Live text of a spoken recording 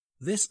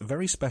This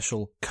very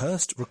special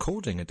cursed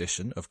recording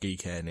edition of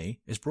Geek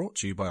A&E is brought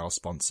to you by our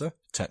sponsor,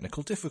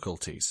 Technical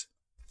Difficulties.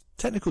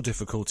 Technical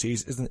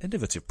Difficulties is an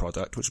innovative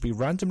product which will be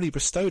randomly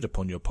bestowed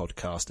upon your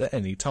podcast at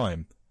any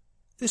time.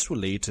 This will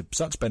lead to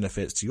such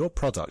benefits to your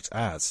product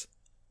as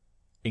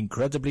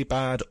incredibly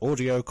bad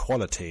audio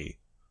quality,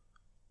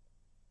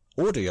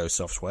 audio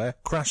software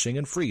crashing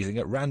and freezing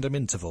at random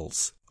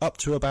intervals, up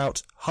to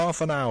about half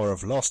an hour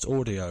of lost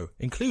audio,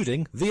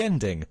 including the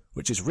ending,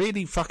 which is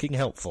really fucking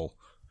helpful.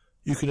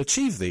 You can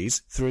achieve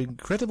these through an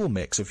incredible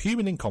mix of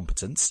human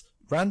incompetence,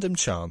 random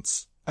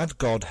chance, and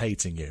God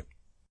hating you.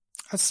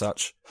 As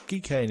such,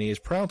 Geek A&E is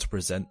proud to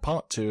present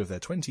part 2 of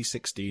their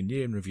 2016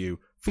 year in review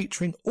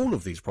featuring all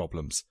of these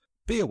problems.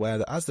 Be aware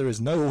that as there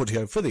is no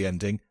audio for the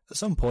ending, at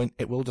some point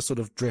it will just sort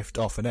of drift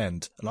off and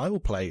end, and I will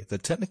play the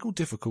Technical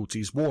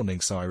Difficulties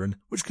warning siren,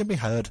 which can be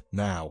heard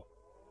now.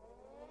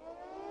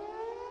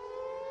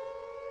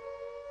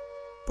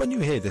 When you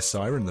hear this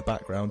siren in the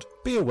background,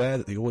 be aware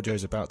that the audio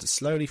is about to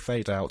slowly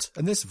fade out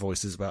and this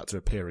voice is about to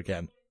appear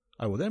again.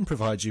 I will then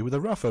provide you with a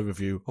rough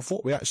overview of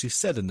what we actually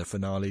said in the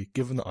finale,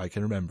 given that I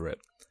can remember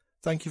it.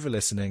 Thank you for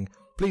listening.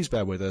 Please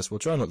bear with us. We'll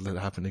try not to let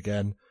it happen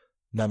again.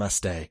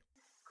 Namaste.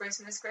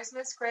 Christmas,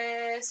 Christmas,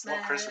 Christmas.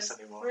 Not Christmas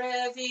anymore.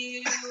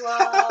 Review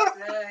of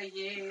the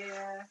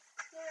year.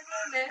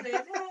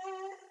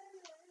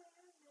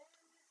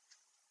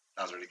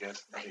 That was really good.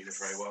 I think you did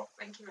very well.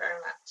 Thank you very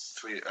much.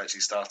 So we're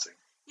actually starting.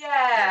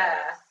 Yeah.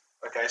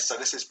 Okay, so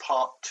this is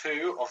part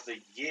 2 of the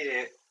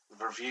year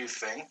review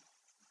thing.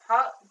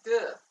 Part 2.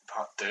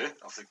 Part 2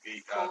 of the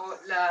geek. For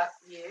la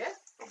year.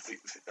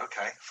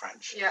 Okay,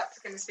 French. Yeah,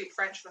 I'm going to speak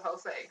French for the whole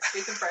thing.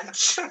 Speaking French.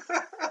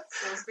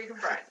 Still speaking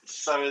French.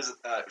 So is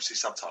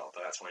she's subtitled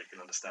though. That's why you can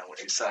understand what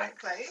she's saying.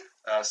 Exactly.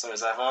 So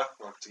as ever,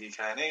 welcome to Geek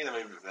A&E,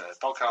 the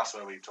podcast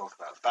where we talk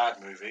about the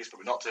bad movies, but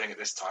we're not doing it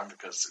this time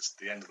because it's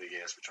the end of the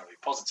year, so we're trying to be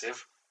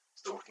positive.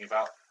 We're talking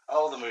about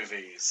all the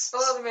movies.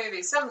 All the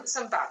movies. Some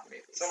bad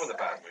movies. Some of the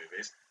bad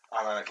movies.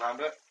 I'm Alec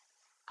Lambert.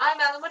 I'm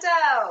Ellen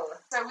Waddell.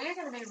 So we're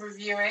going to be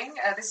reviewing,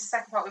 this is the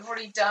second part, we've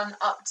already done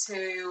up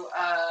to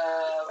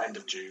End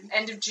of June,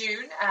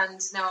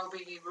 and now we'll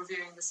be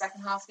reviewing the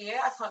second half of the year.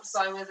 I can't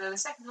decide whether the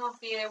second half of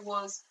the year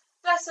was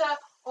better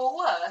or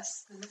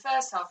worse than the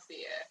first half of the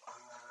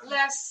year.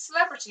 Less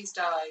celebrities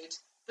died,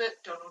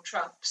 but Donald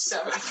Trump, so...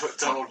 But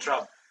Donald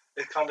Trump.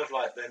 It's kind of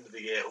like the end of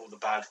the year, all the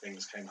bad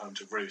things came home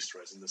to roost,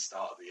 whereas in the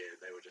start of the year,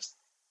 they were just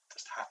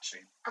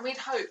hatching. And we had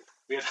hope.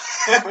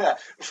 Yeah,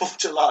 before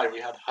July we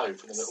had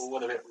hope, and then it all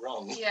went a bit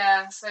wrong.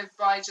 Yeah, so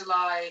by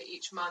July,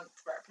 each month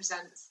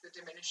represents the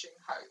diminishing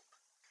hope.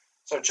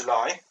 So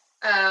July.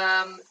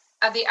 And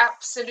the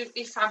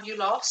Absolutely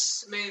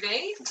Fabulous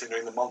movie.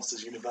 Continuing the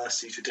Monsters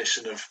University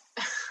tradition of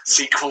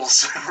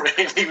sequels a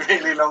really,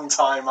 really long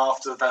time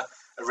after the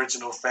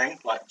original thing,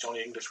 like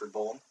Johnny English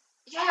Reborn.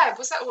 Yeah,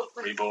 was that what,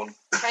 like, Reborn.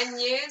 10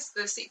 years,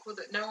 the sequel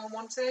that no one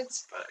wanted?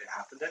 But it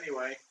happened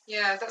anyway.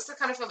 Yeah, that's the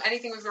kind of film,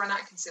 anything with Rowan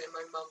Atkinson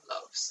my mum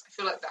loves. I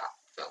feel like that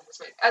film was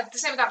made... the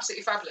same with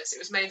Absolutely Fabulous. It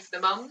was made for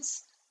the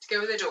mums to go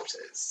with their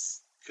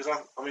daughters. Because,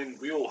 I mean,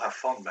 we all have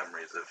fond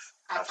memories of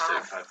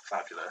Absolutely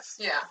Fabulous.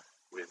 Yeah.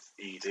 With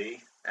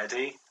Eddie, and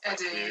then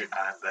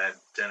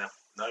Jennifer...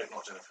 No,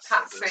 not Jennifer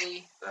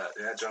Patsy.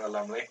 Yeah, Joanna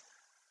Lumley.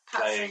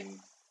 Patsy. Playing...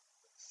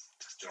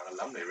 Just Joanna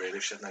Lumley,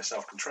 really. She had no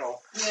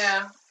self-control.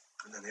 Yeah.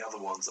 And then the other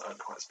ones aren't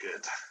quite as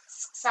good.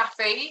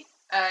 Safi,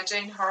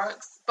 Jane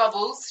Horrocks,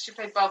 Bubbles. She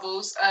played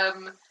Bubbles.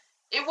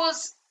 It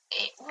was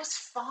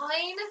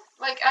fine.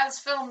 Like, as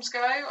films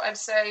go, I'd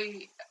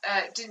say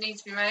it didn't need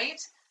to be made.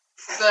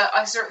 But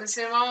I saw it in the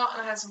cinema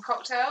and I had some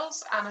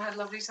cocktails and I had a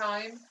lovely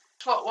time.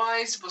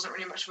 Plot-wise, it wasn't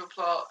really much of a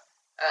plot.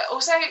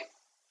 Also, it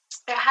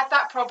had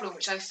that problem,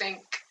 which I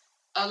think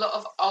a lot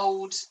of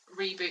old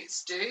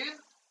reboots do,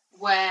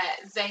 where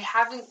they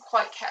haven't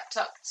quite kept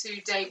up to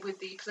date with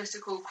the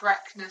political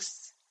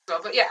correctness.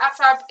 But yeah, at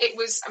Fab, it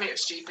was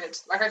stupid.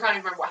 Like, I can't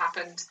even remember what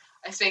happened.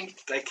 I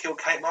think... Did they kill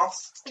Kate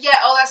Moss? Yeah,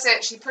 that's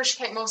it. She pushed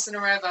Kate Moss in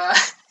a river,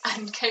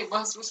 and Kate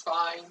Moss was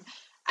fine.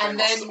 And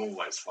Kate then Moss is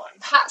always fine.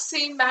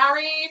 Patsy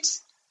married,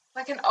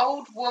 like, an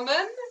old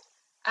woman.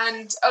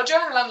 And,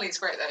 Joanna Lumley's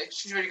great, though.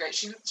 She's really great.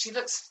 She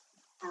looks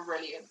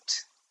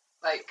brilliant.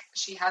 Like,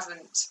 she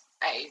hasn't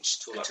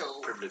aged at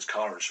all. Privileged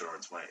car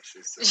insurance, mate. She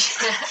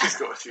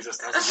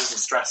just doesn't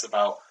stress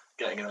about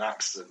getting in an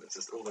accident. It's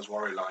just all those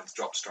worry lines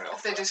drop straight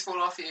off. They just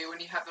fall off you when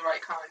you have the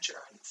right car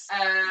insurance.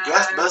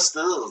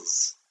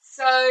 Ghostbusters.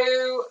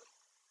 So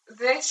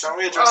this. Shall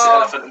we address the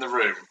elephant in the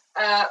room?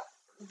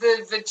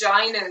 The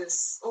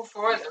vaginas, all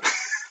 4 of them.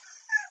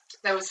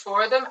 There was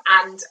 4 of them,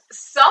 and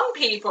some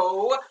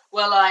people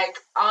were like,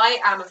 "I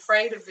am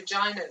afraid of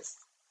vaginas."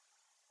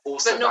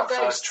 Also, but not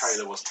that ghosts. first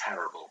trailer was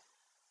terrible.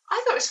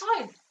 I thought it was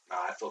fine. No,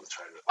 I thought the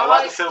trailer... I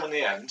liked the film in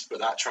the end, but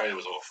that trailer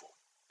was awful.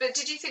 But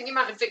did you think the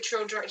amount of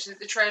vitriol directed at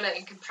the trailer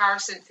in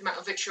comparison to the amount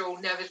of vitriol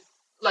never,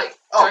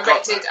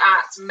 directed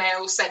at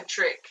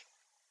male-centric...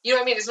 You know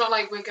what I mean? It's not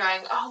like we're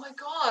going, oh my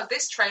god,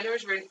 this trailer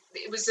is really...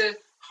 It was a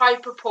high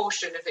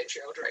proportion of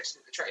vitriol directed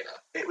at the trailer.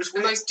 It was The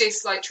weird. most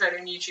disliked trailer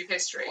in YouTube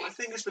history. What I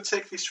think is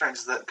particularly strange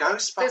is that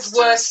Ghostbusters... There's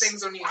worse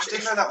things on I YouTube.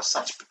 didn't know that was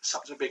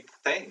such a big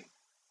thing.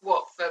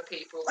 What for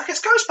people? Like,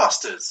 it's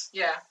Ghostbusters.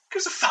 Yeah. Who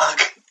gives a fuck?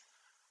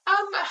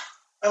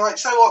 And like,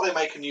 so what, they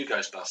make a new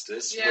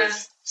Ghostbusters Yeah.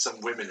 with some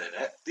women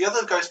in it. The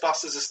other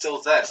Ghostbusters are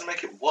still there. It doesn't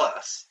make it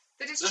worse.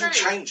 But it's Doesn't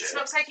true. change It's it.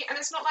 not taking, and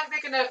it's not like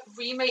they're going to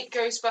remake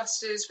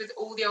Ghostbusters with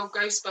all the old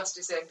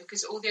Ghostbusters in,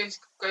 because all the old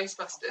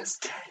Ghostbusters,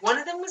 Dead. one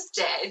of them was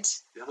dead.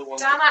 The other one...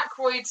 Dan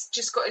Aykroyd's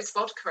just got his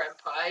vodka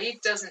empire. He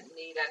doesn't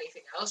need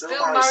anything else. Bill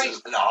Murray's Murray,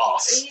 an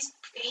arse.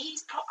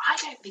 I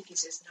don't think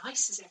he's as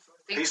nice as everyone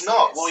thinks. He's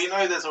not. He is. Well, you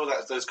know, there's all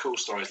those cool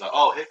stories like,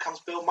 oh, here comes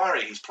Bill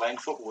Murray. He's playing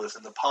football with us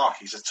in the park.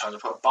 He's just turned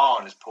up at a bar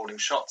and is pouring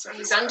shots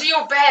everywhere. He's under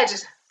your bed.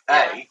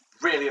 Yeah.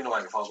 Really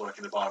annoying if I was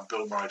working in the bar and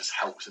Bill Murray just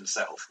helps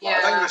himself. Like, Yeah.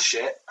 I don't give a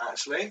shit,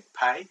 actually.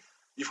 Pay.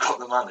 You've got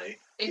the money.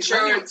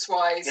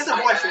 Insurance-wise. He had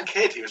a wife and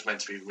kid he was meant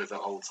to be with the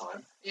whole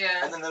time.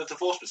 Yeah. And then the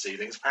divorce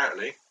proceedings,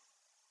 apparently,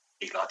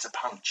 he liked to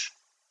punch.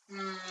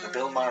 So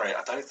Bill Murray,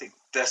 I don't think...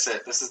 That's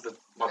it. This is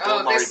my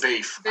Bill Murray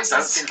beef. I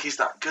don't think he's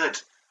that good.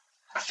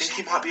 I think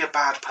he might be a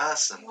bad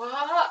person.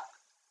 What?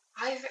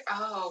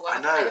 Wow. I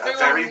know. A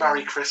Very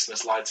Merry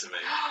Christmas lied to me.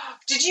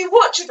 Did you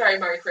watch A Very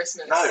Merry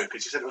Christmas? No,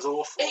 because you said it was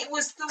awful. It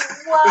was the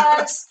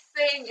worst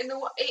thing in the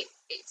world.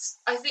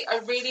 I think I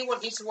really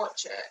want you to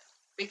watch it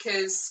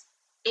because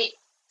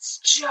it's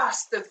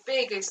just the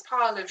biggest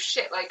pile of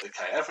shit. Like,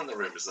 Okay, everyone in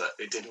the room is that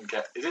it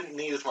didn't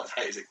need as much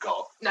hate as it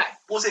got. no,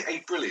 Was it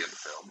a brilliant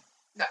film?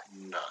 No.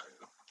 No.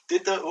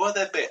 Were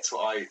there bits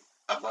where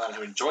a man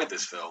who enjoyed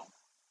this film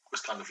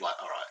was kind of like,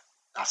 all right,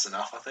 that's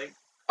enough, I think.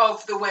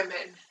 of the women.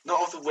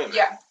 Not of the women,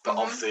 Yeah. but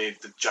of the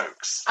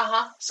jokes.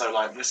 Uh-huh. So,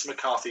 like, Melissa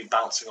McCarthy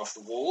bouncing off the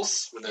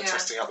walls when they're Yeah.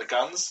 testing out the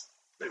guns.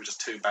 Maybe just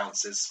 2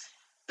 bounces.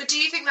 But do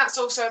you think that's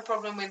also a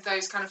problem with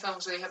those kind of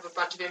films where you have a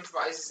bunch of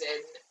improvisers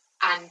in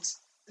and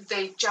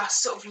they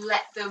just sort of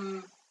let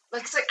them...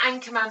 Like, it's like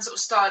Anchorman sort of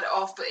started it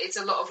off, but it's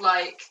a lot of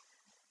like,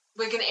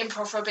 we're going to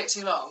improv for a bit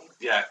too long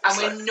Yeah. and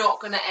we're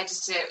not going to edit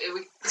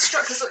it.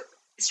 Because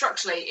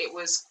structurally it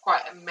was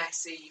quite a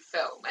messy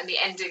film and the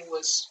ending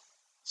was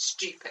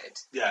stupid.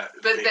 Yeah,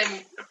 But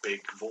a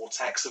big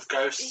vortex of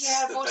ghosts.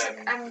 Yeah, that Vortex,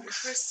 then- and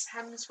Chris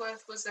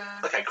Hemsworth was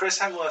a... Okay, Chris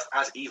Hemsworth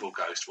as Evil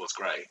Ghost was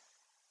great.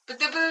 But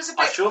there was a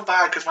I bit... feel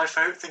bad because my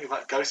favourite thing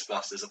about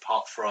Ghostbusters,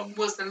 apart from...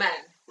 Was the men.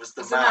 was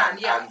the was the man, man,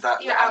 yeah. and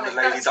that Yeah, and the Alex,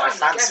 lady that's that I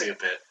fine, I get fancy it. a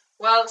bit.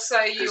 Well,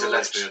 so you... Who's a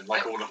lesbian,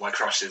 like all of my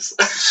crushes.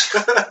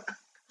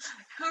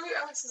 Who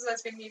else is a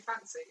lesbian you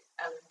fancy?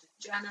 Ellen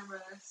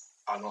DeGeneres.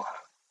 I'm not her.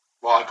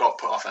 Well, I got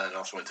put off Ellen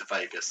after I went to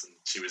Vegas, and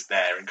she was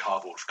there in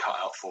cardboard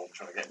cut-out form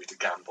trying to get me to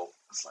gamble.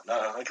 I was like,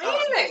 no, I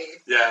can't. Really?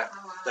 Yeah,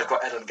 Oh, wow. they've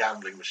got Ellen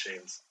gambling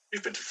machines.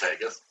 You've been to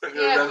Vegas, don't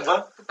you Yeah,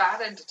 remember? the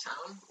bad end of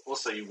town.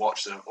 Also, if you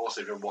watch the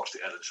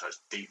Ellen show, it's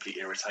deeply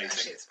irritating.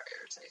 Actually, it's very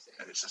irritating.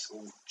 And it's just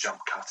all jump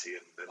cutty,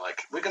 and they're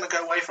like, we're going to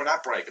go away for an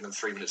ad break, and then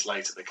 3 minutes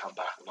later they come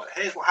back and like,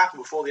 here's what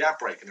happened before the ad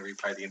break, and they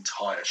replay the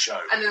entire show.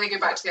 And then they go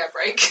back to the ad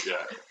break. Yeah.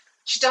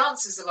 She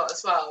dances a lot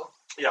as well.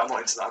 Yeah, I'm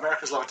not into that.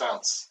 Americans love a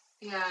dance.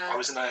 Yeah. I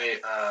was in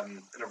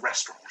a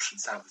restaurant in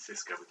San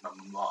Francisco with my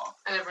mama.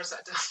 And everyone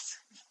started dancing.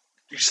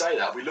 You say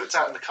that, we looked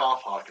out in the car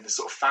park, and this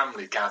sort of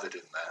family gathered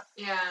in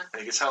there, Yeah.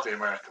 and you could tell the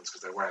Americans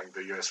because they're wearing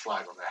the US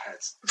flag on their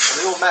heads. And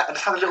they all met and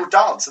had a little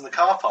dance in the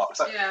car park. It's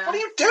like, Yeah. what are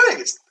you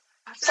doing? It's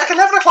like That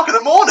 11 o'clock in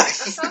the morning.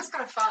 sounds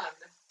kind of fun.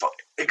 But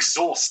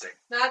exhausting.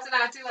 No, I don't know.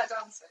 I do like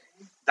dancing.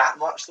 That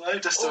much, though?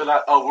 Just to be Oh.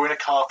 like, oh, we're in a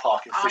car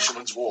park in Oh.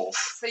 Fisherman's Wharf.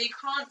 So you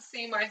can't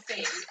see my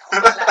feet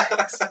or my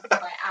legs. But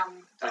I am I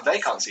mean, dancing. they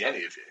can't see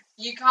any of you.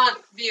 You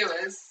can't,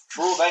 viewers.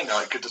 For all they know,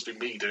 it could just be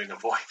me doing a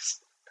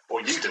voice.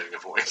 Or you doing a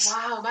voice.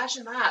 Wow,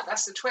 imagine that.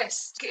 That's the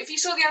twist. If you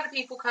saw the other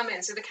people come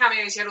in, so the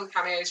cameos, you had all the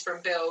cameos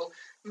from Bill,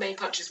 May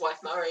Punch's wife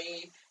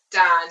Murray,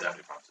 Dan,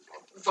 Definitely Francis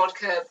Bond.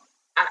 Vodka,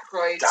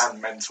 Aykroyd.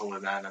 Dan Mental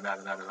and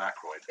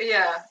Aykroyd.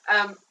 Yeah.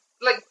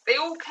 Like, they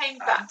all came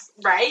back.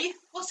 Ray?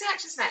 What's the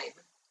actor's name?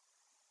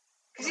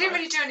 Because he didn't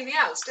really do anything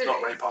else, did Not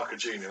he? Ray Parker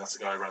Jr., that's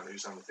the guy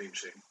who's on the theme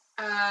sheet.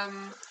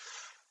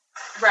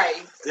 Ray.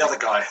 The other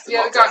guy. The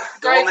other guy.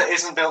 The one that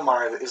isn't Bill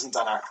Murray, that isn't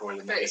Dan Aykroyd,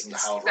 and that That isn't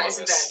is- Harold that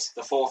isn't Ramis.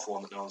 dead. The fourth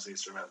one that no one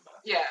seems to remember.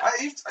 Yeah.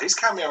 His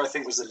cameo, I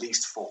think, was the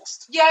least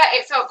forced. Yeah,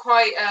 it felt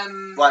quite,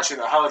 Well, actually,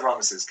 no, Howard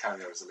Ramis'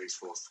 cameo was the least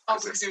forced. Oh,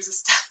 Because because it was a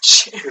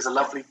statue. it was a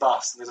lovely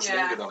bust, and they just Yeah.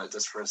 lingered on it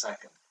just for a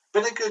second.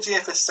 Been a good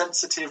year for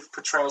sensitive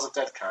portrayals of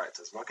dead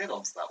characters. We'll get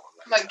onto that one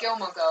later. Like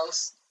Gilmore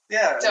Girls.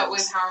 Yeah. Dealt and-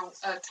 with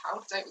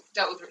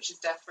dealt with Richard's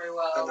death very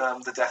well.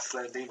 And the Death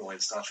Flame Nimoy in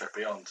Star Trek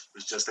Beyond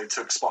was just, they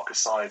took Spock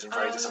aside and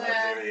very Oh, disappointed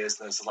yeah. who he is,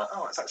 and it's like,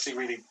 oh, it's actually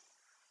really,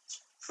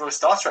 for a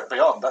Star Trek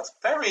Beyond, that's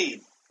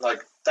very,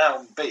 like,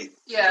 downbeat.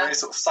 Yeah. Very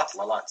sort of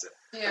subtle, I liked it.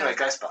 Yeah. Anyway,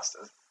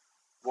 Ghostbusters.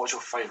 What's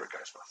your favourite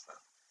Ghostbuster?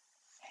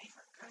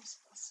 Favourite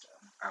Ghostbuster?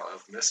 Out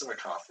of Melissa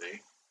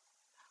McCarthy,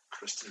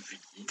 Kristen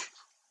Wiig,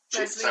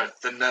 Leslie. so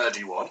the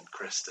nerdy one,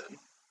 Kristen,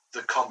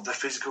 the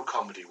physical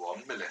comedy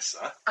one,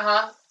 Melissa,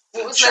 Uh-huh.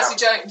 What The was shout- Leslie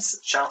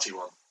Jones? shouty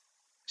one.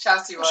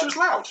 Shouty Well, one. she was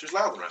loud. She was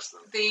louder than the rest of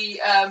them.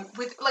 The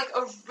with like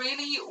a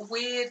really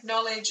weird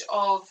knowledge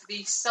of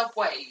the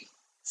subway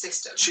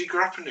system. She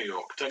grew up in New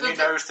York. Don't you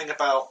know everything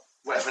about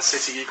whatever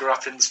city you grew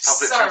up in's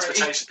public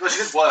transportation? Well,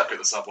 she did work at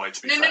the subway,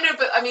 to be fair. No,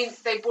 but I mean,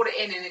 they brought it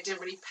in and it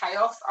didn't really pay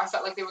off. I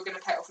felt like they were going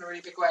to pay it off in a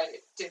really big way and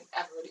it didn't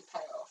ever really pay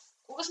off.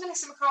 What was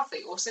Melissa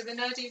McCarthy? Also the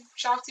nerdy,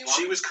 shouty one?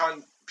 She was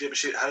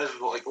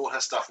but all her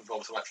stuff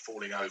involved like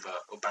falling over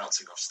or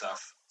bouncing off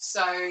stuff.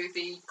 So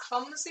the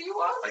clumsy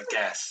one? I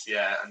guess,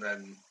 yeah. And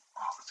then,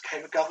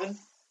 Kate McGovern?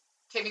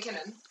 Kate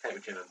McKinnon. Kate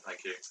McKinnon,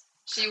 thank you.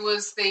 She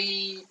was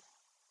the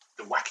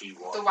wacky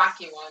one. The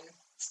wacky one.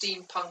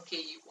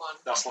 Steampunky one.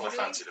 That's one I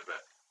fancied a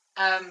bit.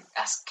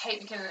 That's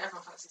Kate McKinnon,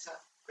 everyone fancies her.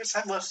 Chris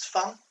Hemsworth is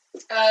fun.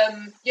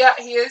 Yeah,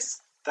 he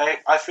is.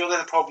 I feel they're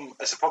the problem.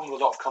 It's a problem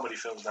with a lot of comedy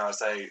films now.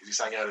 As you're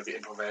saying earlier, the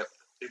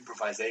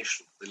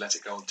improvisation. They let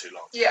it go on too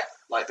long. Yeah.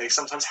 Like they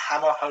sometimes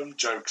hammer home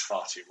jokes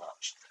far too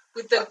much.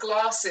 With the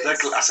glasses. The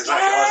glasses, exactly what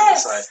I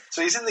was going to say.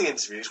 So he's in the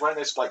interview, he's wearing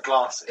those like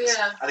glasses.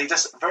 Yeah. And he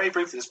just very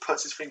briefly just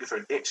puts his finger through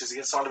and itches the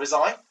inside of his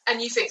eye.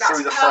 And you think that's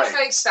perfect,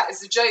 frame. That is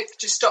the joke,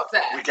 just stop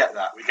there. We get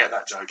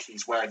that joke.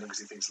 He's wearing them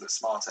because he thinks it looks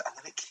smarter. And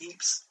then it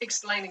keeps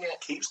explaining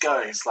it. Keeps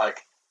going. It's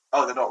like,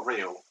 oh, they're not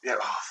real. Yeah,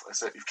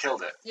 so you've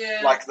killed it.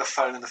 Yeah. Like the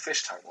phone in the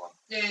fish tank one.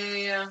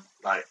 Yeah.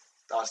 Like,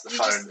 that's the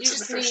phone that's in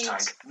the fish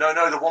tank. No,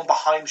 the one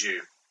behind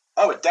you.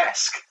 Oh, a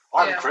desk.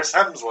 I'm Chris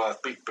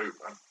Hemsworth. Beep boop.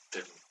 I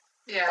didn't.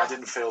 Yeah. I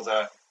didn't feel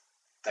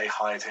they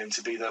hired him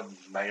to be the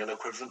male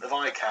equivalent of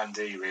eye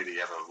candy really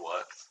ever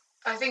worked.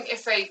 I think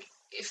if they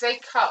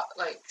cut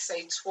like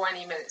say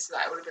 20 minutes of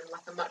that, it would have been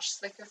like a much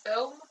slicker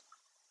film.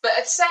 But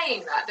at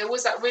saying that, there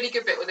was that really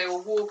good bit where they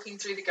were walking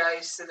through the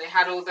ghosts and they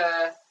had all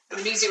the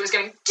music was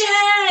going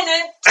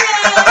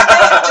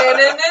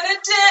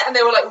and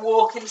they were like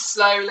walking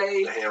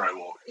slowly. The hero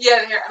walk.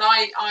 Yeah, and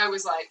I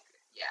was like,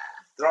 yeah.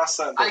 There are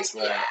certain bits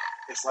where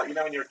it's like, you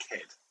know when you're a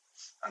kid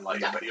and like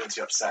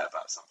you're upset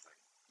about something.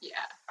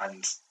 Yeah.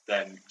 And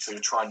then, so you're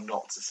trying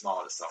not to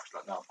smile at stuff.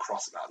 You're like, no, I'm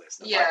cross about this.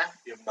 And like,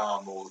 your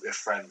mum or your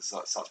friends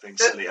starts being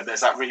silly. And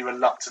there's that really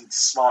reluctant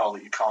smile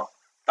that you can't...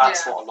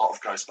 That's what a lot of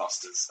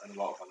Ghostbusters and a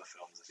lot of other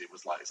films it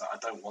was like. It's like, I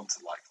don't want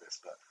to like this,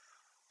 but...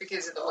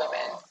 Because of the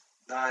women.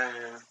 No,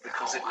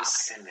 because it was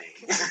silly.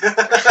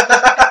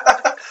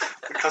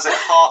 because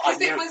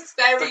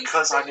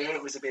I knew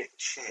it was a bit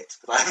shit,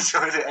 but I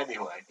enjoyed it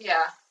anyway. Yeah.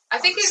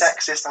 I'm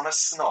sexist, I'm a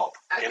snob.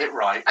 Get it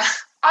right.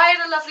 I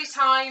had a lovely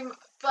time,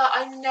 but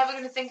I'm never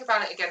going to think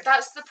about it again.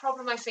 That's the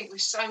problem, I think,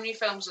 with so many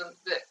films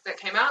that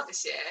came out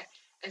this year,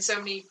 and so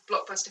many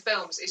blockbuster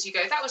films, is you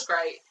go, that was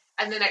great,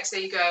 and the next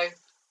day you go,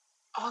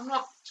 oh, I'm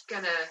not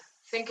going to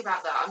think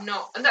about that. I'm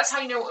not... And that's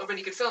how you know what a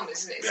really good film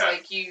is, isn't it? It's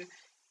like you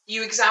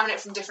examine it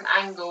from different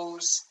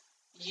angles,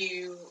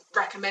 you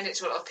recommend it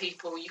to a lot of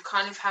people, you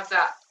kind of have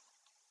that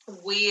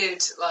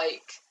weird,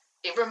 like...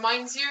 It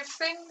reminds you of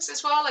things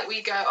as well, like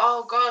we go,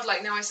 oh God,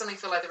 like now I suddenly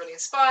feel like they're really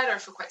inspired, or I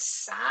feel quite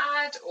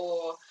sad,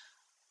 or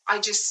I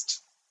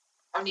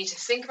need to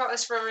think about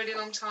this for a really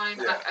long time.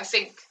 Yeah. And I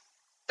think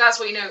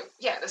that's what you know,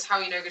 that's how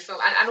you know a good film.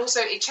 And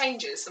also it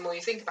changes the more you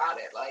think about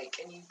it,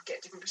 like, and you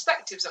get different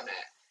perspectives on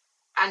it.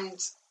 And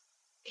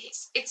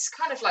it's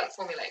kind of like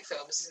formulaic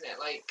films, isn't it?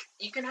 Like,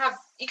 you can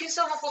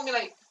still have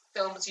formulaic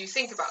films you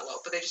think about a lot,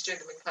 but they're just doing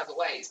them in clever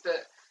ways.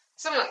 But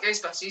something like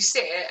Ghostbusters, you see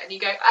it and you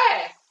go,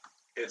 eh.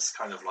 It's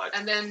kind of like...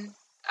 And then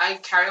I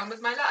carry on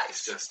with my life.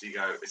 It's just, you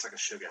go, it's like a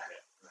sugar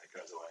hit, and then it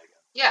goes away again.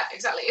 Yeah,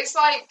 exactly. It's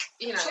like,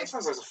 you know...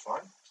 Sometimes those are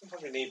fine.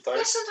 Sometimes you need those.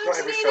 Yeah, sometimes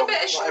you need a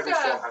bit of sugar. Not every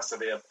film has to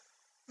be a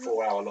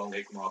 4-hour-long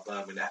Ingmar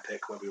Bergman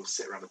epic where we all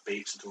sit around the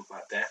beach and talk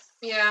about death.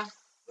 Yeah.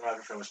 Not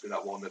every film has to be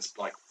that one that's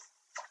like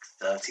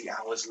 30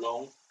 hours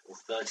long, or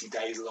 30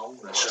 days long,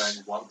 and they're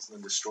showing once and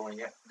then destroying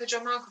it. The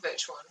John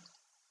Malkovich one.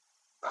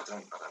 I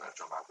don't know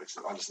John Malkovich.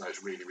 I just know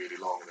it's really, really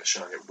long and they're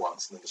showing it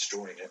once and then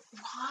destroying it.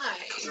 Why?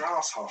 Because they're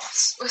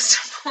assholes. What's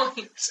the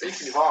point?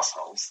 Speaking of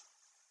assholes,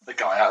 the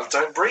guy out of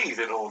Don't Breathe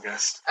in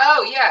August.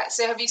 Oh, yeah.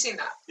 So have you seen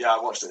that? Yeah,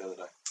 I watched it the other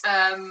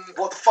day.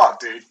 What the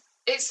fuck, dude?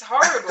 It's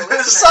horrible, isn't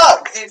it?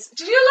 Sucked!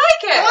 Did you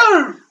like it?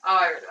 No! Oh,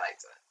 I really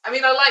liked it. I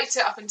mean, I liked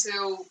it up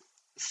until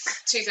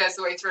 2/3 of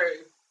the way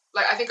through.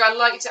 Like, I think I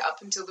liked it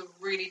up until the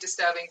really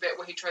disturbing bit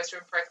where he tries to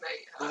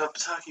impregnate her. With a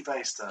turkey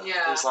baster.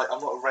 Yeah. It was like,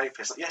 I'm not a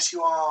rapist. Like, yes,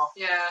 you are.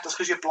 Yeah. Just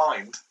because you're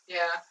blind.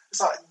 Yeah.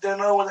 It's like,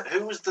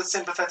 who was the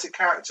sympathetic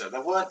character?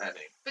 There weren't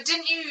any. But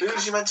didn't you... Who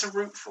was you meant to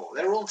root for?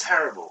 They were all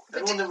terrible.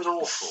 Everyone was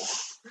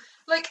awful.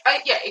 Like,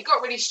 it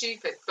got really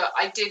stupid, but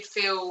I did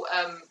feel...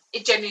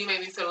 it genuinely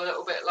made me feel a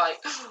little bit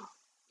like...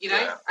 You know?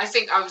 Yeah. I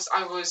think I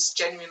was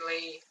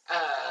genuinely...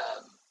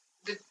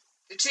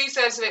 The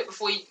 2/3 of it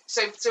before you...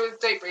 So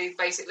Don't Breathe,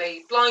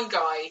 basically, blind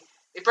guy,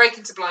 they break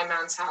into blind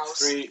man's house.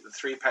 The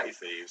three petty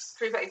thieves.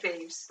 Three petty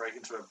thieves. Break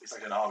into it's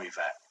like an army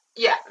vet.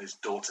 Yeah. And his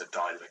daughter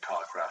died in a car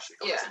crash. He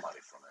got some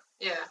money from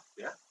it. Yeah.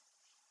 Yeah?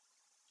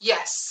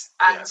 Yes.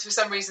 And for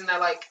some reason they're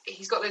like,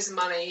 he's got loads of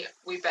money,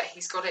 we bet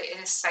he's got it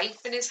in a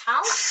safe in his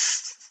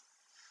house.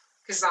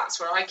 Because that's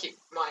where I keep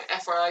my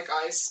FYI,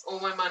 guys. All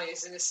my money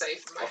is in a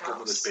safe in my house. I've got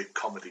one of those big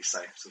comedy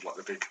safes with like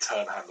the big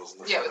turn handles on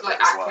the front. Yeah, with like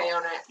Acme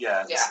on it.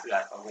 Yeah,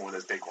 I've got one of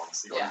those big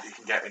ones. You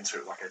can get into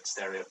it like a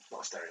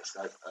not a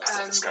stereoscope, a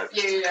stethoscope.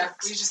 Yeah.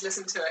 You just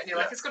listen to it and you're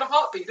like, it's got a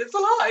heartbeat, it's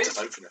alive. Just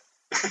open it.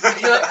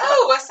 And you're like,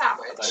 oh, a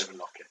sandwich. I don't even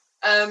lock it.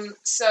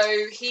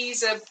 So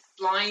he's a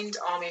blind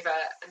army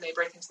vet, and they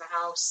break into the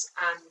house,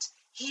 and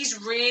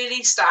he's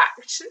really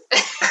stacked.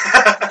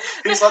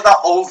 He's like that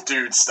old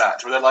dude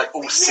stacked, where they're like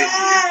all sinewy.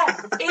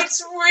 Yeah,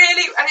 it's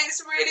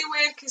really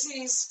weird because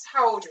he's,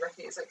 how old do you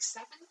reckon? He's like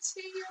 70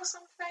 or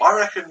something. I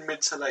reckon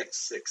mid to late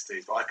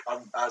 60s, but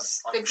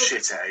I'm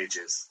shit at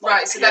ages. Like,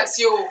 right, so that's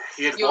your.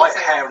 He had white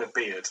hair and a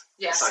beard.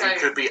 Yeah, so he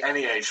could be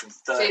any age from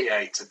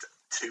 38 to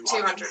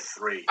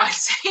 203. I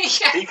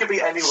see. Yeah. He could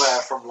be anywhere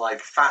from like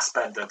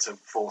Fassbender to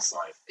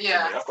Forsyth.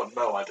 Yeah, I've got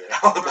no idea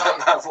how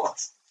that man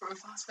was. From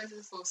Fassbender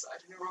to Forsyth,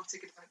 an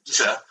erotic adventure.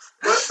 Sure.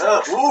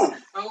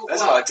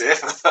 There's an idea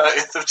for the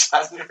 30th of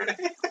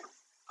January.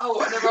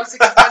 Oh, an erotic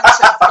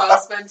adventure.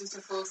 Fassbender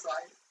to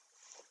Forsyth.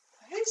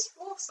 Who's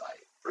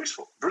Forsyth?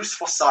 Bruce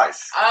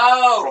Forsyth.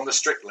 Oh. From the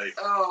Strictly.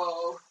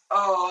 Oh,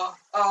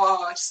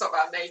 I just thought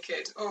about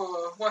naked.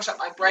 Oh, wash up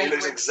my brain. He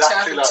looks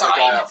exactly like the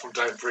guy out from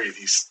Don't Breathe.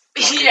 He's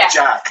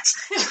jacked.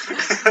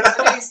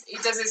 He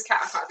does his I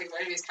can't think of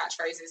any of his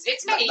catchphrases.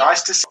 It's me.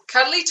 Nice to see.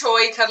 Cuddly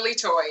toy, cuddly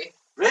toy.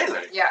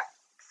 Really? Yeah.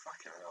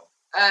 Fucking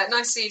hell.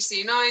 Nice to see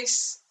you,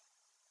 nice.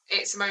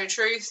 It's a moment of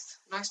truth.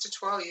 Nice to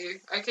twirl you.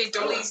 Okay,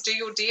 dollies, do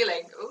your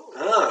dealing. Ooh.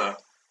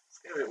 It's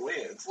getting a bit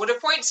weird. What do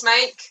points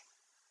make?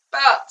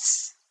 But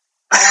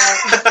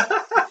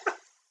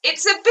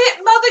it's a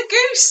bit Mother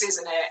Goose,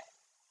 isn't it?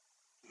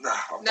 No.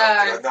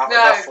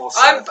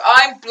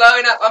 I'm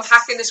blowing up. I'm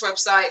hacking this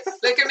website.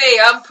 Look at me.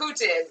 I'm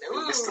Putin.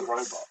 Ooh. Mr.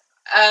 Robot.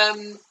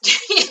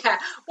 Yeah.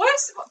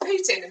 Where's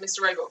Putin and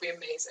Mr. Robot would be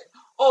amazing.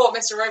 Or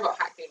Mr. Robot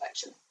hack the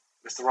election.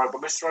 Mr.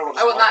 Robot.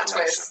 I want that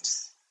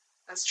twist.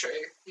 That's true.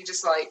 He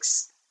just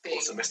likes being.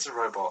 Also, Mr.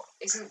 Robot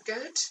isn't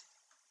good.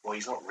 Well,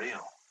 he's not real.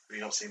 Have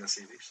you not seen the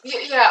TV show?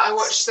 Yeah, I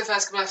watched the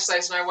first couple of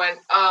episodes and I went,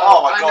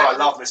 oh my god, I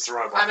love Mr.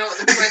 Robot. I know what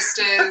the twist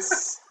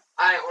is.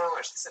 I don't want to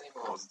watch this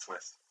anymore. What was the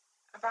twist?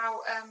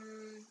 About,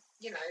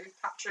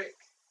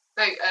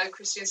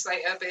 Christian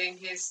Slater being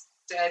his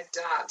dead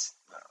dad.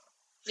 No.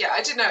 Yeah,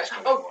 I didn't know it.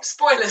 Oh,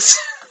 spoilers.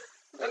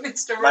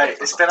 Mr. Robot. Mate,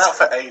 it's been out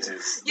for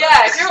ages.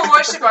 Yeah, if you haven't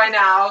watched it by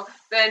now,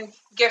 then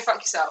go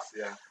fuck yourself.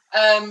 Yeah.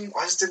 I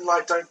just didn't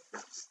like Don't...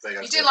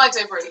 You didn't like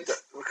Don't Breathe?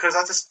 Because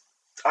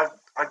I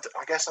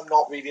guess I'm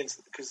not really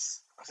into...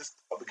 Because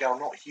I'm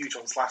not huge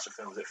on slasher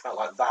films. It felt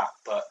like that,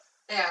 but...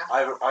 Yeah. I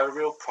have a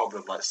real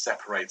problem, like,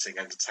 separating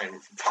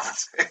entertainment from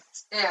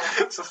politics.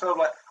 Yeah. So I feel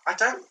like, I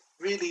don't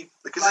really...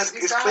 Because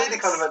it's clearly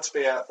kind of meant to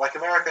be like,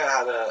 America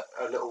had a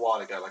little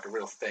while ago, like, a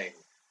real thing,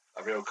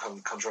 a real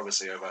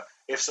controversy over,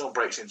 if someone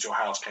breaks into your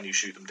house, can you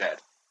shoot them dead?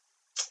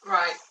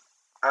 Right.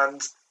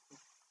 And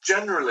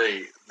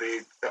generally,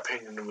 the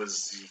opinion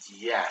was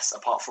yes,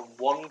 apart from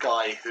one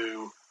guy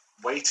who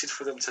waited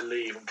for them to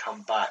leave and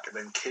come back and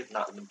then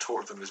kidnapped them and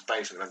tortured them in his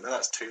basement. And no,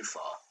 that's too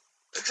far.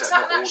 Is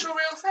that an actual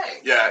real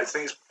thing? Yeah, I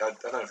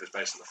don't know if it's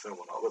based on the film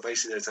or not, but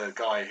basically there's a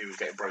guy who was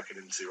getting broken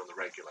into on the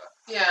regular.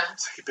 Yeah.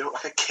 So he built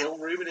like a kill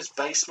room in his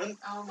basement.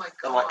 Oh my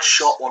god. And like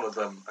shot one of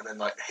them and then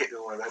like hit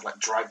them on the head, like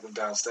dragged them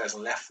downstairs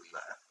and left them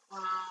there.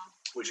 Wow.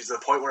 Which is the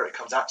point where it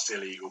becomes actually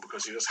illegal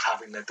because he was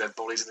having their dead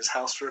bodies in his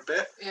house for a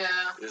bit.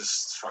 Yeah.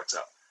 It's fucked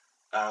up.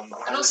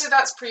 And also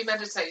that's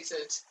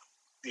premeditated.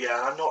 Yeah,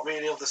 I'm not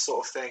really of the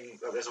sort of thing.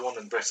 There's one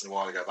in Britain a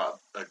while ago about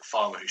a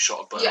farmer who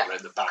shot a burglar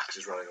in the back as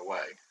he's running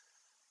away.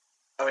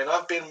 I mean,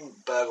 I've been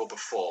burgled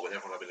before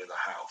whenever I've been in the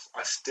house.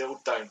 I still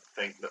don't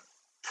think that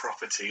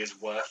property is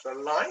worth a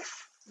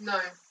life. No.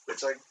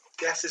 Which I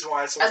guess is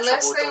why it's so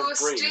Unless they were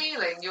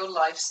stealing your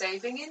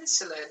life-saving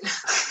insulin.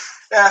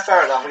 Yeah,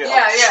 fair enough.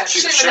 Yeah.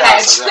 Shoot the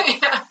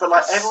head. Yeah. But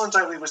like, everyone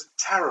don't think it was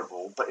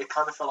terrible, but it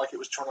kind of felt like it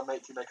was trying to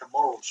make you make a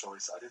moral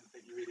choice. I didn't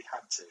think you really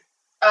had to.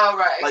 Oh,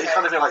 right, okay. Like, you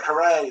kind of feel like,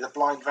 hooray, the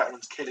blind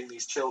veteran's killing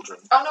these children.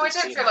 Oh, no, I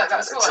don't feel like that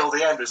at all. Until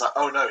the end, it was like,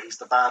 oh no, he's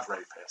the bad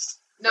rapist.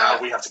 No.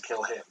 Now we have to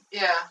kill him.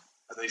 Yeah.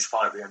 And then he's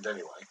fine at the end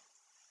anyway.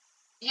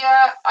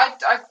 Yeah,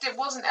 it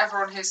wasn't ever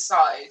on his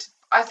side.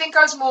 I think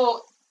I was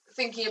more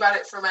thinking about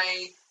it from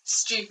a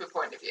stupid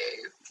point of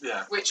view.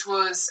 Yeah. Which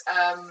was,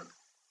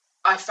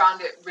 I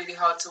found it really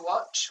hard to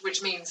watch,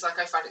 which means, like,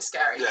 I find it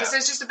scary. Because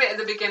there's just a bit at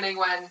the beginning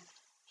when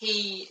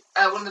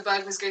one of the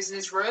burglars goes in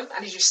his room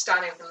and he's just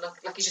standing up and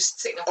like he's just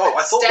sitting up and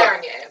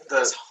staring at him.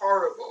 It's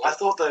horrible. I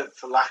thought that,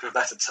 for lack of a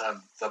better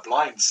term, the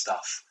blind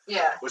stuff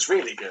was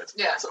really good.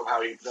 Yeah. Sort of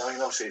how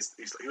obviously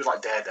he was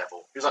like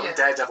Daredevil. He was like when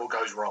Daredevil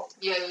goes wrong.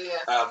 Yeah.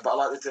 But I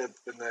like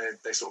when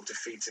they sort of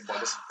defeat him by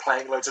just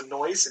playing loads of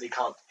noise and he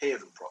can't hear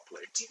them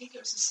properly. Do you think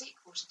it was a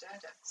sequel to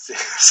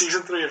Daredevil?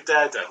 Season 3 of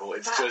Daredevil,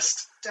 it's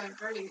just... Don't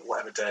breathe.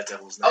 Whatever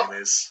Daredevil's name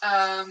is.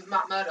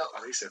 Matt Murdock. I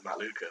think he said Matt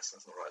Lucas.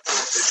 That's not right.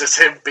 It's just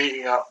him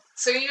beating up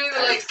so you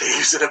know the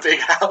thieves in a big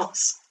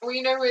house. Well,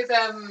 you know with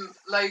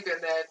Logan,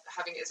 they're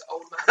having his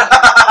old man.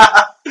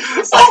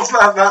 Old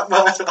man Matt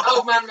Murdock.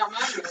 Old man Matt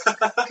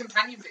Murdock.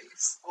 Companion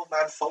piece. Old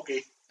man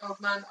Foggy. Old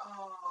man.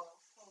 Oh,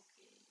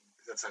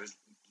 Foggy. That's how his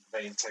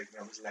vein taking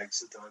out his legs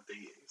to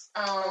diabetes.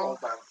 Oh,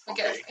 Old man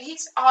Foggy.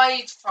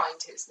 I'd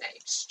find his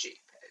name stupid.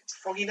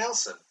 Foggy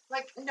Nelson.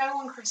 Like, no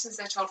one christens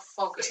their child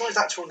Foggy. It's not his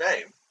actual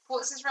name.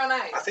 What's his real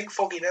name? I think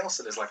Foggy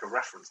Nelson is like a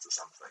reference to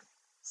something.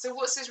 So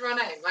what's his real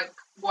name? Like,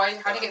 why?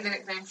 How do you get the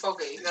nickname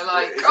Foggy? They're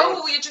like,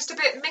 you're just a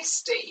bit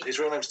misty. His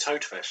real name's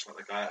Toadfish, like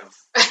the guy out of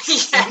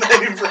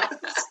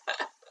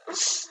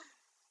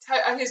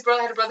And his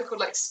brother had a brother called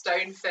like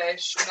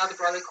Stonefish, another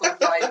brother called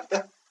like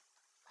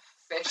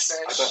Fish.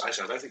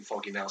 I don't think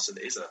Foggy Nelson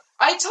is a.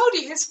 I told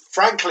you his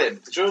Franklin.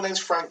 His real name's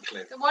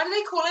Franklin. Then why do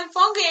they call him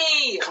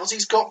Foggy? Because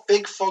he's got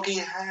big foggy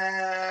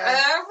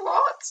hair.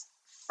 What?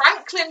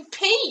 Franklin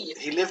P.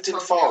 He lived in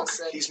Foggy fog.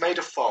 Nelson. He's made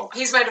of fog.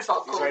 He's made of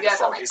fog. Cool. He's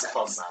That makes He's sense.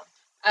 the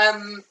fog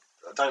man.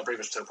 Don't Breathe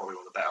is still probably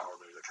one of the better horror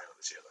movies that came out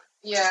this year,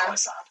 though. Yeah. It's quite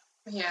sad.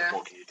 Yeah. But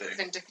what can you do?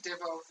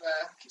 Vindicative of.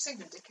 I keep saying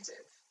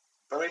vindicative.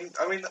 I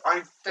mean,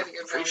 I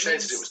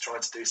appreciated it was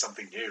trying to do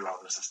something new rather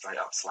than just a straight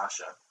up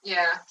slasher.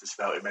 Yeah. Just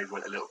felt it maybe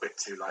went a little bit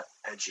too like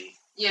edgy.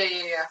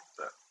 Yeah.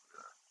 But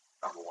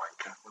I'm a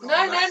wanker. No.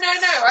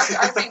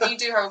 I think you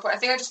do have a point. I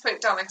think I just put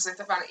it down because I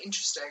found it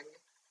interesting.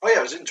 Oh yeah,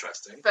 it was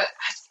interesting. But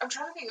I'm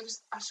trying to think.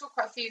 I saw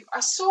quite a few. I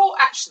saw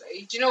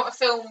actually. Do you know what a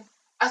film?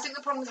 I think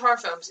the problem with horror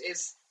films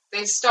is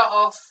they start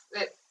off.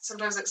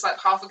 Sometimes it's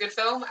like half a good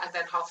film and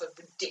then half a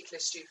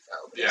ridiculous stupid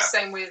film. Yeah.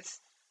 Same with.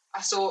 I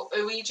saw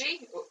Ouija.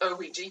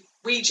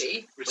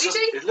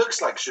 It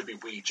looks like it should be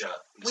Ouija.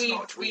 It's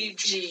not.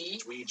 Ouija.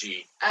 It's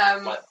Ouija.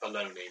 Like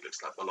bologna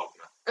looks like bologna.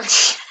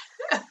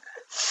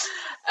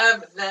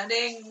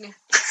 Learning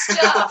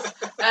stuff.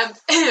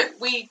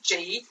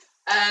 Ouija.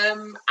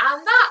 And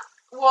that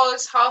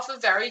was half a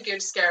very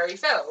good scary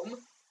film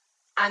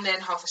and then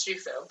half a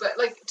stupid film. But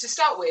like to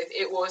start with,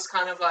 it was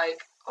kind of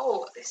like,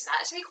 oh, this is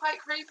actually quite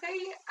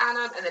creepy, and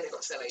then it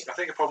got silly. I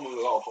think a problem with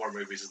a lot of horror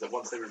movies is that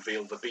once they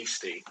reveal the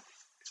beastie,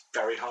 it's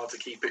very hard to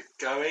keep it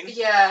going.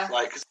 Yeah.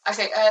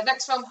 Okay,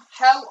 next film,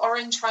 Hell,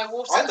 Orange, High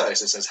Water. I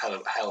noticed it says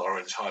Hell,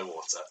 Orange, High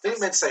Water. I think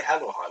it meant to say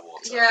Hell or High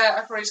Water. Yeah,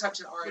 I probably typed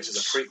in Orange. Which is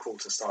a prequel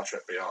to Star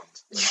Trek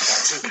Beyond.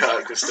 Captain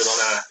Kirk was still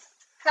on Earth.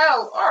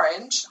 Hell,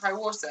 Orange, High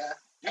Water.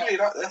 You really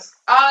like this?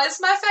 It's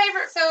my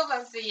favourite film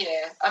of the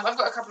year. I've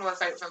got a couple of other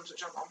favourite films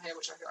which aren't on here,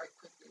 which I think I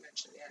quickly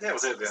mentioned at the end. Yeah, it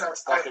was at the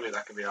end.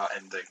 That can be our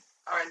ending.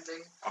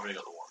 I've only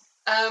got the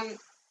one.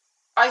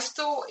 I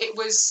thought it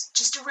was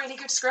just a really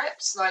good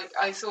script. Like,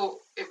 I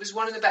thought it was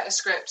one of the better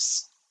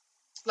scripts.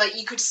 Like,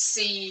 you could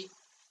see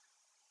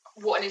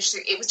what an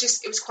interesting... It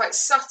was quite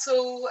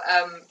subtle.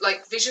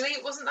 Like, visually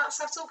it wasn't that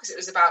subtle because it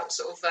was about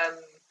sort of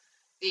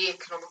the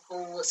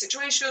economical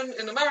situation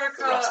in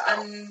America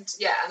and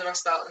the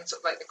Rust Belt and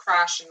sort of like the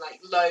crash and like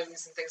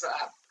loans and things like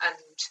that and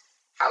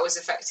how it was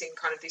affecting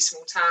kind of these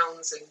small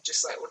towns and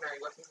just like ordinary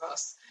working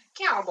class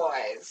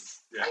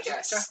cowboys, I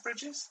guess. Jeff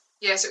Bridges?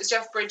 Yeah, so it was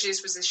Jeff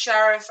Bridges was the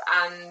sheriff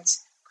and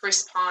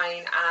Chris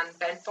Pine and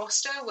Ben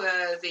Foster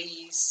were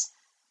these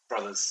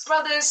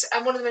brothers,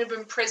 and one of them had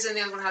been in prison,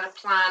 the other one had a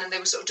plan, and they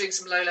were sort of doing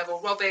some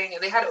low-level robbing,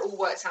 and they had it all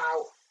worked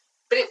out.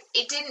 But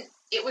it didn't.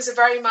 It was a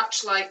very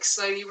much like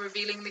slowly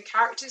revealing the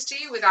characters to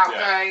you without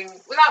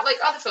like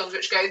other films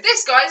which go,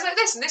 this guy's like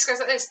this and this guy's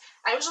like this.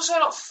 And it was also a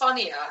lot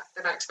funnier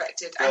than I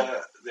expected.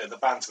 The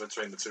banter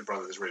between the two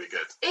brothers is really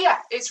good. Yeah,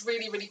 it's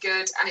really, really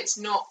good, and it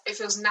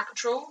feels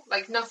natural.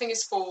 Like nothing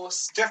is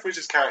forced. Jeff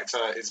Bridges' character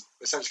is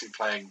essentially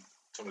playing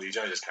Tommy Lee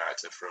Jones'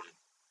 character from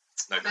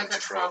No Country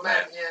for Old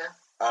Men.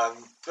 Yeah.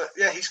 But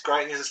yeah, he's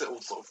great. He has this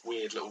little sort of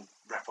weird little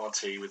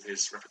repartee with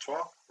his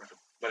repertoire,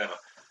 whatever.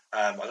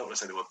 I don't want to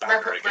say the word banger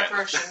again.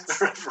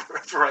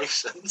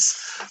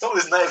 Reparations. Not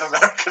with his Native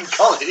American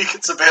colleague.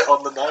 It's a bit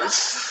on the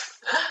nose.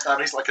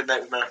 He's like a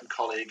Native American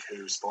colleague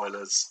who,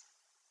 spoilers,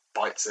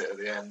 bites it at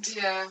the end.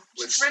 Yeah,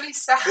 which is really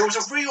sad. It was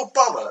a real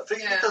bummer.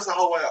 He does the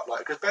whole way up, like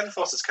because Ben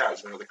Foster's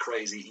character is like the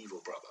crazy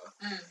evil brother,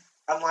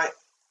 and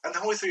the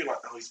whole way through, you're like,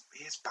 oh,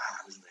 he is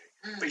bad, isn't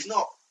he? But he's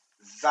not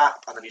that.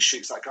 And then he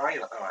shoots that guy. And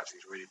you're like, oh, actually,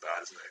 he's really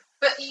bad, isn't he?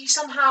 But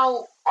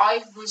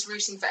I was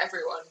rooting for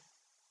everyone.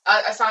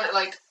 I found it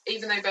like,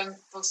 even though Ben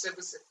Foster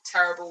was a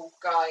terrible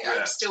guy,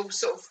 I still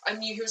sort of, I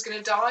knew he was going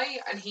to die,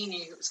 and he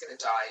knew he was going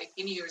to die.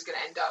 He knew he was going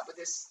to end up with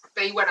this,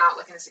 but he went out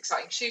like in this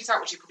exciting shootout,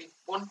 which he probably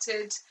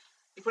wanted.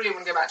 He probably didn't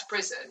want to go back to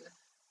prison.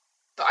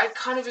 But I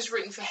kind of was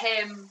rooting for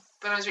him,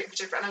 but I was rooting for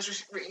Jeff, and I was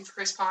just rooting for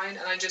Chris Pine,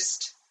 and I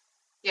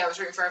was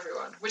rooting for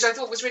everyone, which I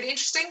thought was really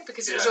interesting,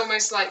 because it was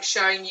almost like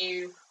showing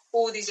you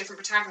all these different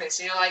protagonists,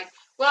 and you're like,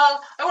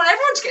 well, I want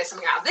everyone to get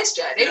something out of this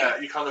journey. Yeah,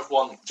 you kind of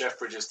want Jeff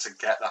Bridges to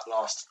get that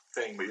last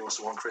thing, but you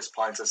also want Chris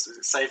Pine to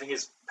saving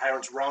his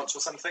parents' ranch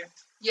or something.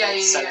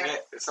 Selling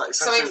it. It's like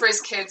something for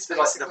his kids,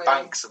 basically. Like the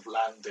banks of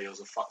land deals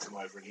have fucked him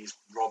over, and he's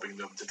robbing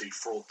them to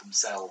defraud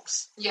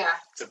themselves. Yeah.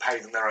 To pay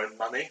them their own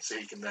money, so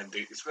he can then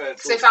do.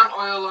 Because they found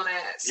oil on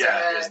it. So he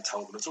hasn't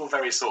told them. It's all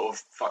very sort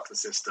of fuck the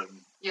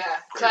system. Yeah,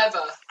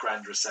 clever.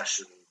 Grand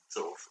Recession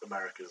sort of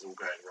America's all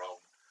going wrong.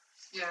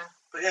 Yeah.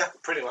 But yeah,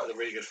 pretty much a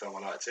really good film.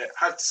 I liked it.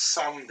 Had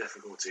some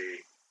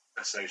difficulty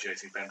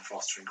associating Ben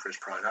Foster and Chris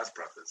Pine as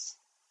brothers.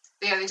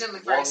 Yeah, they didn't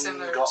look very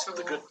similar at all. One got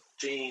the good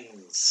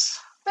genes.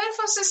 Ben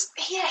Foster's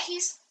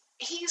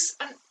he's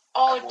an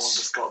odd. Everyone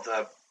just got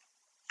the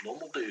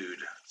normal dude,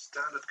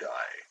 standard guy.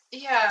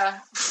 Yeah,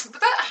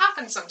 but that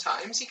happens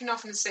sometimes. You can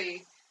often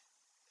see.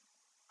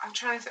 I'm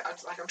trying to think.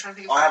 Of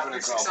I have an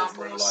example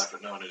from real life,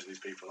 but no one knows who these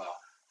people are.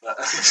 But,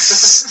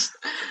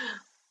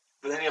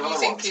 but then you have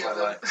other ones where,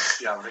 like,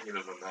 yeah, I'm thinking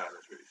of them now.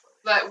 That's really funny.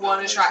 Like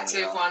one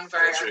attractive, one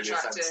very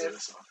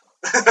unattractive.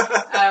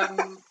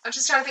 I'm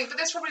just trying to think, but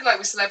there's probably like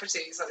with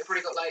celebrities, like they've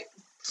probably got like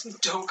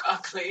dog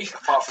ugly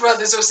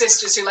brothers or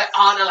sisters who like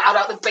aren't allowed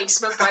out the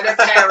basement by their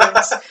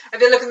parents,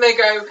 and they look and they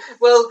go,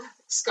 well,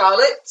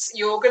 Scarlett,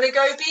 you're going to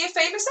go be a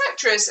famous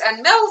actress,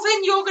 and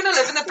Melvin, you're going to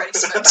live in the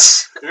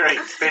basement. You're going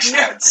to eat fish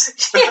heads.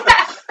 Yeah.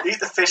 Eat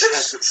the fish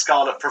heads that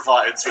Scarlett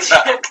provides with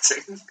her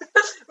acting.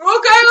 We're all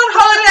going on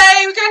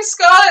holiday, we're going to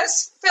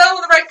Scarlett's film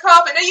on the red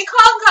carpet. No, you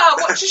can't come,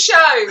 watch your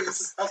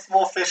shows. Have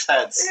more fish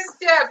heads.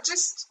 Yeah,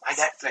 just... My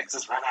Netflix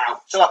has run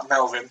out. Shut up,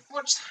 Melvin.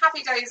 Watch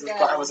Happy Days again.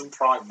 It's got Amazon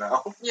Prime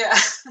now. Yeah.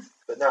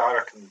 But no, I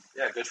reckon,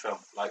 yeah, good film.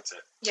 Liked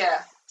it.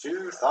 Yeah.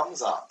 2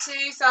 thumbs up.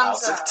 2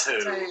 thumbs out up.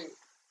 Of 2.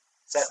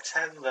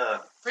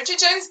 September. Bridget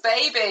Jones'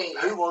 Baby.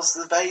 Who was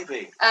the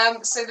baby?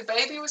 So the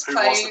baby was Who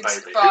played was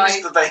the baby? by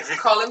Who's the baby?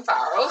 Colin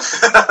Farrell.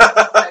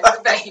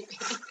 The baby.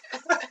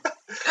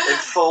 In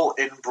full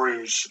in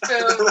Bruges.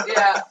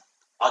 Yeah.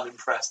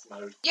 Unimpressed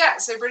mode. Yeah,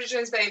 so Bridget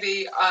Jones'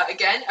 Baby,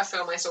 again, a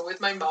film I saw with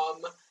my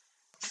mum.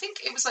 I think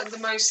it was like the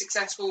most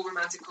successful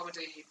romantic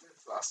comedy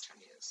of the last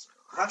 10 years.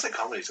 Romantic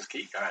comedies just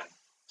keep going.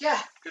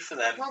 Yeah. Good for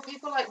them. Well,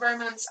 people like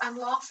romance and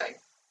laughing.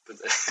 But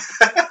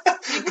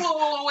people will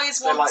always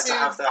want they like to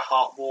have their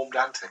heart warmed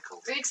and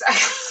tickled. Exactly.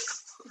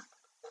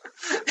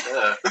 It's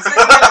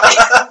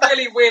a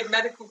really weird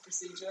medical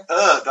procedure.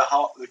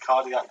 The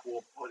cardiac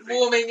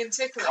warming and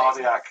tickling.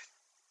 Cardiac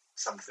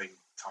something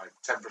type,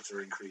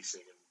 temperature increasing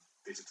and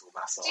digital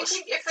massage. Do you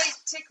think if they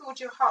tickled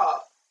your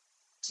heart,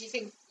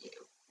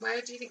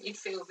 where do you think you'd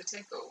feel the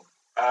tickle?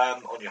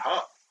 On your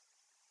heart.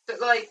 But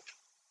like,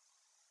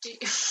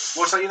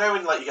 well, so you know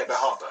when like you get the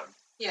heartburn.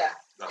 Yeah.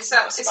 Is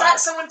that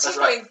someone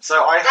tickling? Right. So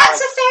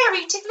that's a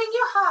fairy tickling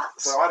your heart.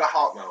 So I had a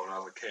heart murmur when I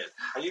was a kid,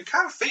 and you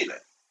can feel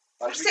it.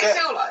 Like, what does it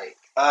feel like?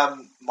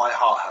 My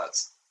heart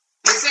hurts.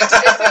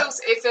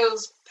 It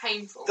feels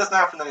painful. It doesn't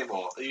happen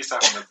anymore. It used to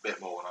happen a bit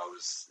more when I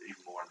was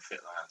even more unfit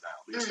than I am now.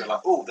 But you used to go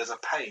like, oh, there's a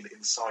pain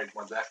inside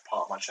my left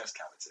part of my chest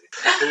cavity.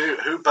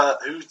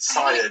 Who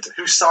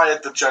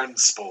sired the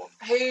Jones spawn?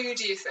 Who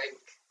do you think?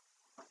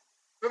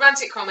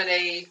 Romantic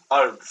comedy.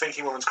 Oh,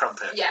 Thinking Woman's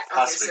Crumpet. Yeah,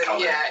 obviously.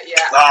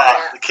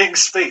 Yeah. The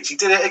King's Speech. He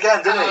did it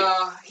again, didn't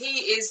he? He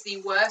is the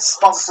worst.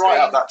 Spunked right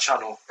up that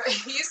channel.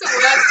 He is the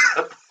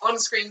worst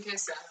on-screen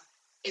kisser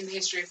in the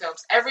history of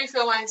films. Every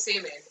film I see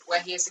him in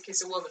where he has to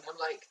kiss a woman, I'm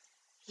like,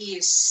 he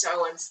is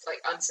so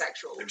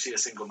unsexual. Have you seen A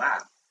Single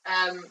Man?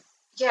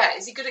 Yeah,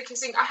 is he good at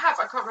kissing? I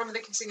can't remember the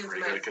kissing of the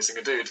men. Good at kissing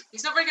a dude.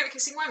 He's not very good at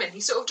kissing women.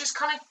 He sort of just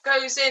kind of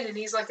goes in and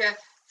he's like a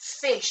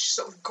fish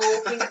sort of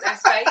gawping at their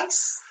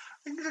face.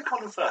 I think he's a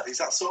Colin Firth. He's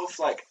that sort of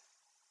like,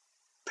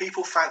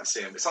 people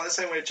fancy him. It's like the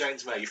same way with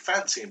James May. You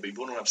fancy him, but you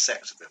want to have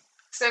sex with him.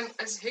 Same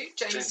as who?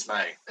 James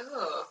May.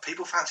 Ugh.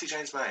 People fancy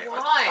James May.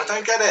 Why? I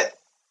don't get it.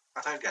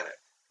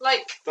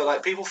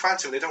 But people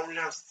fancy him. They don't want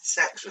to have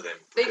sex with him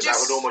because that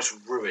would almost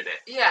ruin it.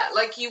 Yeah,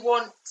 like you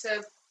want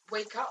to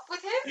wake up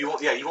with him. You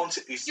want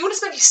to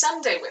spend your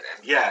Sunday with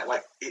him. Yeah,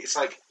 like it's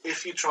like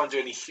if you try and do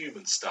any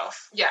human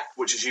stuff. Yeah.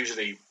 Which is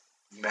usually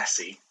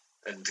messy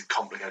and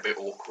complicated, a bit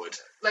awkward.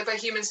 Like by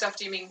human stuff,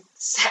 do you mean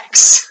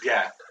sex?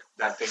 Yeah,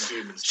 that thing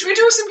humans do. Should we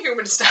do some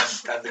human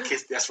stuff? And the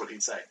kiss, that's what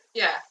he'd say.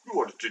 Yeah. Do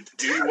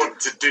you want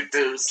to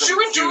do some Should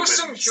we do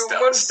some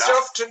human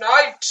stuff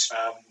tonight?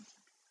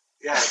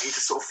 Yeah, he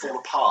just sort of fall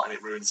apart and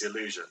it ruins the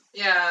illusion.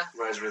 Yeah.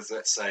 Whereas with,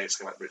 let's say,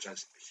 it's like Bridget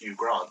Jones, Hugh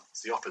Grant,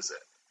 it's the opposite.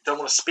 You don't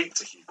want to speak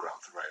to Hugh Grant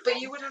for very long.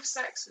 But you would have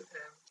sex with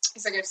him.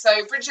 It's okay.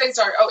 So Bridget Jones'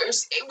 Diary.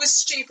 It was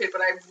stupid,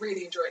 but I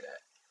really enjoyed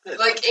it.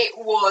 It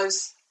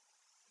was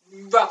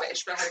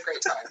rubbish, but I had a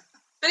great time.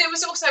 But it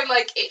was also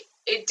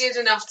it did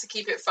enough to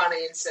keep it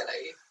funny and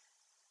silly.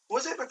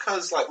 Was it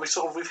because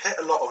we've hit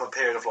a lot of a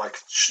period of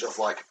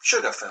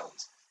sugar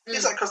films?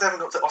 Is that because they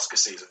haven't got to Oscar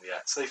season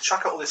yet? So they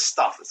chuck out all this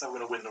stuff that's never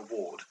going to win an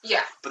award.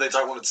 Yeah. But they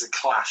don't want it to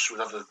clash with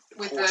other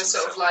with the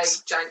sort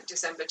films. Of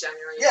December,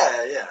 January.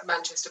 Yeah.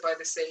 Manchester by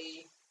the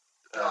Sea.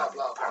 Blah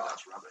blah blah.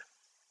 Paradise Rubbish.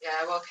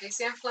 Yeah. Well,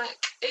 Casey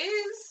Affleck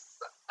is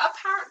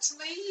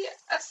apparently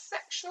a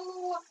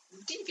sexual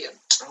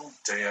deviant. Oh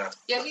dear.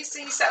 Yeah, he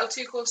settled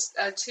two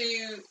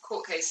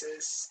court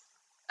cases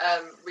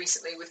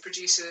recently with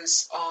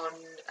producers on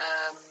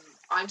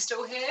I'm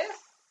Still Here.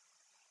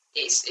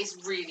 It's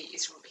really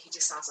he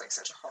just sounds like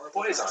such a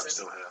horrible person. I'm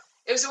Still Here?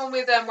 It was the one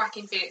with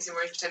Joaquin Phoenix in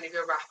where he's pretending to be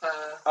a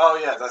rapper. Oh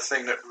yeah, that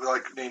thing that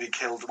nearly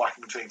killed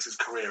Joaquin Phoenix's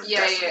career and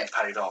definitely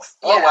paid off.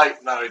 Yeah, oh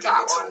wait, no, it didn't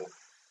at all.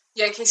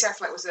 Yeah, Casey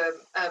Affleck was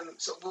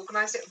sort of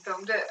organised it and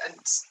filmed it, and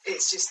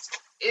it's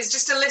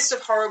just a list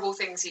of horrible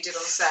things he did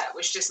on set,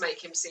 which just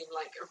make him seem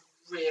like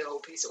a real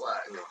piece of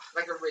work.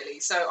 Ugh.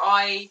 So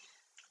I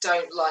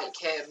don't like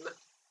him,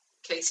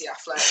 Casey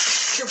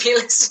Affleck. If you're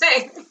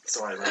listening,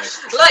 sorry, mate.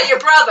 Like your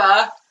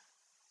brother.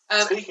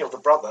 Speaking of the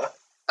brother,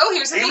 Oh, he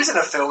was in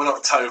a film in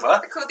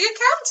October called The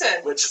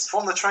Accountant. Which,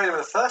 from the trailer,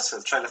 when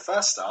the trailer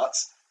first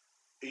starts,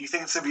 you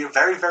think it's going to be a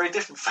very, very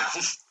different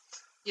film.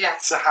 Yeah.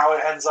 So how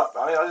it ends up...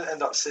 I mean, I didn't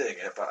end up seeing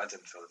it, but I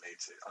didn't feel the need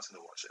to. I was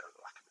going to watch it.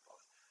 I couldn't be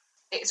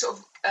bothered. It sort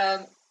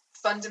of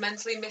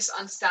fundamentally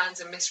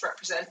misunderstands and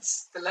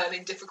misrepresents the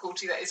learning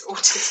difficulty that is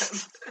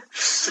autism.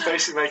 To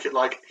basically make it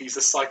like he's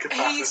a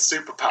psychopath with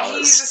superpowers.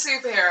 He's a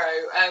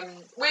superhero,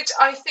 which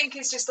I think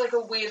is just like a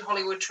weird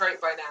Hollywood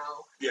trope by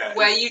now. Yeah.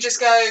 Where you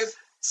just go,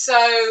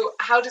 so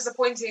how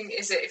disappointing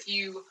is it if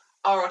you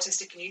are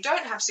autistic and you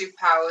don't have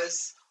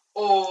superpowers,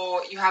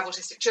 or you have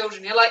autistic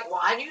children? You're like,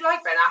 why aren't you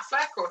like Ben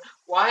Affleck, or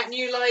why aren't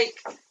you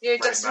like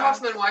Dustin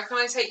Hoffman? Why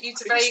can't I take you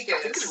to Vegas? I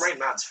think it's Rain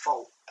Man's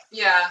fault.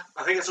 Yeah.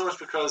 I think it's always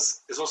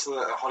because it's also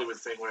a Hollywood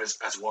thing where as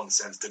one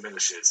sense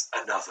diminishes,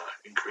 another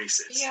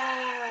increases.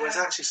 Yeah. Whereas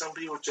actually some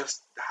people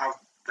just have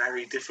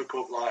very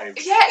difficult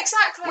lives. Yeah,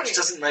 exactly. Which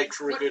doesn't make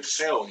for a good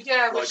film.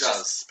 Yeah, like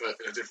us, but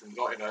in a different,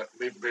 not in a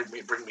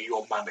bring me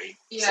your money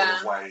sort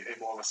of way. In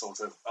more of a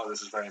sort of,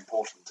 this is very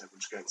important, everyone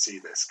should go and see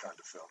this kind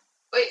of film.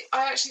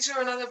 I actually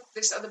saw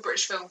this other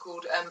British film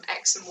called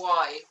X and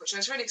Y, which I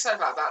was really excited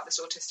about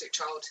this autistic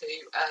child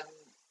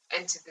who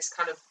entered this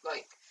kind of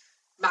like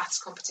maths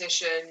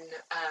competition.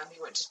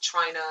 He went to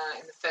China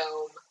in the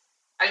film,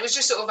 and it was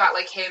just sort of about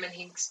like him, and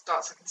he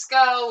starts like in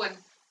school, and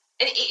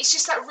it's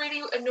just that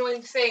really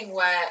annoying thing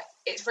where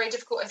it's very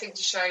difficult, I think,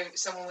 to show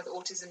someone with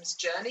autism's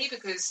journey,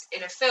 because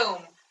in a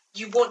film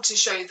you want to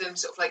show them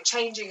sort of like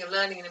changing and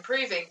learning and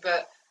improving,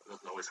 but it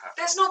doesn't always happen.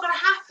 That's not going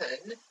to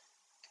happen.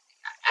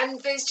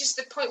 And there's just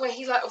the point where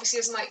he like obviously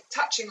doesn't like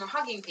touching or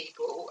hugging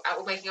people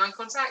or making eye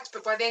contact,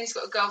 but by then he's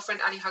got a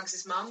girlfriend and he hugs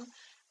his mum,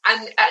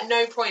 and at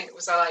no point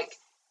was I like,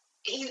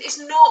 it's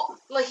not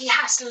like he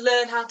has to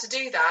learn how to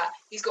do that.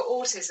 He's got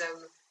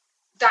autism.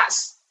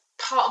 That's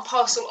part and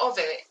parcel of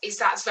it.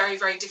 That's very,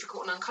 very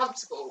difficult and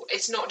uncomfortable.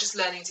 It's not just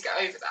learning to get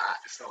over that.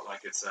 It's not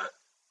like it's not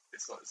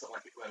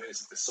like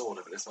it's a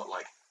disorder, but it's not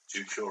like, do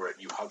you cure it?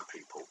 You hug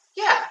people.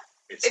 Yeah.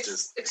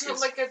 It's not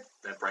like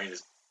their brain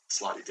is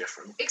slightly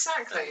different.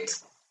 Exactly. And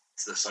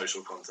the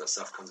social contact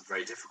stuff becomes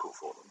very difficult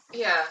for them.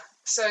 Yeah.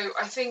 So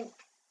I think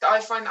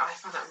I find that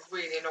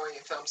really annoying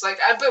in films. Like,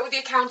 but with The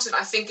Accountant,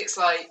 I think it's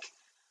like,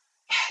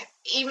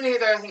 even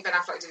though I think Ben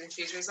Affleck did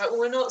interviews where he's like, well,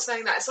 we're not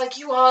saying that. It's like,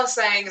 you are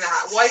saying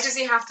that. Why does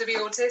he have to be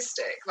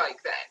autistic?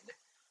 Like then,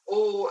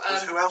 or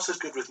who else is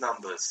good with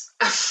numbers?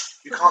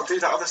 You can't do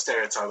that other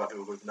stereotype about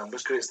people with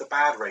numbers because it's the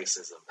bad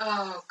racism.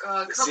 Oh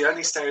God! It's the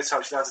only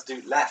stereotype you're allowed to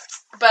do left.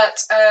 But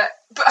I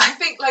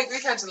think like The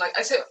Accountant, like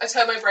I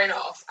turned my brain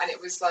off, and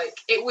it was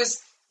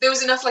there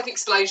was enough like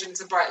explosions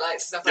and bright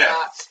lights and stuff like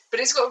that.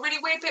 But it's got a really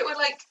weird bit where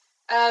like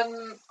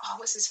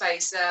what's his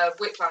face?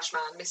 Whiplash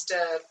man, Mr.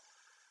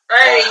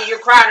 Hey, you're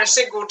crying a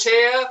single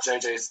tear.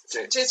 J.J.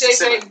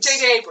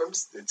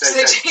 Abrams.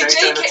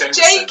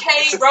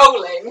 J.K.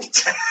 Rowling.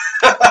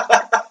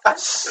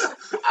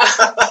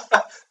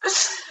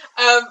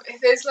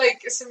 There's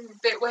like some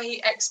bit where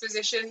he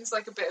expositions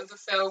like a bit of the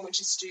film,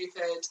 which is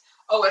stupid.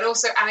 Oh, and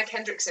also Anna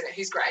Kendrick's in it,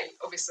 who's great,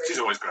 obviously. She's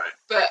always great.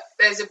 But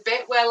there's a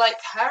bit where like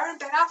her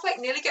and Ben Affleck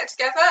nearly get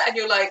together, and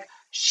you're like,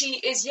 she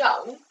is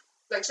young.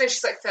 Like, so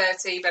she's like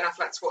 30, Ben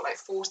Affleck's what, like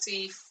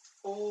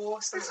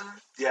 44, something like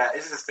that? Yeah,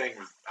 it's the thing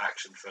with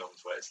action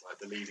films where it's like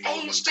the leading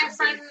woman age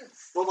different.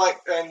 Well,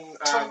 like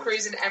Tom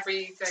Cruise in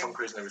everything.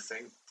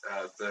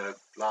 The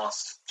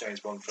last James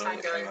Bond film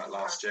that came out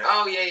last year.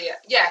 Oh yeah.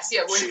 Yes,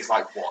 yeah. She's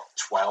like what,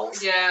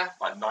 12? Yeah.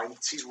 Like 9.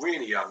 She's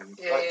really young. And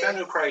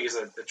Daniel Craig is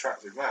an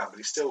attractive man, but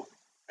he's still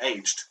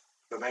aged.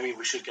 But maybe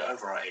we should get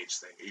over our age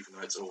thing, even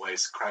though it's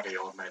always craggy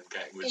old men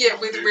getting with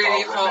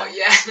really hot.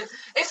 Yeah.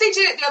 If they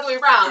did it the other way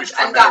around, whose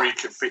primary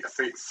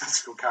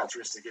physical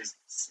characteristic is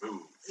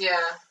smooth.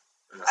 Yeah.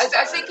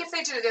 I think if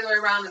they did it the other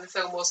way around and the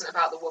film wasn't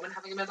about the woman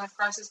having a midlife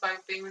crisis by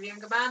being with a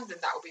younger man, then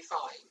that would be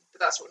fine. But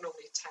that's what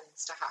normally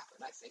tends to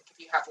happen, I think. If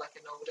you have like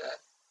an older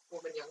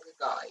woman, younger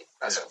guy,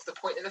 that's sort of the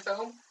point of the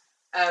film.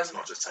 It's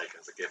not just taken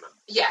as a given.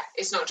 Yeah,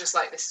 it's not just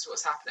like this is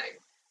what's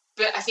happening.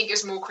 But I think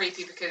it's more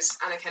creepy because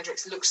Anna Kendrick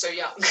looks so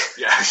young.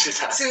 Yeah, she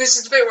does. So there's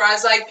just a bit where I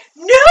was like,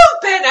 no,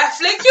 Ben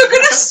Affleck, you're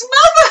going to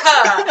smother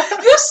her!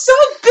 You're so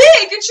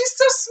big and she's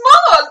so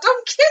small!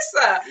 Don't kiss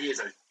her!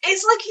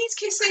 It's like he's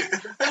kissing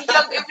a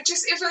young... It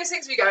was one of those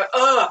things where you go,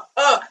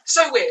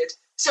 so weird.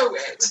 So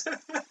weird.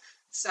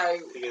 So...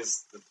 He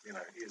is a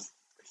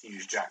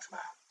huge jacked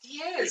man. He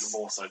is. Even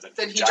more so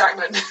than Hugh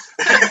Jackman.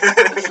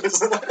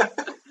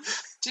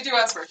 Did you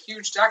ask for a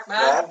huge Jackman?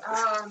 Yeah.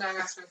 Oh, no, I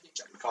asked for a huge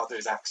Jackman. We can't do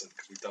his accent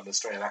because we've done the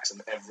Australian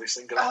accent every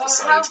single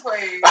episode. Oh, have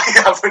we?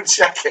 I have been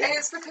checking.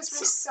 It's because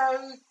we're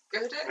so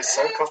good at it. We're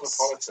so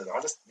cosmopolitan.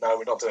 No,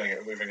 we're not doing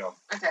it. We're moving on.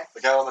 Okay.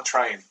 We're going on the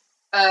train.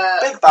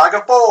 Big bag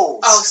of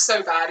balls! Oh,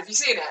 so bad. Have you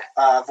seen it?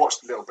 I've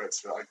watched little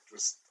bits, but I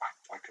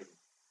couldn't.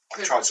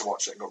 I tried to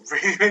watch it and got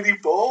really, really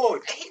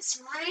bored. It's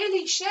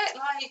really shit.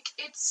 Like,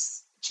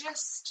 it's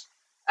just...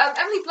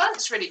 Emily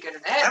Blunt's really good in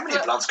it. Emily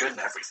Blunt's good in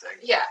everything.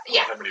 Yeah.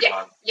 Emily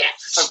Blunt. Yeah.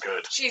 She's so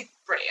good. She's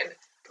brilliant.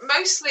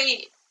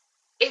 Mostly,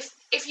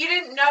 if you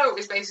didn't know it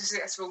was based on a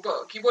successful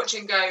book, you watch it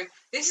and go,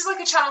 this is like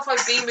a Channel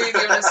 5 B movie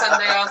on a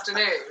Sunday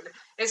afternoon.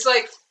 It's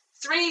like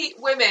 3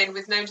 women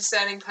with no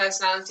discerning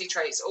personality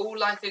traits, all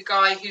like a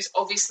guy who's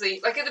obviously,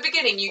 like at the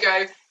beginning you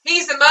go,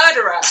 he's the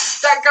murderer,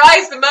 that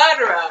guy's the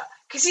murderer,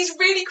 because he's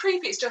really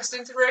creepy. It's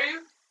Justin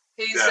Theroux.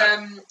 He's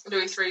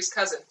Louis Theroux's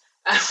cousin.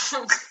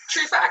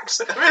 True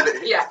fact.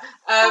 Really? Yeah.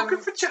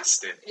 Good for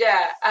Justin.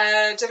 Yeah,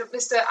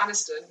 Mr.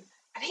 Aniston.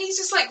 And he's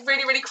just like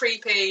really, really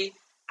creepy,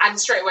 and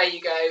straight away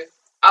you go,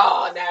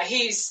 oh no,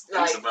 he's a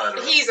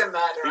murderer. He's a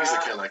murderer. He's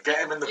a killer.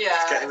 Get him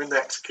in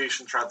the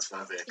execution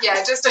transfer vehicle.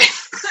 Yeah, just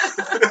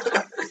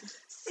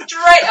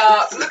straight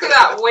up. Look at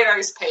that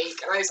widow's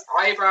peak and those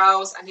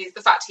eyebrows, and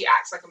the fact he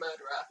acts like a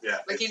murderer. Yeah,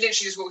 like he literally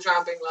just walks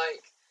around being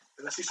like.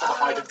 Unless he's trying to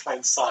hide in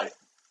plain sight.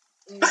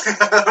 I'm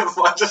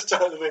just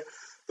trying to be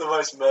the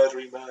most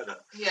murdery murder.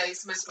 Yeah,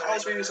 he's the most murdery. I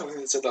was reading something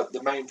that said that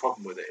the main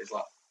problem with it is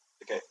like,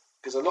 okay,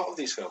 because a lot of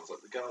these films,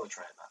 like The Girl on the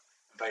Train,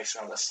 are based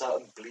around a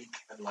certain bleak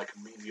and like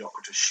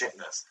mediocrity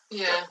shitness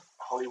that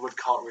Hollywood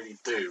can't really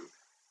do,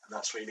 and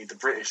that's why you need the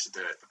British to do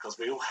it, because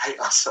we all hate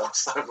ourselves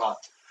so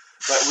much.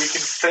 Like we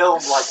can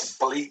film like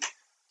bleak,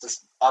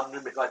 just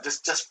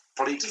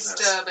bleakness,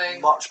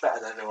 disturbing, much better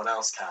than anyone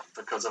else can,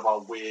 because of our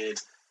weird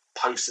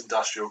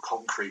post-industrial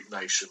concrete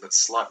nation that's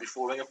slightly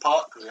falling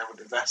apart because we haven't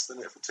invested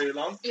in it for too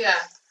long. Yeah,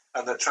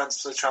 and that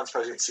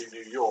transposing it to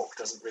New York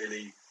doesn't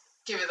really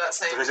give it that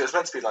same, because it was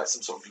meant to be like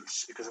some sort of,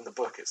 because in the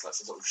book it's like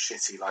some sort of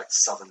shitty like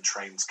Southern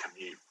Trains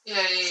commute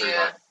through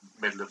like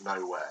middle of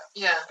nowhere,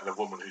 and a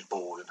woman who's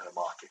bored in her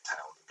market town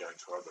and going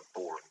to her other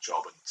boring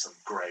job in some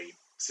grey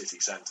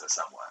city centre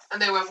somewhere,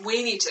 and they went,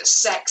 we need to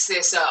sex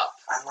this up,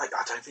 and like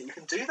I don't think you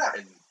can do that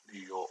in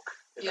New York.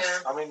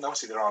 I mean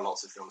obviously there are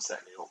lots of films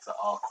set in New York that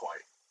are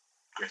quite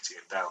gritty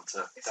and down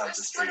to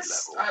street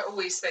level. I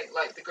always think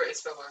like the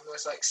greatest film I remember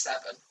was like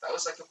Seven. That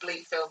was like a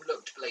bleak film,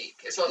 looked bleak.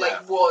 It's what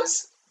like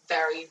was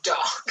very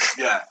dark.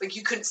 Yeah, like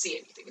you couldn't see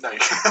anything. No,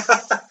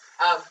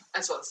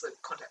 as well as the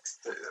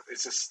context.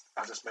 It's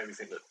just made me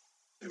think that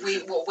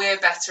we're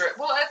better at.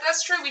 Well,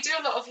 that's true. We do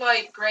a lot of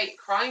like great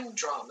crime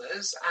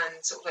dramas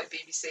and sort of like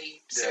BBC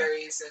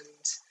series and.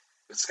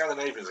 The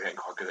Scandinavians are getting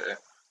quite good at it.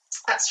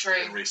 That's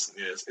true. In recent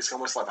years, it's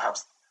almost like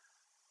perhaps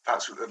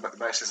the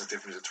most there's a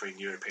difference between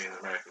European and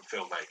American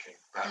filmmaking.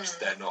 Perhaps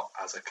they're not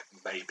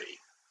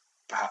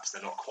perhaps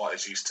they're not quite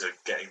as used to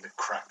getting the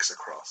cracks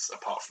across,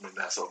 apart from in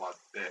their sort of like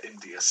their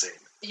India scene.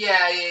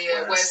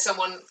 Yeah. Where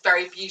someone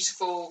very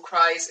beautiful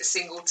cries a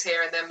single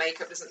tear and their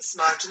makeup doesn't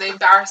smudge and they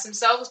embarrass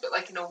themselves, but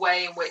like in a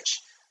way in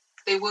which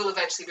they will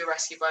eventually be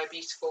rescued by a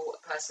beautiful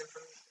person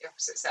from the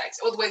opposite sex.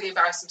 Or the way they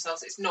embarrass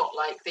themselves, it's not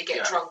like they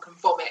get drunk and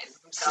vomit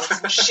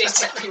themselves and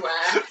shit everywhere.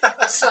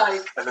 It's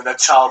like... And then their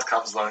child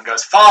comes along and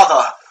goes,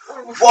 Father,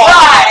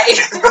 why?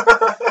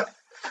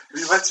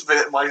 You went to be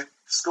at my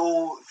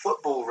school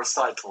football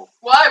recital.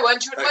 Why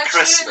weren't you at my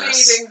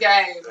cheerleading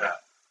game?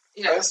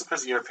 Yeah. That's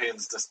because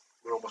Europeans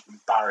were almost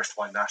embarrassed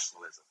by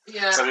nationalism.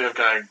 Yeah. So you're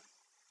going...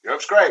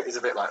 Europe's great is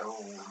a bit like,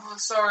 oh,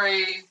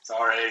 sorry, it's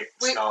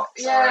not,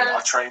 sorry,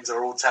 our trains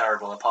are all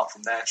terrible apart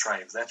from their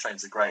trains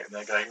are great, and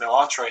they're going, no,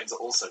 our trains are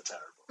also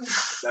terrible.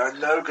 There are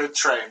no good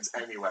trains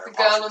anywhere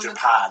apart from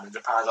Japan, and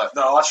Japan's like,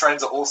 no, our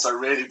trains are also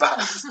really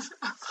bad.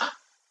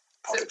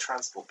 Public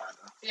transport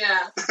banner.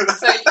 Yeah,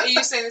 so are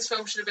you saying this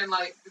film should have been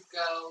like The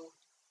Girl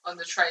on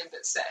the Train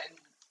but set in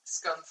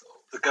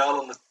Scunthorpe? The Girl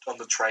on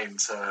the Train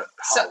to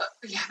Hull.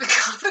 The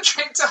Girl on the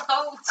Train to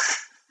Hull.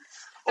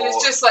 And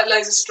it's just like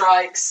loads of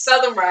strikes,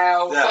 Southern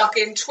Rail,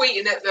 fucking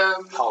tweeting at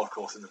them. Hull, of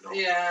course, in the north.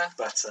 Yeah.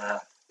 But, I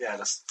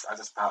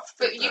just perhaps...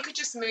 But you could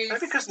just move...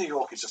 Maybe because New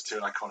York is just too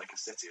iconic a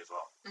city as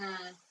well.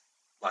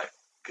 Like,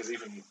 because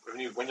even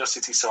when your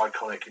city's so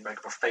iconic, you make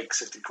up a fake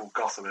city called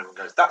Gotham and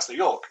everyone goes, that's New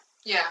York.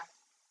 Yeah.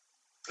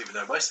 Even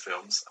though most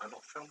films are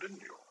not filmed in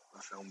New York.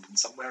 They're filmed in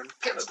somewhere in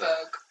Pittsburgh.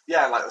 Canada.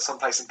 Yeah, like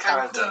someplace in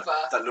Canada Vancouver.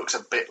 that looks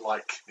a bit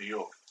like New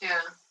York. Yeah.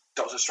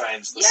 Doctor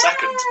Strange, the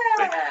second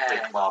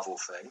big Marvel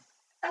thing.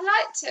 I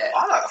liked it.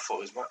 I thought it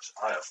was much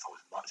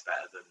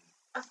better than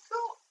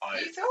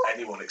you thought?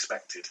 anyone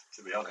expected,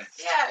 to be honest.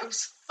 Yeah, it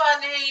was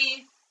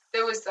funny.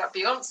 There was that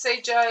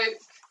Beyonce joke.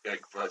 Yeah,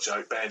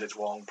 joke. Benedict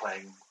Wong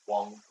playing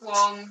Wong.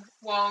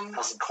 Wong.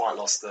 Hasn't quite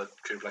lost the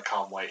Kubla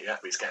Khan weight yet,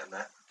 but he's getting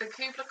there. The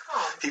Kubla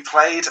Khan? He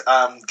played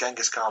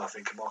Genghis Khan, I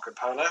think, in Marco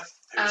Polo,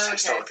 who's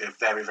historically a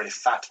very, very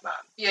fat man.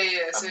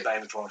 Yeah. And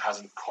Benedict Wong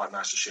hasn't quite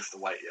managed to shift the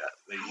weight yet.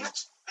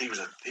 He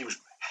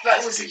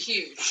was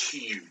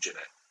huge in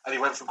it. And he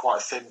went from quite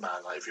a thin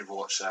man, like if you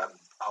watch,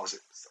 was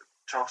it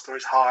Charles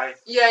Stories High?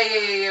 Yeah.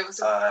 It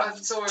was I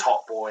saw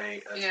Top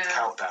Boy and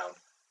Countdown.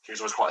 He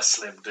was always quite a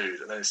slim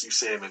dude, and then you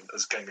see him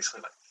as Genghis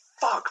Khan, like,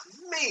 fuck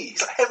me,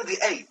 he's like heavily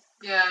 8.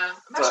 Yeah,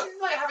 imagine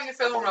like having a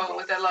film role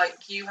where they're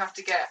like, you have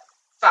to get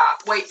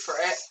fat, wait for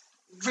it,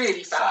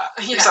 really fat.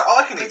 Yeah. He's like,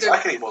 I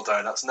can eat more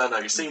donuts. No,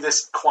 you see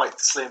this quite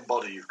slim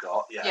body you've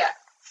got? Yeah.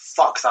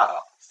 Fuck that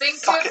up. Think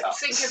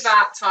of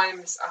that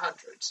times 100.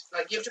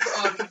 Like you have to put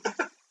on.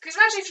 Because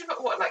imagine if you put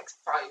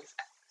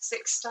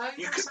 6 stone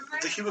or something.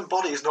 The human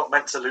body is not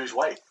meant to lose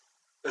weight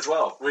as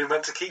well. We're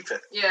meant to keep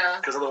it. Yeah.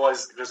 Because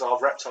otherwise, our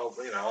reptile,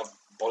 our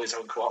bodies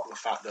haven't caught up with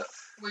the fact that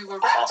we were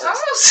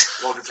reptiles.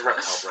 Well, it's a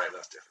reptile brain.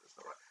 That's different. It's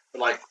not right.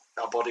 But like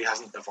our body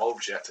hasn't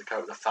evolved yet to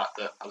cope with the fact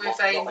that not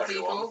everyone,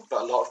 people.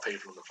 But a lot of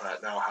people on the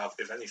planet now have,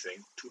 if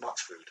anything, too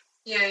much food.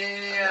 Yeah.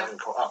 They haven't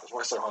caught up. That's why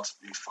it's so hard to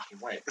lose fucking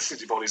weight.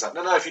 Your body's like,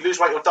 no, if you lose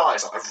weight, you'll die.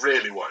 It's like, I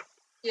really won't.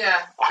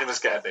 Yeah. I can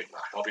just get a Big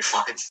Mac. I'll be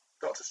fine.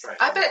 Doctor Strange.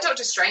 I bet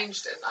Doctor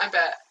Strange didn't. I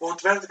bet. Well,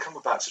 Benedict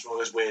Cumberbatch is one of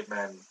those weird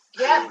men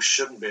who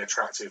shouldn't be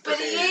attractive, but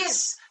he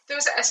is. There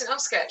was an SNL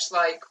sketch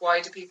like, "Why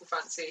do people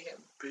fancy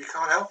him?" But you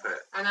can't help it.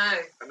 I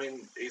know. I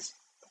mean, he's.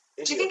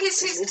 Idiot. Do you think it's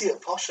he's an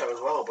idiot posho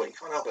as well? But you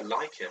can't help but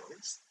like him. I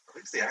think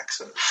it's the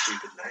accent of the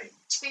stupid name.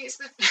 Do you think it's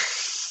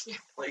the?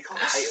 Well, you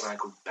can't hate a man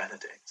called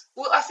Benedict.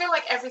 Well, I feel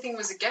like everything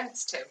was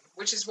against him,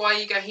 which is why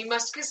you go. He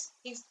must, because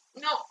he's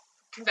not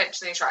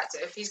conventionally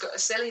attractive. He's got a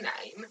silly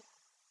name.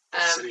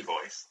 Silly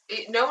voice.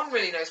 No one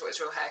really knows what his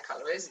real hair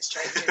colour is. It's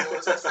changing all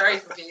the time. It's very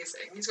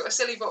confusing. He's got a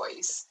silly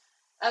voice.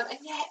 And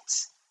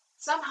yet,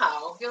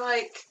 somehow, you're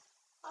like,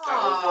 oh, that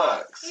all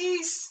works.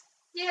 He's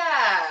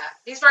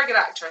a very good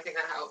actor. I think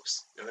that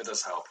helps. Yeah, that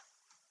does help.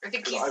 I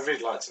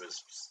really liked him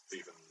as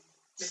Stephen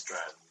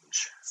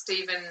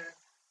Strange.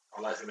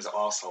 I liked him as an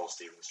arsehole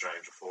Stephen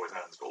Strange before his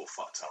hands got all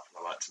fucked up,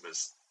 and I liked him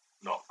as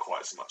not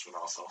quite so much of an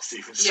arsehole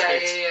Stephen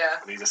Strange. Yeah.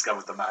 When he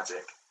discovered the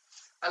magic.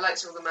 I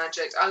liked all the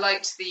magic. I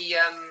liked the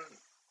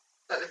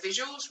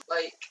visuals,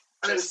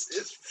 and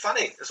it's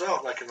funny as well,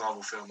 like a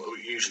Marvel film.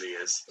 It usually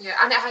is. Yeah,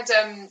 and it had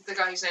the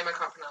guy whose name I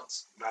can't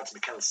pronounce. Mads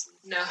Mikkelsen.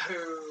 No,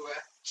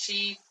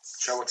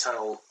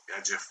 Chiwetel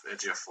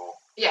Ejiofor.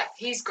 Yeah,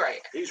 he's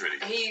great. He's really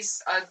good.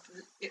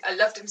 I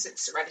loved him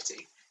since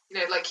Serenity. You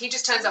know, like he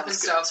just turns up and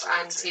stuff,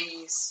 and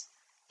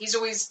he's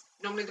always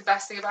normally the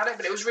best thing about it.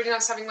 But it was really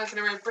nice having like an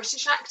array of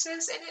British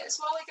actors in it as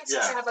well. I guess they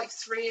had like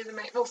 3 of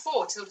the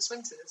four. Tilda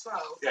Swinton as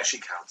well. Yeah, she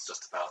counts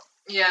just about.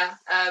 Yeah.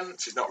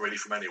 She's not really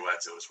from anywhere.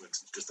 Tilda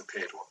Swinton just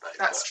appeared one day.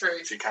 That's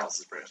true. She counts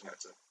as a British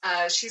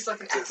actor. She's like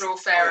an ethereal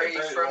fairy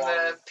from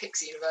the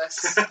Pixie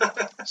universe.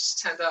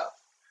 She turned up.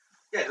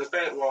 Yeah, there's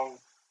Benedict Wong,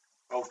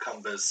 Old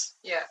Cumbers.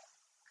 Yeah.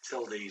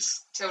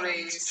 Tildy's.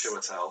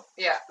 Chiwetel.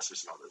 Yeah. That's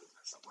just not living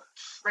there somewhere.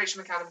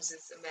 Rachel McAdams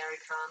is Mary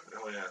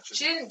Khan. Oh yeah.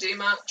 She didn't do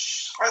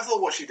much. I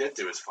thought what she did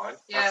do was fine.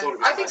 Yeah.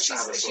 I think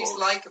she's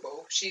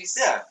likeable. She's.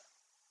 Yeah.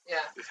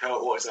 Yeah.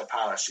 What is her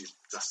power? She's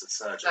just a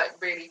surgeon.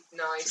 Like really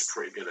nice. She's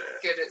pretty good at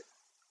it. Good at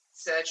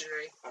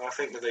surgery. And I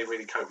think that they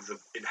really cope with the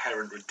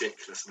inherent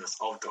ridiculousness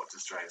of Doctor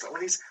Strange. Like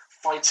when he's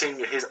fighting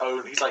his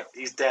own,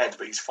 he's dead,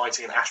 but he's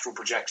fighting an astral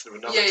projection of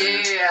another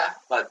dude. Yeah.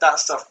 Like that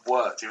stuff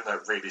worked, even though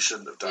it really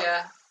shouldn't have done.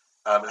 Yeah.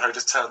 And how he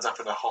just turns up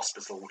in a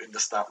hospital in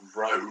just that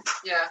robe.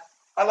 Yeah.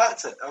 I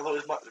liked it. I thought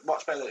it was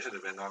much better than it should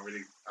have been. I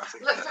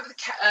think. Like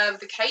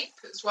the cape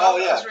as well. Oh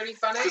yeah, that was really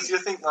funny. Because you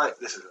think like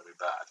this is going to be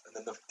bad, and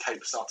then the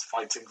cape starts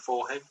fighting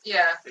for him.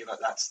 Yeah. You're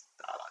like, I like this.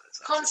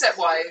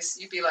 Concept-wise,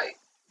 you'd be like,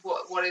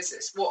 what is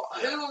this? Who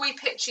are we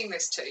pitching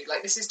this to?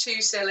 Like, this is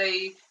too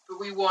silly, but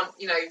we want,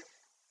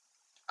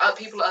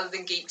 people other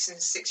than geeks and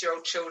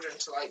 6-year-old children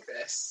to like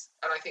this.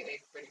 And I think they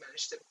really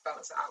managed to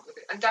balance that out with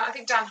it. And I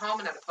think Dan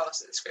Harmon had a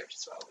pass at the script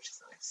as well, which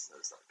is nice.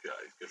 That's like,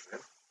 good for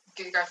him.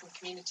 Good guy from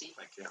Community.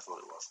 Thank you, I thought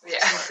it was. Yeah.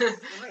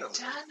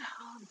 Dan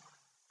Harmon.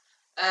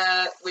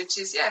 Which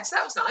is, so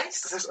that was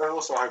nice. I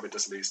also hope it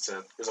just leads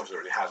to, because obviously it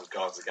already has with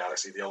Guardians of the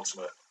Galaxy, the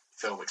ultimate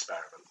film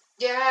experiment.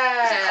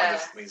 Yeah. It kind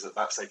of means that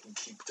perhaps they can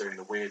keep doing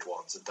the weird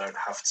ones and don't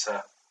have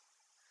to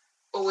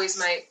always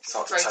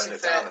start to tone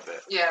it down a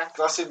bit. Yeah.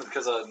 Because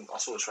I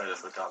saw the trailer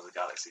for Guardians of the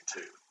Galaxy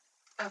 2.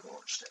 I haven't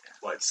watched it.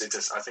 Well, I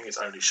think it's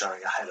only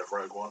showing ahead of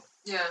Rogue One.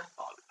 Yeah.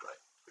 Oh, it looked great.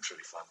 It looks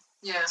really fun.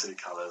 Yeah. Silly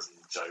colours and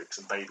jokes,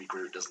 and Baby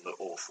Groot doesn't look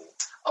awful.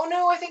 Oh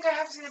no, I think I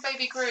have seen a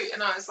Baby Groot,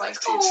 and I was like,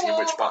 teaching him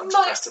which button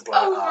to press to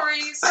blow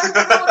ovaries, I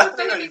want a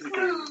Baby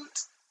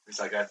Groot. He's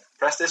like,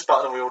 press this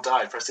button and we all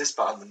die. Press this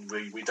button and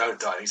we don't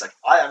die. And he's like,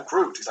 I am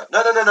Groot. He's like,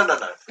 no.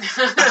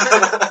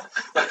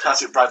 Like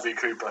classic Bradley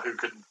Cooper who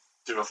couldn't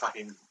do a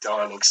fucking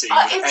dialogue scene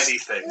with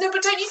anything. No,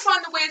 but don't you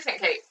find the weird thing,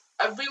 Kate?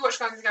 I rewatched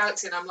Guardians of the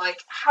Galaxy and I'm like,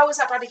 how is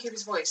that Bradley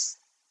Cooper's voice?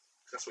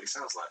 That's what he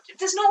sounds like.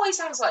 That's not what he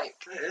sounds like.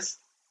 It is.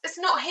 It's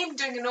not him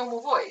doing a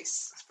normal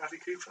voice. That's Bradley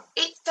Cooper.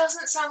 It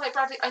doesn't sound like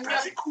Bradley. I know.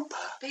 Bradley Cooper.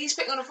 But he's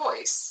putting on a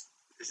voice.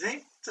 Is he?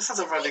 It just sounds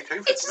like Bradley Cooper to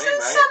me, mate. It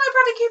doesn't sound like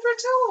Bradley Cooper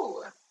at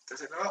all.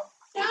 Does it not?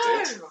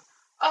 No.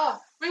 Oh,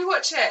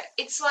 rewatch it.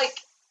 It's like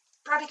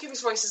Bradley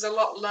Cooper's voice is a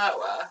lot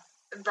lower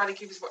than Bradley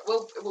Cooper's voice.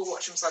 We'll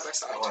watch them side by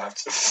side. Oh, I have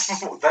to.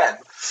 Then.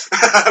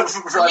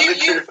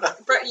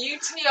 You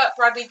tee up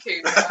Bradley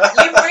Cooper.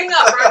 You bring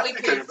up Bradley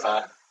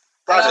Cooper.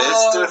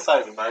 Bradley, do a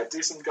favour, mate.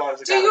 Do some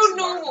Guardians of the Galaxy. Do your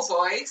normal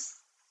voice,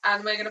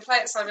 and we're going to play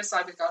it side by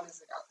side with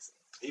Guardians of the Galaxy.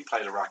 He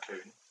played a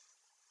raccoon,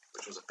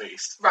 which was a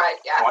beast. Right,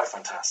 yeah. Quite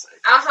fantastic.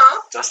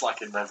 Uh-huh. Just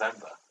like in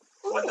November.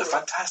 Ooh. When the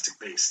Fantastic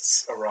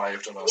Beasts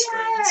arrived on our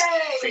screens,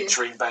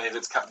 featuring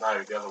Benedict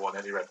Cumberbatch, the other one,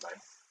 Eddie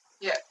Redmayne.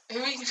 Yeah, who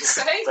are you going to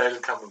say?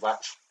 Benedict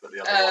Cumberbatch, but the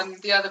other one.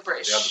 The other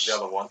British. The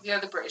other one. The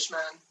other British man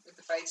with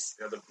the face.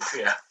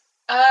 Yeah.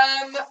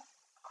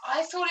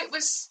 I thought it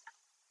was.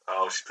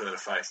 Oh, she's put in a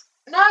face.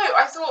 No,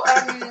 I thought.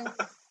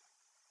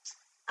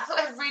 I thought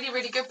they had really,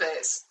 really good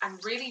bits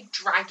and really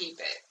draggy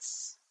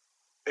bits.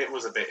 it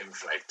was a bit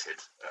inflated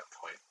at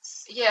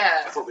points.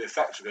 Yeah. I thought the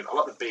effects were good. I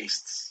like the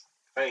beasts.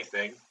 If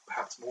anything,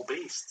 perhaps more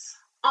beasts.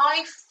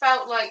 I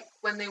felt like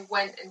when they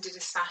went and did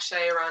a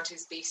sachet around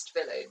his beast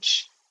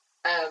village,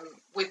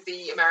 with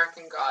the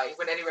American guy,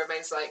 when Eddie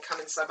Redmayne's like, come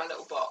inside my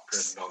little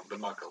box. The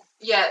muggle.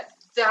 Yeah,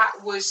 that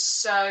was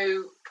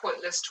so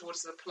pointless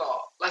towards the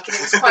plot. Like, and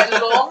it was quite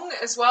long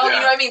as well. Yeah.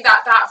 You know what I mean?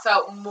 That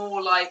felt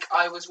more like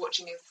I was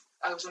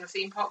on a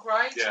theme park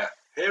ride. Yeah.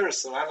 Here are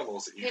some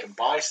animals that you can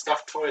buy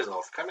stuffed toys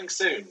of. Coming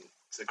soon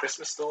to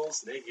Christmas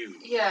stores near you.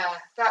 Yeah,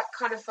 that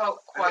kind of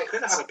felt quite... And it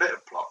could have had a bit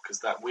of plot,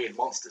 because that weird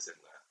monster's in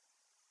there.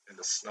 In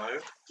the snow.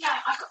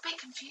 Yeah, I got a bit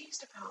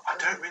confused about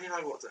that. I don't really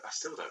know what... I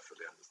still don't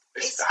fully understand.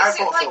 Is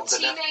it like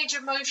teenage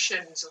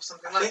emotions or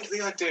something? I think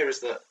the idea is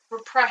that...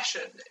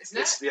 Repression, isn't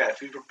it? Yeah,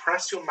 if you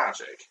repress your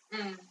magic,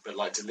 but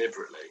like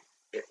deliberately,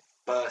 it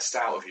bursts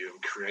out of you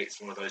and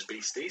creates one of those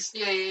beasties.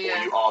 Yeah.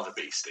 Or you are the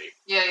beastie.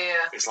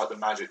 Yeah. It's like the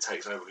magic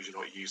takes over because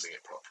you're not using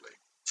it properly.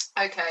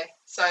 Okay,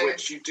 so...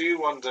 Which you do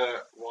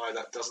wonder why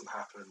that doesn't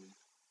happen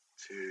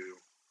to...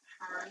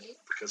 Harry?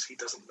 Because he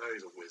doesn't know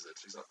he's a wizard.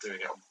 He's not doing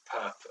it on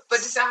purpose. But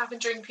does that happen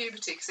during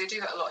puberty? Because they do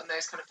that a lot in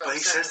those kind of films. But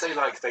he says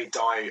they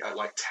die at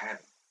like 10.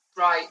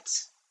 Right.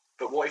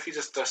 But what if you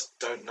just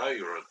don't know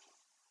you're a...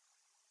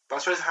 But I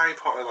suppose Harry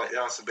Potter, like,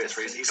 there are some bits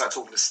where he's like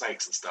talking to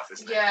snakes and stuff,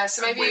 isn't he? Yeah,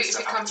 so maybe if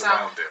it comes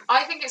out...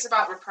 I think it's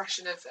about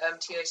repression of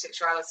teenage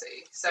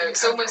sexuality. So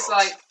it's almost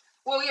like...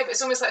 Well, yeah, but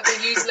it's almost like they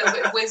use a little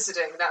bit of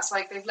wizarding. That's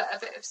like they've let a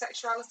bit of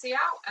sexuality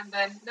out, and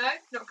then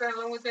not going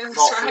along with me on this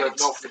ride.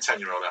 Not for the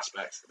 10-year-old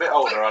aspect. A bit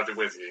older, I'd be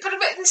with you. But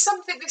there's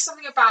something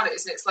about it,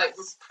 isn't it? It's like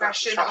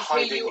repression of who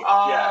you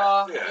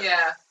are.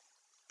 Yeah.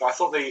 But I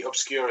thought the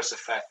Obscurus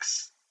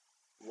effects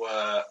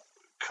were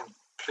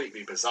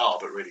completely bizarre,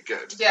 but really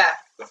good. Yeah.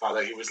 The fact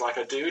that he was like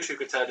a dude who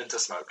could turn into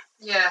smoke.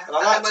 Yeah,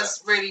 and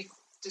was really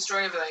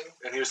destroying everything.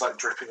 And he was like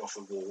dripping off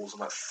the walls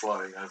and like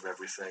flowing over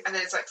everything. And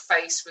then his like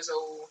face was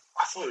all...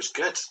 I thought it was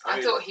good.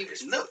 I thought he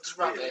was looked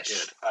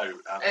rubbish. Really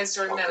good.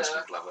 Ezra Miller.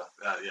 Crispin Glover.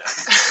 Yeah.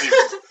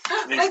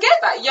 I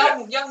get that.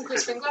 Young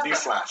Crispin Glover. New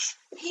Flash.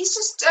 He's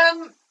just...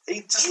 He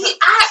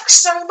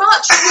acts so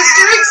much. He was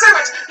doing so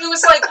much. He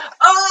was like,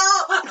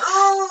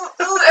 oh.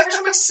 Every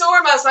time I saw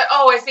him, I was like,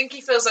 I think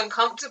he feels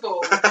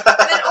uncomfortable. And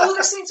then all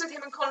the scenes with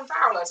him and Colin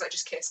Farrell, I was like,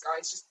 just kiss,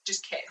 guys.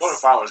 Just kiss. Colin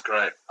Farrell was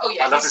great. Oh,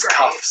 yeah, I love his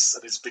cuffs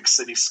and his big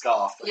city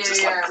scarf. And he's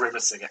just like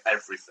grimacing at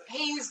everything.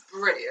 He's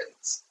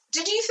brilliant.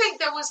 Did you think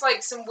there was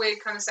like some weird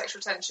kind of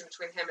sexual tension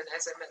between him and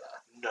Ezra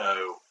Miller?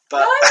 No.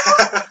 But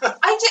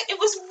I did. It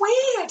was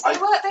weird.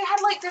 They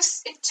had like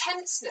this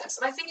intenseness,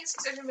 and I think it's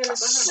because Ezra Miller's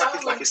so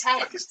intense. Like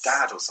his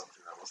dad or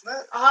something, wasn't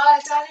it?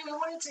 Daddy, we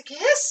wanted to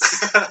kiss.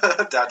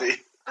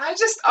 Daddy. I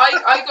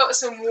got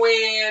some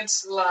weird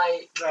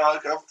like. No,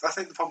 I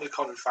think the problem with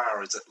Colin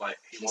Farrell is that like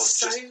he's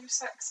so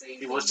sexy.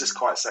 He was just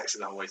quite sexy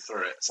the whole way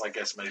through it. So I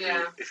guess maybe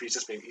if he's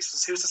just been, he was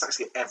just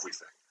sexy at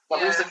everything.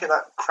 Like, he was looking at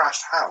that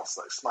crashed house,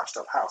 like smashed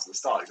up house at the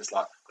start. He's just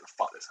like, I'm going to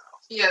fuck this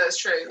house. Yeah, that's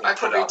true. I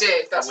probably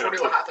did. That's probably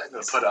what happened. I'm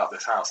going to put up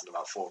this house in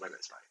about 4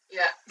 minutes, mate.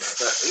 Yeah.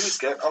 But he was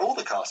good. All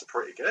the cast are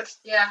pretty good.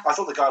 Yeah. I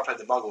thought the guy who played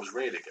the Muggle was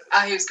really good.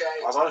 He was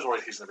great. I was always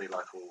worried he was going to be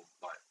like all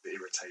like the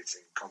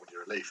irritating comedy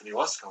relief, and he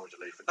was comedy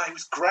relief. But no, he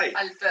was great.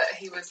 But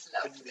he was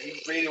lovely. And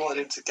he really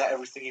wanted him to get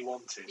everything he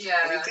wanted. Yeah.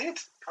 And he did,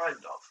 kind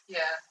of.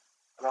 Yeah.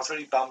 And I was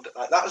really bummed.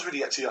 Like, that was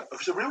really actually... It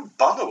was a real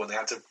bummer when they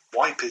had to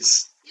wipe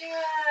his...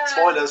 Yeah.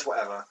 Spoilers,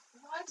 whatever.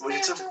 Why did they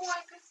have to wipe his brain?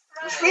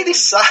 It was really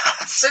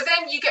sad. So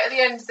then you get at the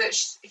end that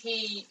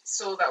he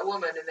saw that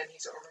woman and then he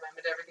sort of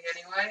remembered everything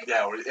anyway.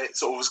 Yeah, or it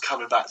sort of was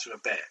coming back to him a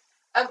bit.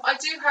 I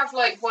do have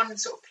like one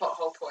sort of plot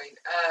hole point,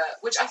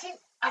 which I think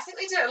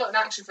they do it a lot in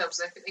action films,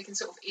 and I think they can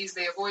sort of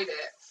easily avoid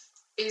it,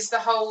 is the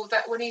whole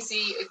that when he's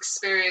the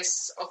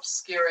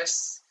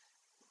Obscurus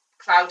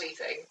cloudy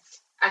thing,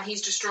 and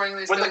he's destroying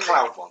those buildings.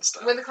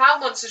 When the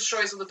cloud monster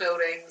destroys all the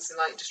buildings and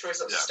like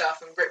destroys lots of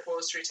stuff and rip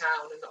roars through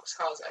town and knocks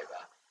cars over,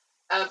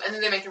 and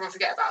then they make everyone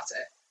forget about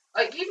it.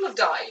 Like, people have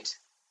died.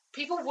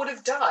 People would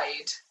have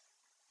died.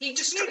 He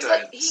just see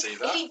that.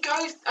 He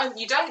goes.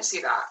 You don't see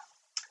that,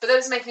 but that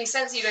doesn't make any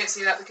sense. You don't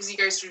see that because he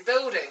goes through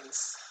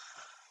buildings.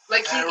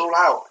 Like they're all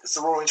out. It's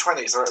the Roaring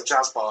Twenties. They're at a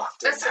jazz bar.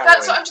 That's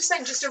what I'm just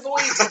saying. Just avoid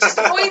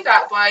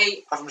that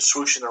by have them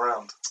swooshing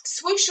around.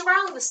 Swoosh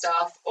around the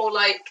stuff, or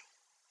like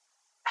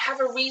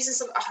have a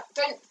reason.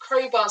 Don't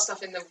crowbar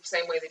stuff in the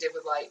same way they did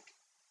with like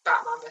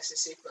Batman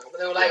vs Superman,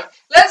 where they were like,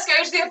 let's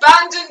go to the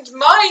abandoned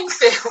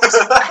minefield.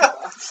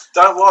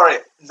 Don't worry,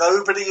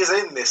 nobody is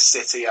in this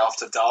city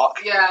after dark.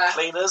 Yeah.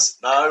 Cleaners?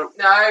 No.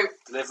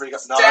 Delivery?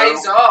 No.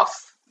 Days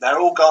off. They're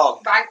all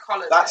gone. Bank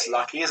holiday. That's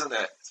lucky, isn't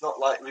it? It's not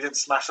like we didn't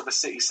smash up a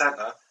city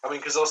centre. I mean,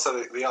 because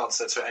also the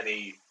answer to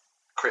any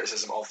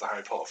criticism of the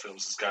Harry Potter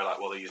films is go like,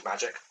 well, they use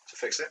magic to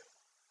fix it.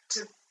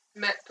 To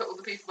put all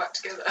the people back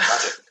together.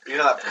 Magic. You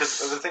know that, because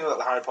the thing that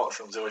the Harry Potter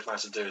films always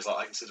manage to do is, like,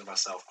 I consider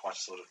myself quite a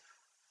sort of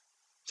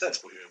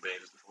sensible human being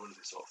before all of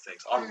these sort of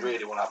things. I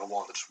really want to have a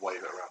wand and just wave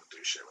it around and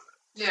do shit with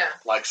it. Yeah.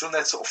 Like, so when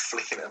they're sort of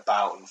flicking it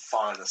about and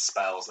firing the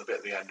spells, a bit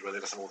at the end where they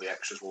just have all the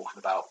extras walking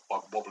about,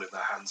 wobbling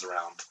their hands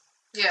around,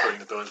 putting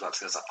the buildings back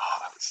together,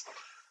 it's like,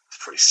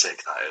 It's pretty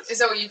sick, that is. Is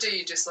that what you do?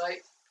 You just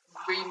like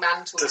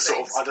remantle things?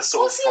 What's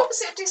the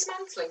opposite of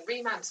dismantling?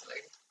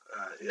 Remantling.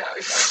 Yeah.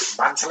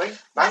 No. Mantling?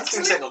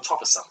 Mantling sitting on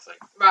top of something.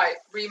 Right.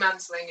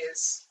 Remantling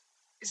is.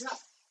 Isn't that?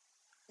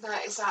 No,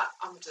 is that?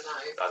 I don't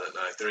know. I don't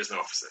know. There is no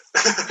opposite.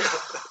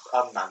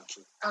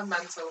 Unmantle.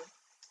 Unmantle.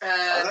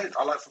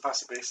 I like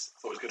Fantastic Beasts.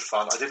 I thought it was good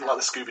fun. I didn't like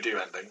the Scooby-Doo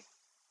ending.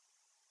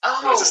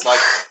 Oh. It was just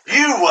like,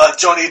 you were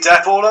Johnny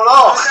Depp all along!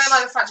 I don't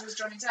like the fact it was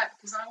Johnny Depp,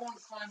 because I want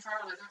Colin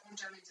Farrell, I don't want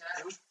Johnny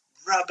Depp. It was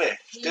rubbish.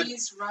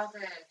 He's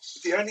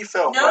rubbish. The only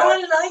film no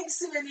one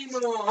likes him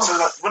anymore. So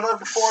like,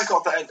 before I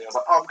got that ending, I was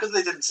like, because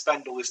they didn't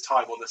spend all this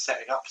time on the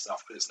setting up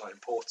stuff, because it's not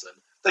important,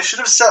 they should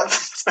have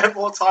spent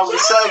more time on the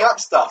setting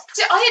up stuff.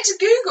 I had to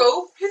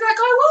Google who that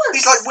guy was.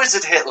 He's like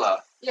Wizard Hitler.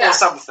 Or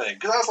something.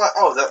 Because I was like,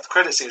 that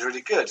credit scene is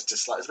really good.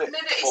 Just like, it's a bit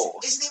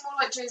forced. Isn't he more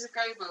like Joseph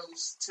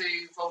Goebbels to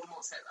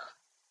Voldemort's Hitler?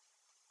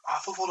 I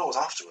thought Voldemort was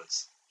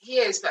afterwards. He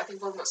is, but I think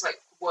Voldemort's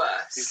like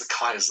worse. He's the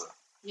Kaiser.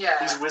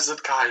 Yeah. He's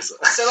Wizard Kaiser.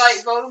 So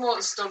like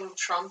Voldemort's Donald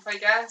Trump, I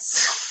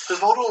guess.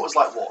 Because Voldemort was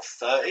like, what,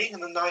 30 in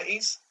the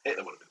 90s?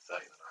 Hitler would have been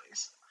 30 in the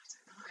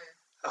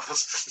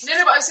 90s.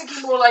 No, but I was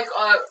thinking more like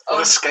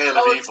on a scale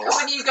of evil.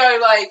 When you go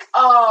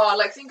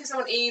like think of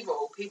someone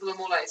evil, people are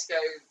more likely to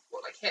go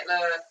like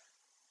Hitler,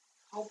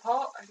 Pol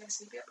Pot. I guess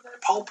he'd be up there.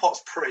 Pol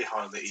Pot's pretty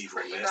high on the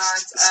evil list.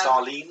 Bad.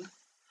 Stalin,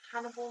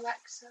 Hannibal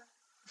Lecter.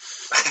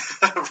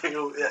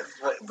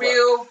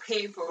 Real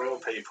people. Real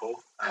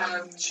people.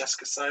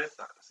 Jessica Sow. Is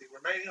he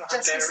Romanian or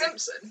Jessica Hungarian?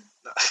 Simpson.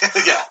 No.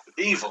 Yeah,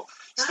 evil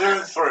through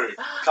and through.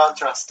 Can't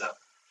trust her.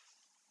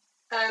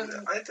 I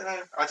don't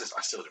know. I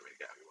still didn't really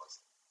get who he was.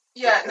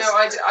 Yeah, no,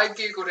 I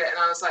googled it and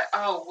I was like,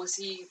 oh, was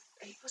he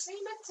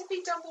meant to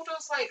be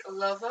Dumbledore's like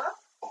lover?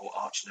 Or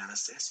arch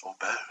nemesis, or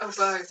both. Oh,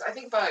 both. I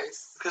think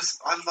both. Because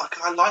I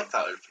like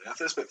that opening. I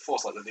feel it's a bit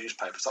forced, like the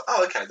newspaper. It's like,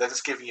 oh, okay, they're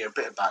just giving you a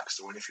bit of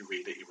backstory, and if you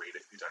read it, you read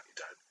it. If you don't, you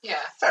don't.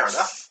 Yeah. Fair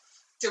enough.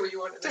 Do what you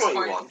want at this point. Do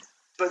what you want.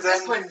 But at then,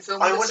 this point in the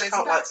film, I always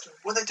felt like,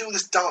 when they do all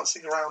this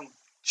dancing around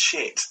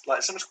shit,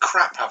 like so much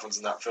crap happens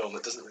in that film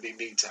that doesn't really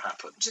need to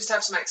happen. Just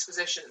have some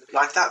exposition.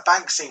 Like that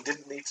bank scene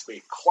didn't need to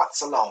be quite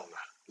so long.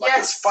 Like,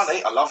 it was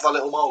funny. I love that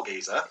little mole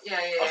geezer. Yeah.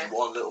 I was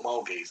one little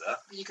mole geezer.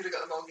 You could have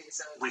got the mole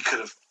geezer. We could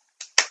have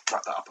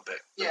wrap that up a bit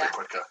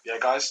quicker. Yeah,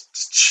 guys,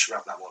 just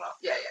wrap that one up.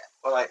 Yeah.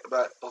 Or like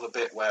the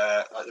bit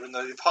where like they're in the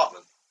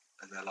apartment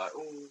and they're like,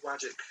 oh,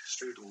 magic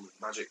strudel,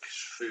 magic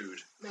food.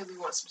 Maybe we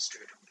want some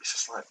strudel. It's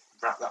just like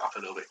wrap that up a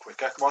little bit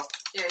quicker. Come on.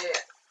 Yeah.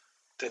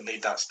 Didn't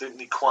need that. Didn't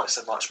need quite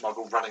so much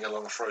Muggle running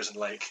along a frozen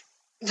lake.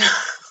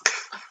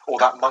 Or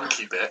that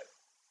monkey bit.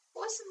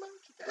 What's the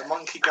monkey bit? The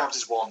monkey grabs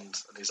his wand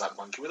and he's like,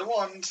 monkey with a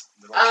wand. And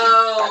the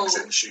monkey bangs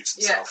it and shoots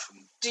himself.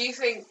 And do you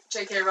think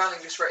J.K. Rowling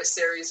just wrote a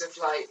series of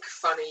like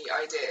funny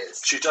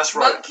ideas? She just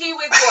wrote monkey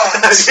with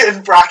wand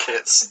in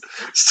brackets.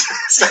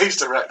 Stage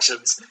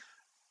directions.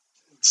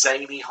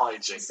 Zany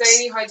hijinks.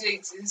 Zany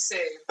hijinks ensue.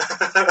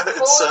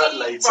 Insert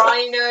later.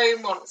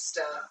 Rhino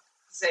monster.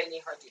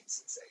 Zany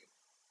hijinks ensue.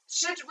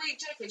 Should we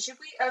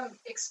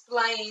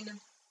explain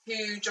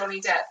who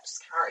Johnny Depp's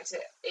character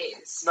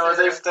is? No,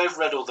 they've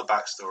read all the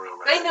backstory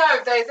already. They know.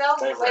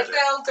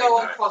 They'll go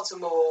on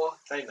Pottermore.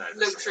 They know.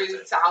 Look through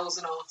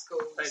 1,000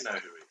 articles. They know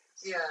who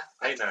he is. Yeah.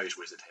 They know he's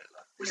Wizard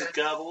Hitler. Wizard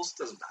Goebbels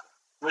doesn't matter.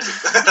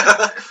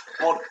 Wizard.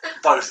 Want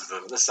both of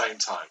them at the same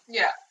time.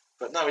 Yeah.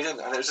 But no, he didn't,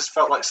 and it just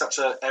felt like such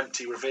an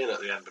empty reveal at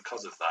the end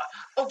because of that.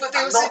 Oh, but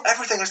not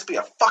everything has to be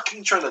a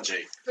fucking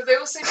trilogy. But they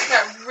also do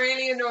that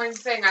really annoying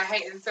thing I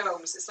hate in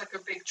films. It's like a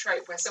big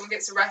trope where someone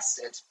gets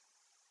arrested,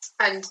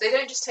 and they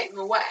don't just take them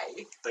away.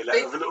 They let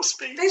them have a little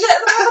speech. They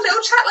let them have a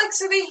little chat, like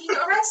so he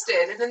got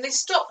arrested, and then they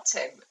stopped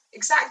him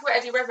exactly where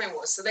Eddie Redmayne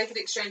was, so they could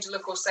exchange a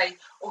look or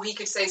he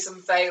could say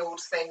some veiled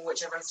thing,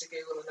 which everyone has to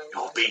Google and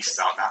know. Your beasts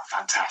aren't that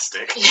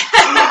fantastic.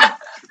 Yeah.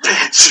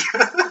 Bitch.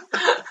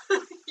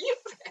 You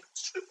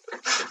bitch.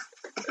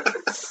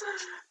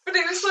 But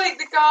it was like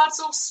the guards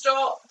all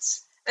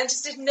stopped and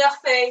just did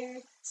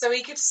nothing, so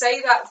he could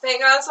say that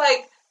thing. I was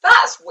like,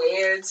 that's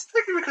weird.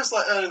 I think because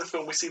early in the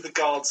film we see the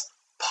guards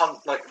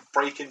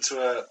break into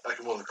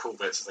one of the cool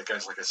bits as they go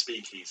into a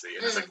speakeasy,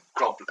 and there's a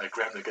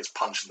gremlin that gets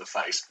punched in the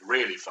face.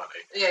 Really funny.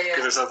 Yeah.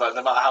 Because it's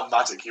no matter how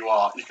magic you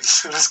are, you can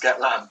still just get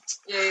lamped.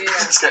 Yeah. You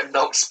can just get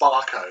knocked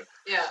sparko.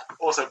 Yeah.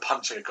 Also,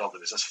 punching a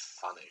goblin is just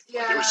funny.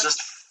 Yeah. It was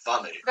just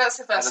funny. That's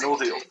the first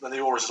thing. And the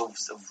auras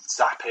just all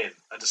zap in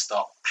and just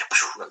start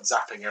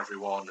zapping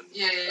everyone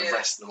and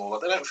arresting them all.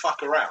 They don't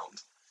fuck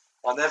around.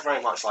 And they're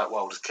very much like,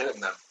 well, just kill him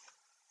then.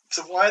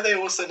 So why are they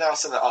also now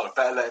saying that,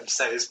 better let him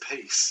say his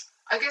piece?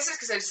 I guess it's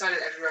because they decided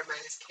Eddie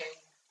Redmayne is king.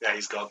 Yeah,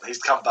 he's gone. He's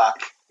come back.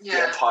 Yeah.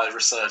 The Empire's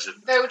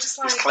resurgent. They were just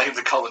like... He's claimed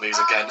the colonies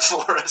again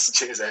for us.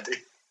 Cheers, Eddie.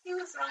 He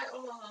was right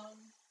all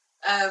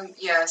along.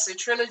 So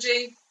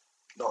trilogy.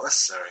 Not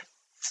necessary.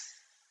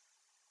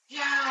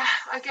 Yeah,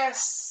 I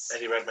guess...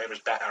 Eddie Redmayne was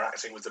better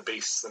acting with the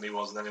beasts than he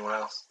was with anyone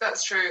else.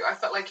 That's true. I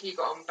felt like he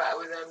got on better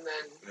with them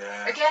than...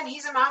 Yeah. Again,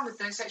 he's a man with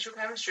no sexual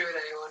chemistry with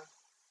anyone.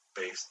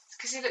 Beast.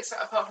 Because he looks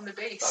apart from the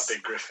beast. That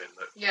big griffin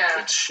that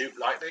could shoot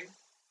lightning.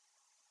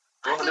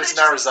 The one that lives in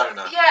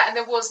Arizona. Yeah, and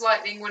there was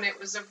lightning when it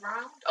was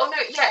around. Oh no,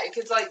 yeah, it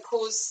could like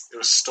cause. It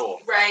was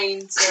storm.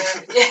 Rain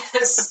to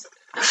yes.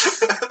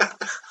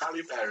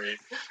 Halle Berry.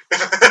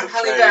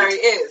 Halle Berry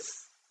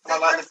is.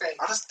 I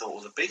just thought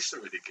all the beasts were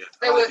really good.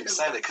 I like you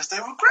saying it because they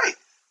were great.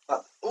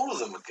 Like all of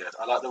them were good.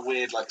 I like the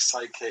weird like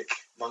psychic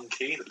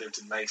monkey that lived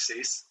in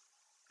Macy's.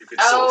 You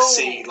could sort of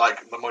see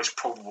like the most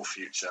probable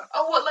future.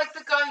 Oh, what, like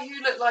the guy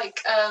who looked like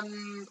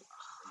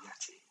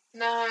Yeti.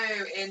 No,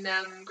 in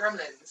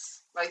Gremlins.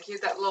 Like he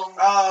had that long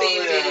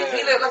beard. Yeah.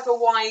 He looked like a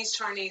wise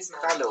Chinese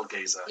man. That little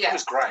geezer. Yeah. He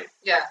was great.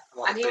 Yeah.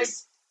 Like and he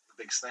was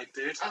the big snake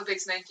dude. Oh, the big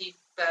snaky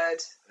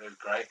bird. He was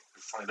great.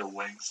 With funny little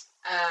wings.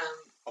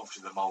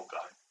 Obviously the mole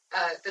guy.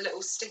 The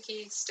little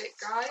sticky stick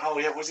guy. Oh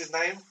yeah, what's his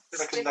name?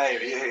 He's like a name.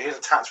 He had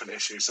attachment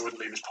issues, so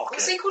wouldn't leave his pocket.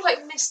 Was he called like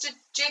Mr.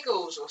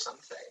 Jiggles or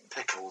something?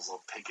 Pickles or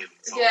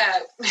Piggins. Yeah,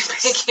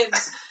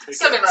 Piggins.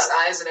 Something like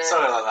that, isn't it?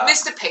 Something like that.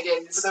 Mr.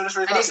 Piggins. But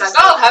really and he's like,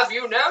 I'll have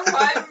you know,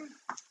 I'm...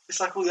 It's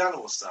like all the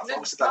animal stuff.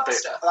 Obviously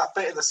that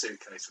bit in the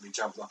suitcase when he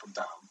jumps up and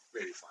down,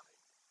 really funny.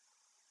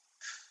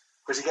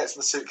 Because he gets in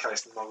the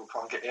suitcase and the Muggle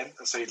can't get in,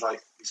 and so he's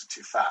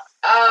too fat.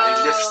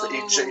 Oh.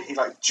 And he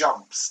like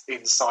jumps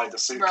inside the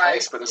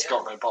suitcase, but it's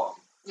got no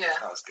bottom. Yeah.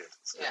 That was good.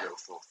 It's a good little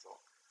thought.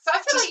 So I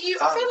feel like you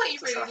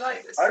really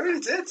like this. I really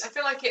did. I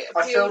feel like it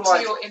appealed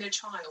to your inner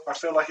child. I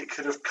feel like it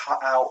could have cut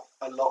out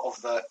a lot of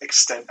the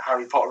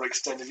Harry Potter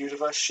extended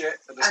universe shit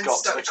and just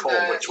got to the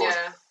core, which was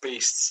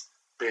beasts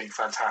being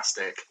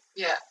fantastic.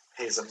 Yeah.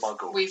 Here's a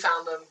Muggle. We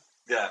found them.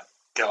 Yeah.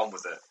 Get on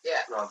with it.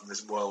 Yeah. Rather than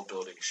this world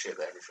building shit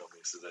that every film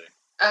needs to do.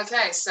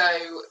 Okay, so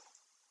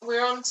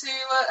we're on to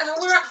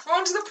we're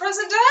on to the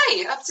present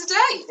day, up to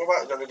date.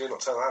 What about do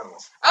Nocturnal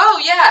Animals?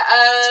 Oh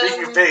yeah.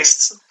 Speaking of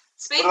beasts,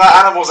 what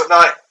about animals at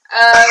night?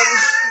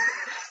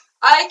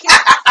 I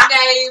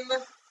can name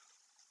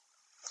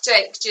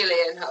Jake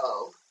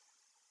Gyllenhaal.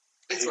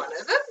 Is one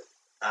of them.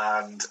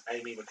 And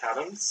Amy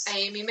McAdams.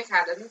 Amy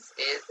McAdams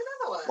is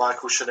another one.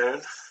 Michael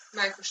Shanoon.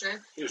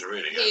 He was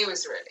really good. He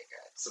was really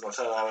good. So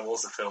Nocturnal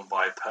Animals, a film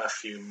by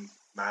Perfume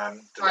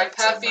Man, by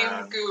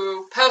Perfume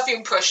Guru,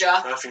 Perfume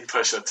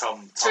Pusher,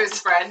 Tom to his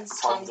friends,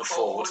 Tom the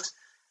Ford.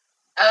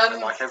 I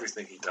like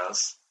everything he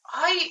does.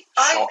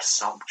 Shot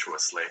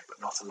sumptuously,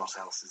 but not a lot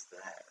else is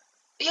there.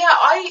 Yeah,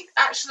 I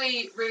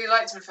actually really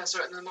liked him at first,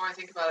 and the more I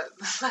think about it,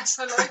 the less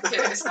I like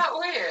it. Is that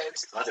weird?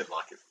 I didn't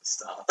like it from the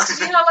start. Did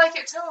you not like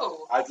it at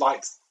all? I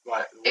liked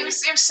it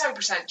was so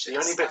pretentious. The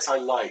only bits I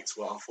liked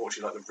were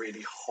unfortunately like the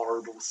really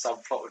horrible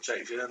subplot with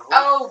Jake Gyllenhaal.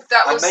 Oh,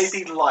 that was...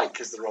 maybe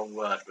like is the wrong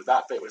word, but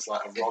that bit was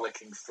like a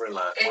rollicking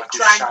thriller. Michael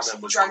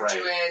Shannon was dragged great.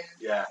 You in.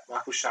 Yeah,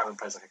 Michael Shannon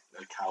plays like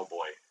a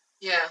cowboy.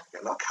 Yeah.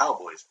 A lot of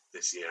cowboys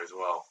this year as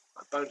well.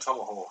 Like Bone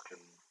Tomahawk and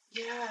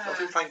a lot of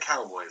people playing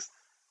cowboys.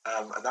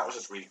 And that was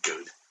just really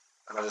good.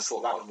 And I just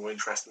thought that was more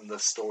interesting than the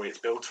story it's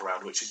built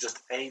around, which is just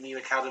Amy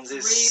McAdams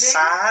is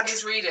sad.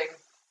 He's reading.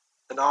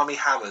 And Armie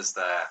Hammer's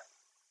there,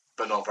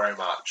 but not very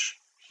much.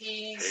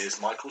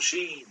 Here's Michael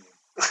Sheen.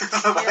 Yeah.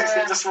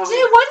 Why does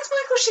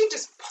Michael Sheen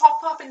just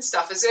pop up and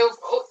stuff as if,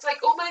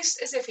 like,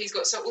 almost as if he's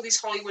got all these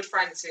Hollywood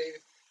friends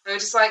who are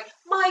just like,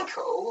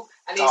 Michael,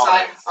 and he's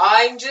like,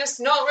 I'm just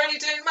not really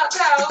doing much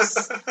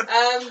else.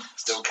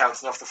 Still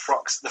counting off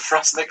the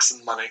Frost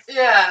Nixon money.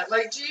 Yeah,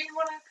 like, do you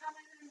want to come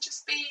in and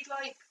just be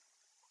like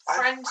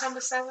friend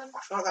number 7? I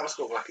feel like that was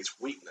sort of like its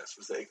weakness,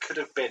 was that it could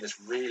have been this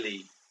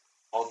really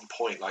on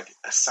point, like,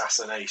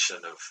 assassination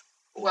of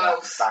all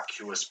that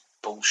vacuous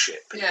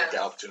bullshit people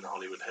get up to in the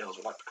Hollywood Hills.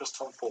 But like, because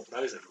Tom Ford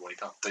knows everyone, he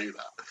can't do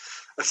that.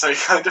 And so he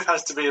kind of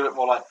has to be a bit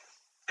more like,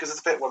 because there's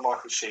a bit where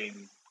Michael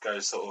Sheen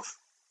goes sort of,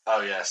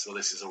 oh yes, well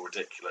this is all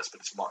ridiculous, but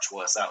it's much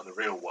worse out in the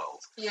real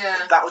world.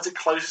 Yeah. And that was the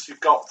closest you've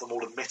got to them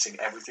all admitting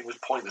everything was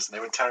pointless and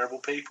they were terrible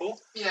people.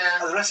 Yeah.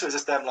 And the rest of it is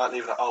just them like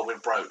leaving like, oh, we're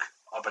broke,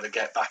 I better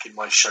get back in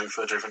my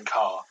chauffeur-driven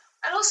car.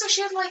 And also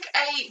she had like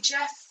a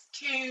Jeff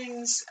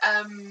Koons,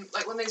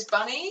 like one of those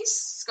bunnies,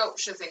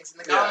 sculpture things in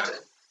the garden.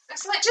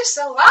 It's like, just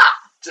sell that.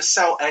 Just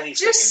sell anything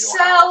just in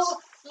your house.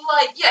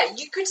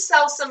 You could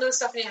sell some of the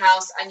stuff in your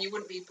house and you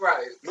wouldn't be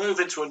broke.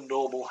 Move into a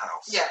normal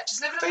house. Yeah,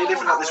 just live in a normal house. They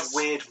live in like this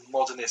weird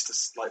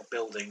modernist like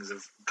buildings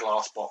of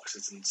glass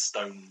boxes and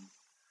stone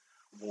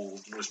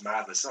walls and it was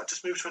madness. Like,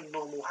 just move to a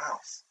normal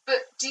house. But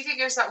do you think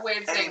it was that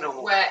weird thing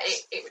where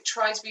it would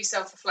try to be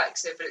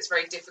self-reflexive, but it's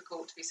very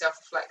difficult to be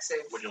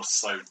self-reflexive when you're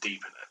so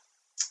deep in it?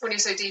 When you're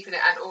so deep in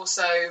it, and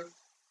also,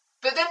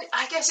 but then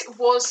I guess it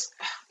was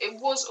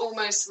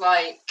almost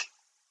like,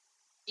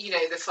 you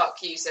know, the fuck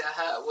you to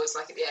her was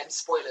like at the end,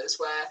 spoilers,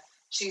 where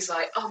she's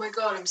like, oh my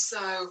god, I'm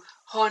so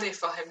horny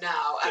for him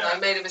now, and I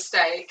made a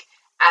mistake,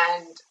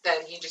 and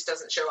then he just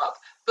doesn't show up.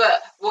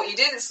 But what you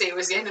didn't see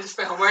was the end of the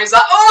film where he's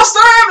like, oh,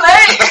 sorry, I'm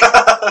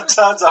late!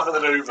 Turns up in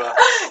an Uber.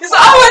 He's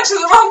like, I went to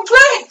the wrong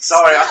place!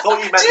 Sorry, I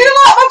thought you meant... Do you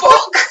like my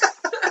book?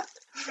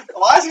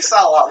 Why does he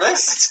sound like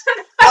this?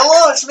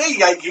 Hello, it's me,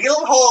 Jake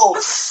Gyllenhaal.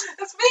 It's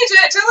me,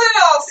 Jake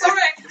Gyllenhaal,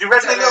 sorry. Have you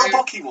read the little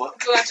book he won?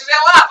 Did you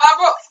like my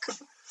book?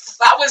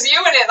 That was you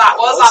in it, that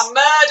was. I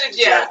murdered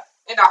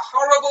you in a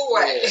horrible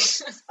way.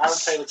 Yeah. Aaron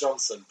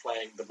Taylor-Johnson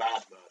playing the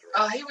Mad Murderer.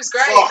 Oh, he was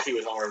great. Fuck, he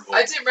was horrible.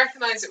 I didn't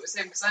recognise it was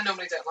him because I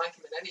normally don't like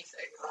him in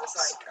anything. And I was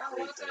like, oh,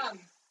 well done.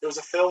 It was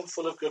a film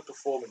full of good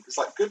performances. It's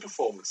like good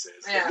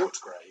performances. Yeah. It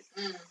looked great.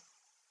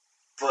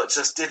 But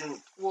just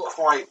didn't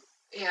quite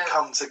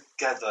come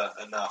together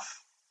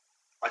enough.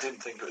 I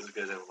didn't think it was as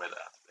good as everyone made it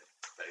out to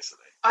be,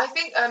 basically. I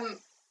think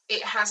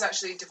it has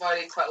actually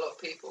divided quite a lot of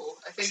people.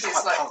 I think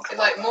it's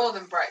like more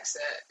than Brexit.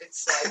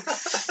 It's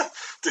like...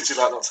 Did you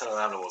like Nocturnal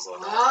Animals or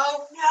not?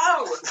 Oh,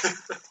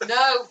 no!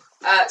 No!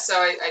 So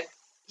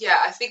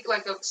I think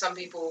like some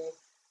people...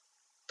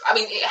 I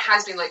mean, it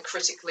has been like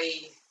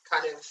critically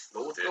kind of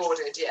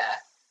lauded, yeah.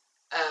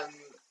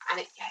 And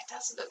it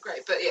doesn't look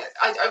great. But yeah,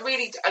 I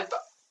really...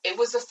 it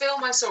was a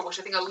film I saw, which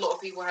I think a lot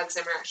of people had the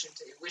same reaction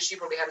to, which you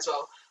probably had as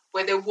well,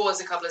 where there was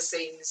a couple of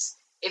scenes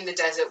in the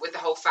desert with the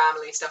whole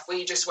family stuff where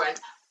you just went,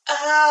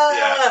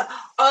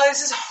 oh,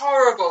 this is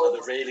horrible.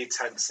 The really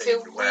tense scene.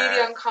 I feel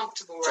really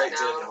uncomfortable right now. Jake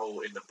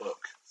Gyllenhaal in the book,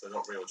 so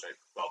not real Jake,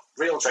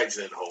 real Jake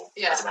Gyllenhaal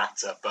as an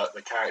actor, but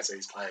the character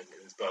he's playing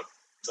in his book,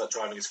 he's like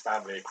driving his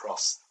family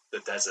across the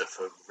desert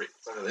for...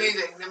 They're moving.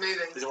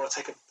 They didn't want to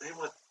take a...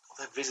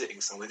 They're visiting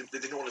someone. They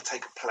didn't want to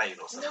take a plane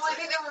or something. No, I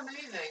think they were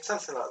moving.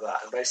 Something like that.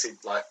 And basically,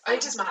 like...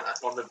 It doesn't matter.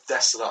 On the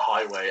desolate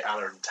highway,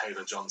 Aaron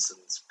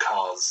Taylor-Johnson's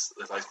cars,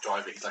 they're like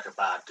driving... He's like a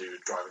bad dude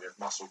driving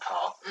a muscle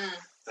car.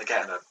 They're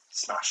getting a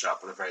smash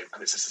up and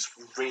it's just this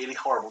really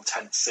horrible,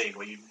 tense scene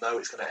where you know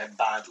it's going to end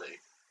badly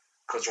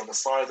because you're on the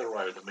side of the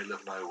road in the middle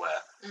of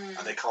nowhere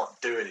and they can't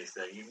do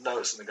anything. You know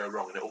it's going to go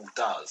wrong and it all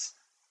does.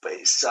 But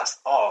it's just...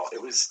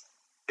 it was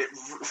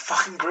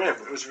fucking grim.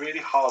 It was really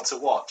hard to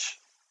watch.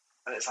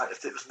 And it's like,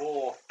 if it was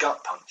more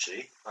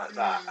gut-punchy, like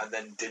that, and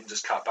then didn't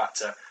just cut back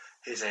to,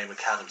 here's Amy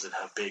McAdams in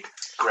her big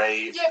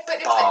grey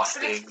bath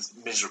being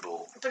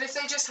miserable. But if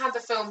they just had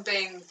the film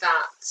being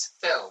that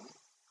film,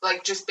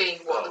 like just being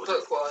what the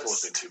book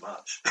was... It was too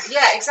much.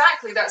 Yeah,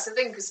 exactly, that's the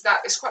thing, because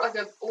it's quite like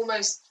a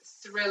almost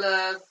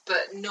thriller,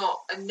 but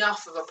not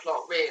enough of a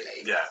plot,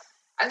 really. Yeah.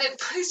 And then,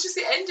 but it's just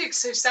the ending's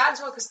so sad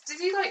as well, because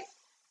did he, like...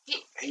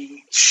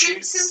 He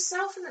shoots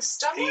himself in the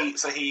stomach?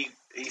 Did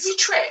he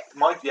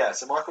trip?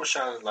 So Michael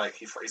Shannon, like,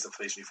 he's the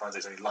police and he finds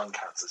out he's only lung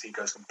cancer, so he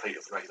goes complete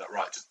with the rate. He's like,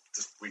 right,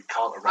 just we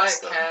can't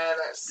arrest them.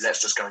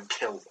 Let's just go and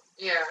kill them.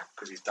 Yeah.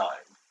 Because he's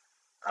dying.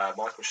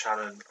 Michael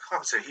Shannon,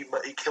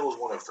 he kills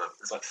one of them.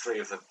 There's like 3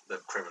 of the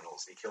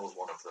criminals. He kills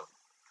one of them.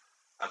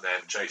 And then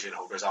Jake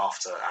Gyllenhaal goes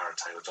after Aaron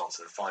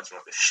Taylor-Johnson and finds him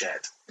at this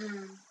shed.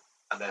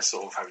 And they're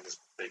sort of having this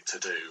big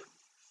to-do.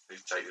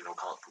 Jake Gyllenhaal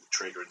can't pull the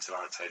trigger until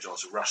Aaron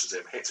Taylor-Johnson rushes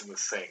him, hits him with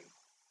the thing.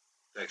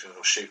 Jake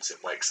Gyllenhaal shoots him,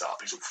 wakes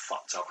up, he's all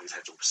fucked up, his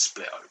head's all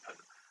split open.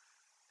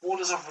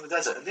 Wanders off in the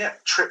desert and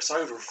trips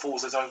over and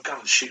falls his own gun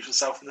and shoots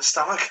himself in the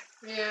stomach.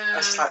 Yeah.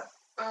 It's just like,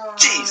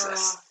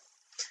 Jesus.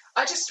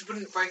 I just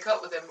wouldn't break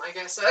up with him, I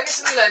guess. I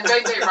guess we learn,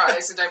 don't date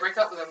writers and don't break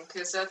up with them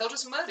because they'll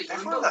just murder you. I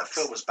thought that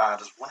film was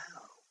bad as well.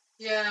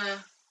 Yeah.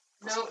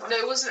 No,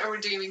 it wasn't a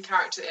redeeming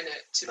character in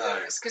it, to be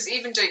honest. Because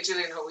even Jake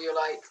Gyllenhaal, you're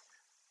like,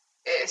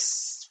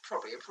 it's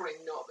probably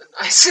not the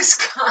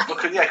nicest guy.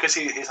 Because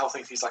his whole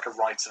thing, he's like a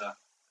writer,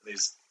 and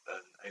he's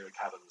Amy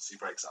McAdams, he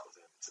breaks up with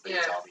him to be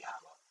with Armie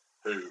Hammer,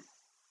 who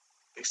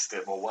needs to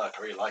do more work.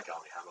 I really like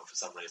Armie Hammer for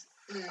some reason.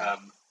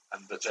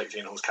 But Jake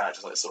Gyllenhaal's character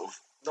is like sort of,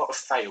 not a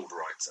failed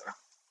writer,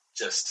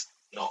 just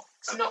not...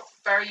 It's not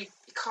very...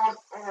 You can't...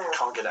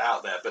 Can't get it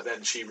out there, but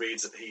then she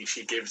reads it, he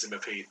gives him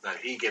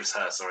he gives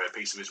her, a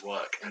piece of his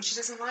work. And she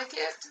doesn't like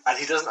it? And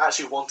he doesn't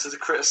actually want her to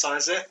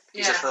criticise it.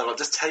 He's just kind of like,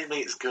 just tell me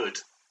it's good.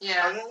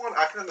 Yeah.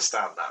 I can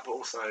understand that, but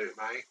also,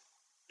 mate,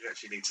 you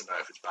actually need to know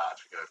if it's bad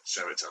if you're going to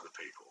show it to other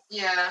people.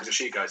 Yeah. Because if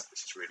she goes,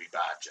 this is really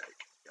bad, Jake,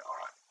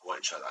 alright, I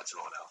won't show that to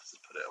anyone else,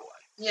 just put it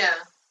away. Yeah.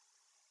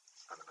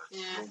 I don't know, it's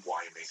a little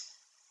whiny.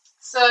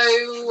 So,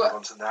 move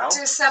on to now.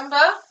 December.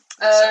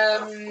 What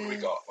have we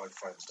got? My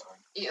phone's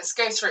dying. Yeah, let's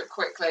go through it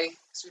quickly,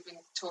 because we've been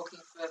talking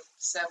for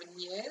 7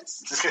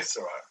 years. It's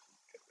alright.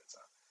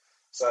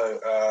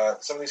 So,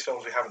 some of these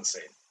films we haven't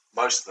seen.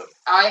 Most of them.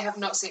 I have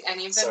not seen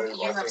any of them. So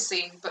you have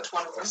seen but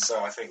one of them.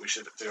 So I think we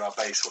should do our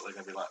base, what they're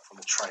going to be like from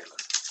the trailers.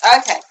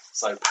 Okay.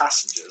 So,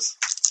 Passengers.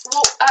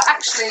 Well,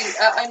 actually,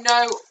 I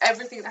know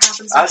everything that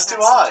happens in Passengers. As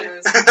do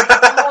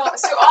I.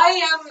 So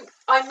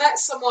I met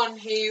someone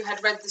who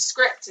had read the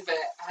script of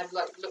it, had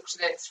looked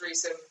at it through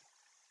some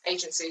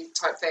agency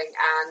type thing,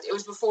 and it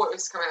was before it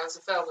was coming out as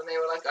a film, and they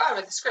were like, oh, I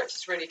read the script,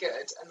 it's really good,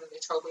 and then they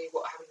told me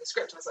what happened in the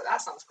script, and I was like,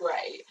 that sounds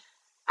great,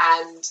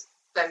 and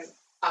then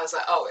I was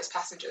like, oh, it's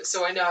Passengers,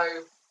 so I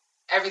know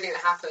everything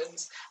that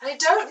happens, and I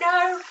don't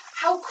know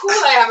how cool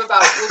I am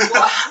about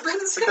what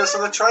happens. Because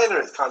from the trailer,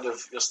 it's kind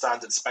of your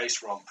standard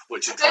space romp,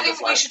 which is I don't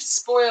think we should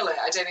spoil it.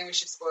 I don't think we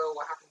should spoil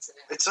what happens in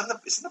it. It's in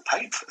the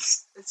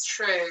papers. It's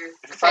true.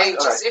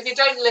 If you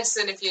don't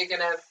listen, if you're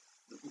gonna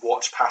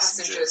watch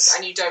Passengers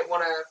and you don't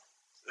want to.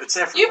 It's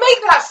everywhere. You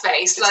make that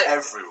face. It's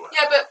everywhere.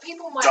 Yeah, but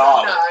people might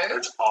not know.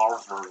 It's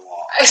everywhere.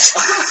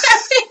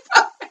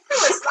 Who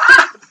was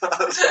that?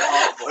 That's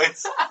my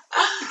voice.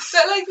 So,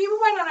 people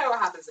might not know what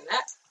happens in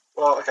it.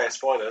 Well, okay,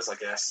 spoilers, I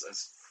guess,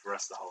 as for the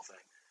rest of the whole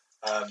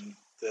thing.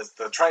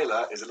 the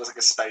trailer it looks like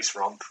a space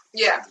romp.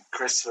 Yeah.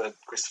 Christopher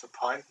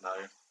Pine? No.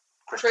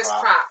 Chris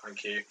Pratt.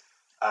 Thank you.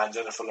 And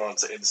Jennifer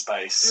Lawrence are in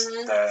space.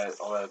 Mm-hmm. They're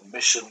on a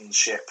mission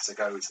ship to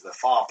go to the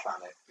far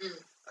planet.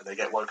 And they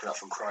get woken up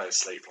from cryo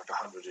sleep like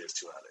 100 years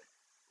too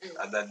early.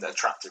 And then the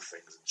attractive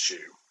things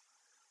ensue.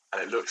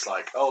 And it looks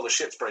like, the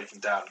ship's breaking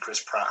down.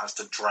 Chris Pratt has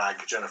to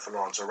drag Jennifer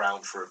Lawrence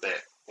around for a bit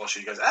while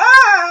she goes,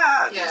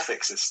 and he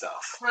fixes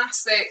stuff.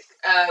 Classic,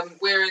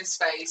 we're in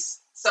space.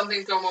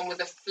 Something's gone on with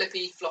the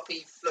flippy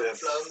floppy flub.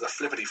 The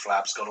flippity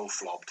flab's gone all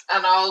flobbed.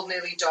 And I'll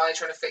nearly die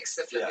trying to fix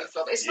the flippity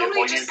flop. It's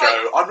normally just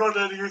I'm not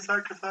letting you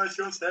sacrifice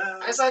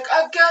yourself. It's like,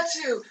 I've got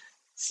to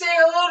say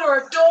hello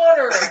to her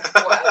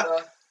daughter.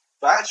 Whatever.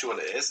 But actually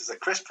what it is that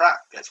Chris Pratt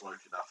gets woken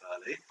up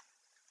early,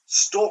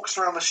 stalks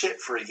around the ship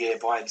for a year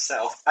by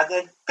himself, and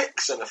then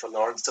picks Jennifer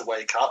Lawrence to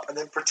wake up and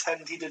then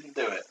pretend he didn't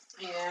do it.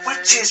 Yeah.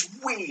 Which is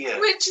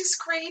weird. Which is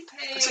creepy.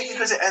 Particularly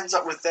because it ends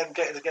up with them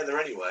getting together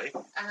anyway.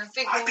 And I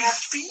think I'd be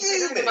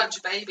fuming. a bunch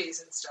of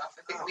babies and stuff.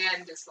 I think the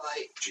end is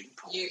like,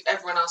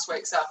 everyone else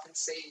wakes up and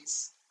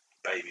sees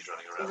babies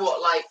running around.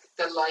 What, like,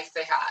 the life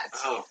they had.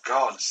 Oh,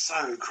 God,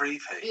 so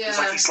creepy. Yeah.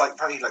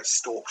 Apparently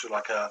stalks with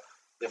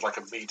they have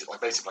a media,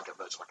 basically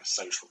like a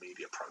social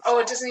media profile.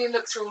 Oh, doesn't he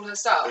look through all her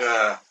stuff?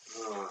 Yeah.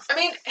 Ugh. I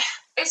mean,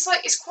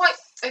 it's quite,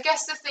 I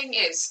guess the thing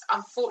is,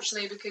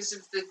 unfortunately, because of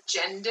the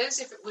genders,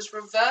 if it was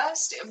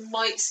reversed, it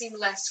might seem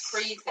less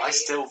creepy. But I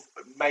still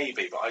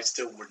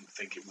wouldn't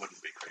think it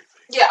wouldn't be creepy.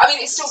 Yeah, I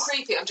mean, it's still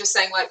creepy. I'm just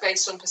saying,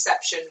 based on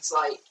perceptions,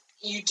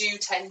 you do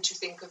tend to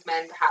think of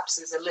men perhaps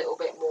as a little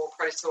bit more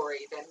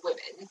predatory than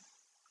women.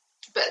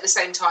 But at the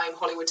same time,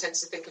 Hollywood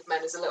tends to think of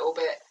men as a little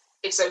bit,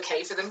 it's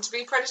okay for them to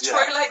be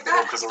predatory like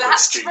that.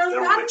 That's romantic.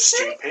 They're all a bit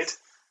stupid.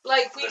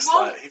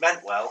 He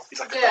meant well. He's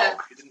like a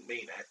dog. He didn't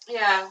mean it.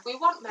 Yeah, we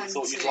want men to... He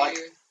thought you'd like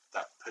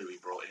that poo he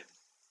brought in.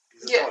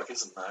 He's a dog,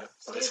 isn't he?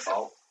 It's not his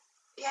fault.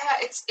 Yeah,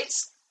 it's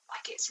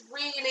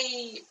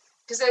really...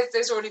 Because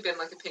there's already been,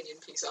 opinion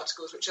piece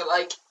articles which are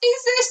like,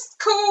 is this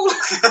cool?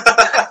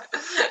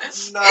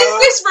 No. Is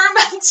this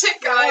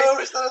romantic, guys? No,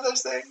 it's none of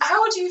those things.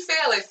 How would you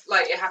feel if,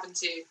 it happened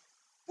to you?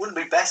 Wouldn't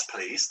be best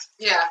pleased.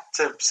 Yeah.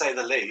 To say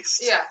the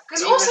least. Yeah.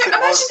 Because also,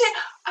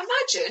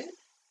 imagine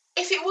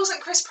if it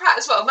wasn't Chris Pratt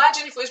as well.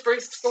 Imagine if it was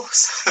Bruce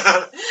Forsyth.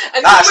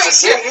 And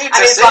That's you're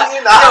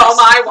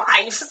my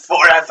wife.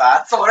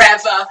 Forever.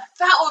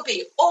 That would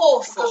be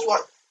awful.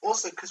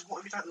 Because what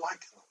if you don't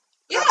like them?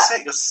 Yeah. That's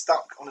it, you're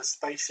stuck on a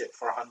spaceship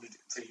for 100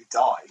 until you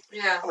die.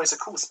 Yeah. I mean, it's a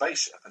cool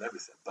spaceship and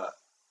everything, but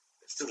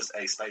it's still just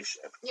a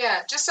spaceship.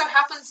 Yeah, just so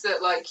happens that,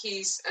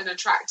 he's an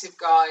attractive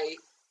guy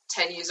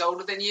 10 years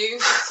older than you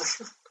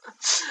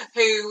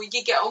who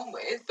you get on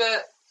with,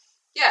 but,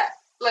 yeah.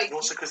 And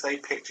also because they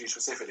picked you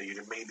specifically, you'd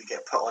immediately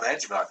get put on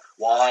edge. You'd be like,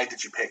 why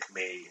did you pick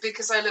me?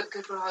 Because I look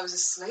good when I was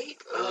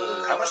asleep.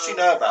 How much do you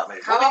know about me?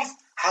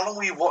 How long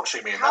were you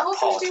watching me in that pod?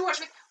 How often do you watch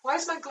me? Why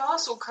is my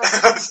glass all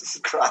covered?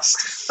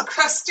 Crust.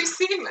 Crusty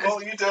semen. What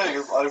were you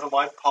doing over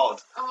my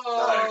pod?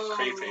 Oh. No,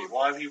 creepy.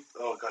 Why have you...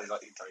 Oh, God, you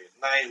tell your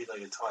name, you know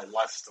your entire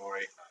life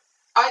story.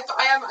 No. I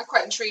am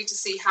quite intrigued to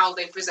see how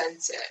they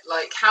present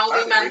it. How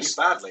they managed...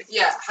 Really badly.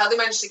 Yeah, how they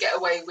managed to get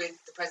away with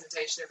the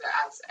presentation of it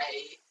as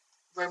a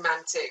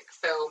romantic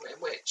film in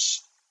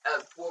which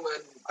a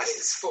woman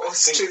is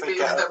forced to be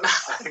with a man.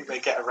 I think they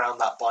get around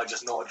that by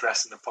just not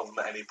addressing the problem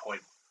at any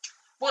point.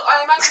 Well,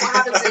 I imagine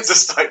what happens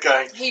is... just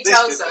going... He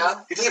tells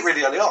her... He does it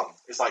really early on.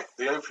 It's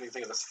the opening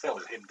thing of this film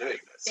is him doing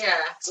this. Yeah.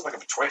 It's not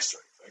like a twist or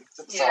anything. It's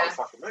at the start of the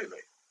fucking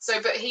movie.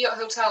 So, but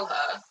he'll tell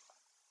her,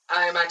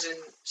 I imagine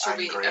she'll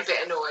be a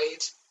bit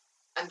annoyed,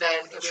 and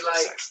then he'll be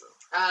like...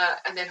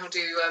 and then he'll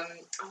do,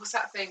 what's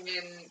that thing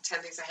in 10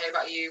 Things I Hate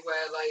About You where,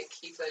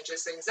 Heath Ledger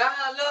sings,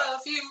 I love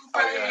you,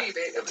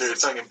 baby. He'll do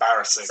something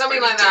embarrassing.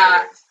 Something like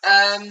that.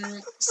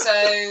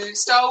 So,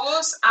 Star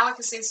Wars. Alec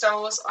has seen Star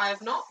Wars. I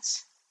have not.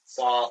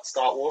 Star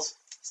Wars?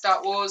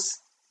 Star Wars.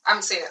 I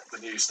haven't seen it. The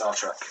new Star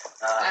Trek.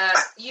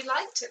 You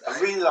liked it, though. I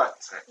really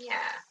liked it.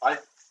 Yeah.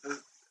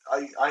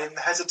 I am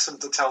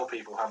hesitant to tell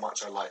people how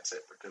much I liked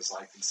it because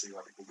I can see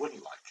why people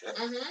wouldn't like it.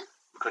 Mm-hmm.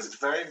 Because it's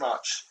very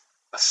much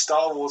a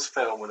Star Wars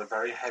film with a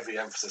very heavy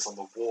emphasis on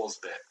the wars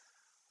bit,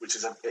 which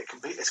is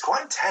it's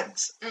quite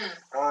intense.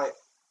 Right?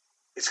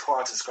 It's quite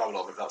hard to describe a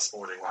lot without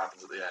spoiling what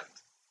happens at the end.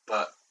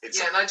 But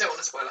it's and I don't want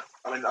to spoil it.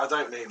 I mean, I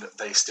don't mean that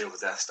they steal the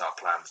Death Star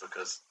plans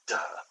because, duh.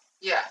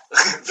 Yeah.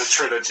 The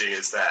trilogy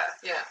is there.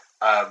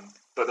 Yeah.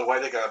 But the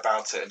way they go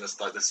about it and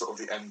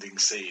the ending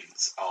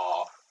scenes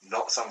are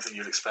not something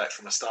you'd expect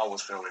from a Star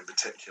Wars film in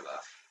particular.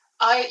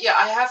 I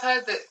have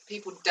heard that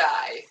people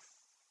die.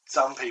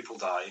 Some people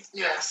die.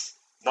 Yeah. Yes.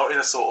 Not in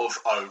a sort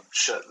of,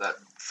 that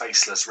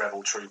faceless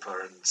rebel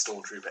trooper and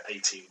stormtrooper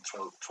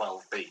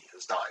 1812B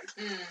has died.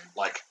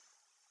 Like,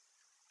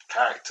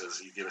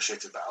 characters you give a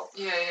shit about.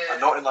 Yeah. And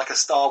not in a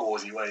Star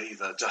Warsy way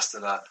either, just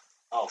in a,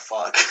 oh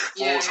fuck,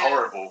 war's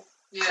horrible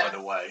kind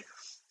of way.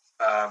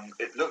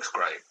 It looks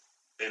great.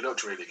 It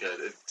looks really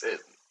good.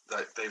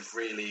 They've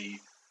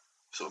really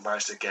sort of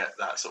managed to get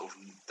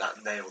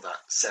that nail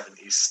that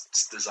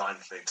 70s design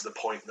thing to the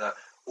point that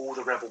all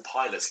the rebel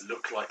pilots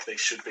look like they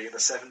should be in the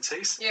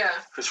 70s. Yeah.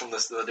 Because from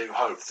the New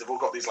Hope, they've all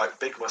got these like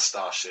big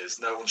moustaches.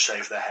 No one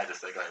shaved their head if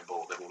they're going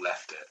bald. They've all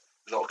left it.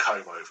 A lot of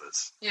comb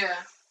overs. Yeah.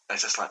 And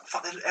it's just like,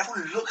 fuck,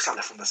 everyone looks like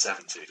they're from the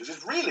 70s, which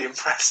is really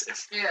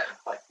impressive. Yeah.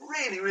 Like,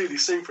 really, really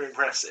super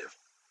impressive.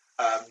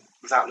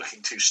 Without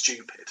looking too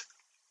stupid.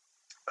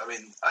 I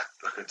mean, I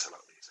couldn't tell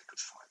about music,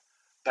 it's fine.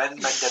 Ben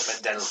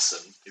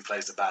Mendelsohn, who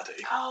plays the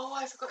baddie. Oh,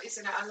 I forgot he's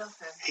in it. I love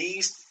him.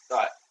 He's,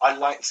 like, I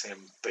liked him,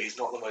 but he's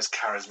not the most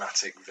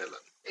charismatic villain.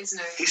 Isn't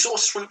he? He sort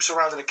of swoops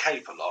around in a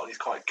cape a lot, and he's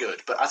quite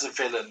good, but as a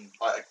villain,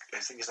 like, I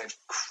think his name's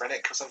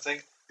Krennic or something.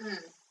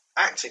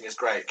 Acting is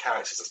great,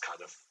 characters is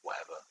kind of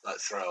whatever, like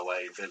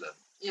throwaway villain.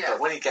 Yeah. But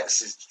when he gets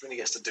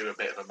to do a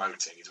bit of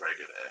emoting, he's very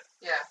good at it.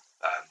 Yeah.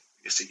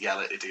 He gets to yell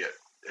at idiot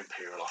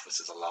Imperial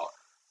officers a lot.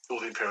 All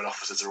the Imperial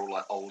officers are all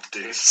like old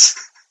dudes.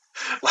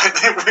 Like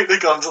they've really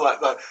gone to like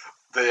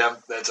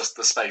they're just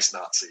the space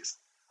Nazis.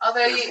 Are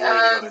they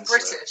really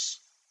British?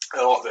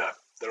 Oh,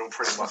 they're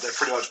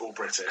pretty much all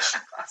British.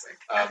 Classic.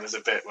 There's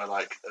a bit where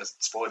like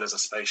spoilers, a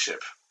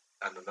spaceship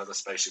and another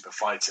spaceship are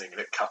fighting, and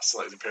it cuts to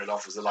like the Imperial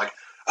officers. They're like,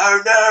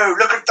 "Oh no,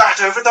 look at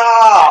that over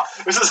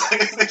there!" It's just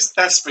like these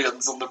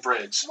thespians on the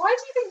bridge. Why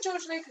do you think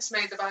George Lucas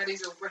made the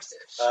baddies all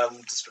British?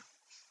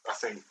 I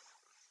think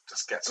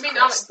just gets. I mean,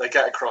 across. They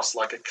get across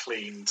like a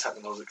clean,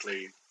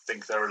 technologically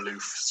think they're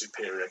aloof,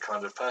 superior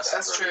kind of person.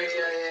 That's true.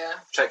 Yeah.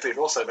 Check leave.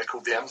 Also, they're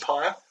called the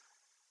Empire.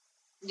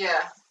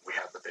 Yeah. We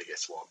had the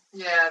biggest one.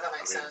 Yeah, that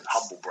makes sense.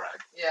 Humble brag.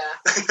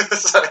 Yeah.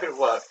 So it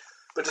worked,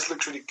 but it just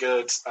looks really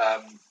good.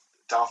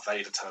 Darth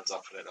Vader turns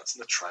up in it. That's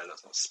in the trailer.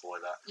 That's not a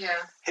spoiler. Yeah.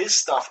 His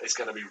stuff is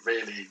going to be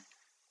really,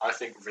 I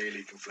think,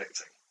 really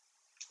conflicting.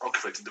 Or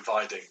conflicting,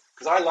 dividing.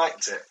 Because I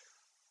liked it,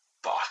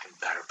 but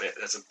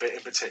there's a bit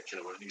in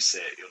particular when you see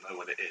it, you'll know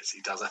what it is.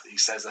 He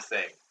says a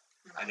thing,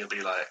 and you'll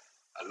be like,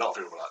 a lot of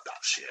people are like,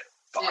 that's shit.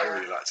 But I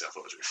really liked it. I thought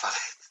it was really funny.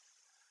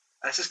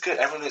 And it's just good.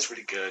 Everything is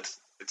really good.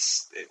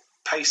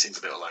 Pacing's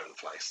a bit all over the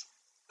place.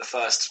 The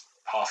first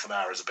half an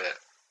hour is a bit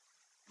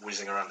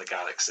whizzing around the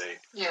galaxy.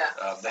 Yeah.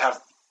 They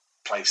have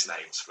place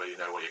names where you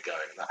know where you're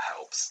going, and that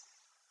helps.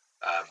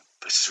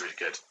 But it's just really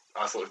good.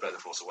 I thought it was better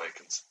than Force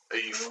Awakens.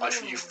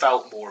 You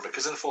felt more of it,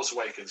 because in Force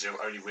Awakens,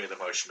 your only real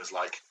emotion was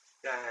like,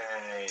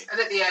 yay! And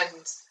at the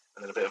end...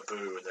 And then a bit of boo,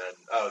 and then,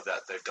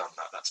 they've done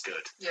that, that's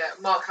good. Yeah,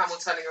 Mark Hamill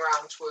turning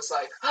around was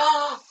like,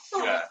 oh!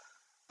 Yeah.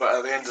 But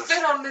at the end of... He's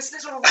been on this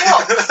little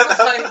rock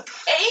for like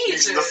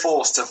ages! Using the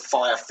Force to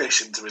fire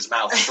fish into his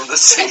mouth from the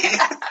sea.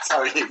 That's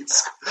how he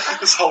eats.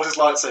 Just holds his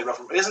lightsaber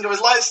up. He doesn't have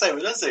his lightsaber,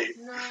 does he?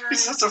 No.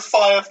 He's just to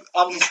fire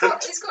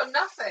uncooked. He's got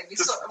nothing.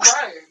 He's got a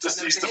robe.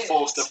 Just used the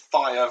Force to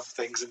fire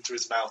things into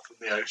his mouth from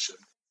the ocean.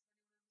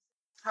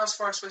 How's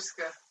Forrest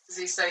Whitaker? Does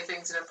he say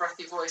things in a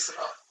breathy voice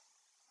a lot?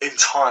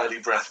 Entirely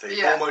breathy.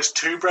 Yeah. Almost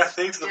too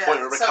breathy to the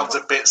point where it becomes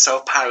a bit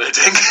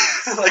self-parodying.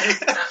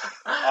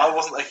 I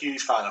wasn't a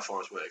huge fan of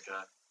Forrest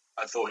Whitaker.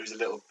 I thought he was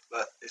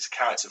it's a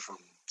character from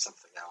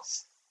something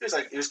else.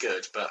 He was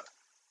good, but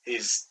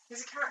he's a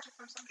character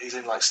from something? He's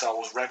in like Star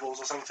Wars Rebels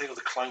or something, or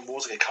the Clone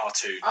Wars, like a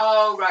cartoon.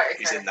 Oh, right, okay.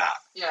 He's in that.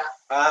 Yeah.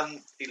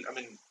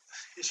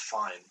 He's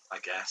fine, I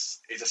guess.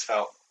 He just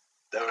felt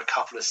there were a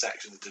couple of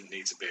sections that didn't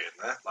need to be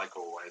in there, like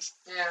always.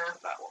 Yeah.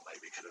 That one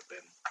maybe could have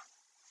been...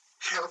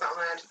 Not that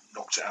mad.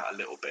 Knocked it out a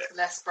little bit.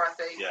 Less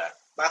breathy. Yeah.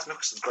 Mads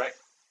Mikkelsen's great.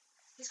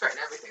 He's great in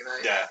everything,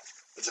 though. Yeah.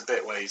 There's a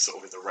bit where he's sort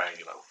of in the rain,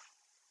 you know,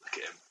 look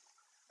at him.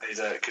 And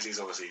because he's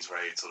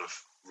very sort of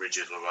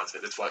rigid all around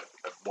it. It's like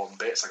one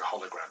bit, it's like a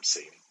hologram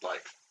scene,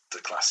 like the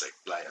classic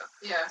Leia.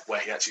 Yeah. Where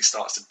he actually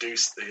starts to do,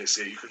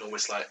 so you can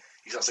almost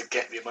he starts to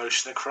get the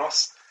emotion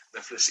across. And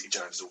then Felicity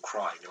Jones is all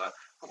crying. You're like,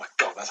 oh my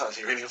god, that's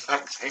actually really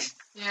affecting.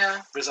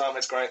 Yeah. Riz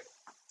Ahmed's great.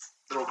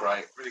 They're all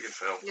great. Really good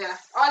film. Yeah.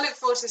 I look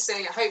forward to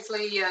seeing it.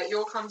 Hopefully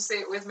you'll come see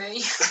it with me.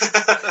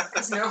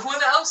 Because no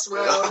one else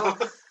will.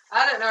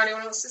 I don't know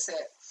anyone else to see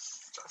it.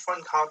 I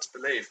find it hard to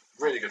believe.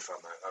 Really good fun,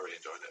 though. I really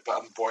enjoyed it. But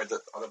I'm worried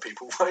that other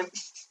people won't.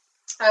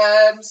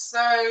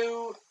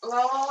 So, La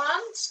La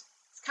Land?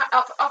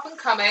 Up and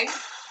coming.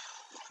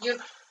 You're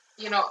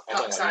not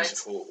excited.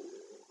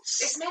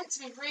 It's meant to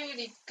be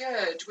really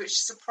good, which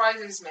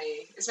surprises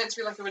me. It's meant to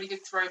be like a really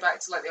good throwback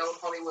to like the old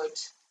Hollywood.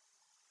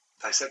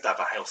 They said that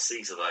about Hail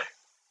Caesar, though.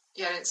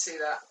 Yeah, I didn't see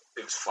that.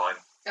 It was fine.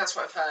 That's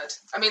what I've heard.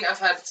 I mean, I've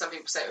heard some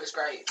people say it was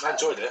great. I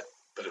enjoyed it,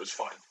 but it was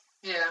fine.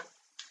 Yeah.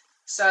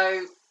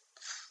 So,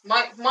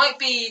 might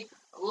be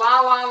La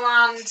La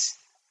Land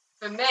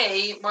for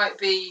me, might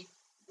be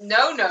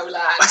No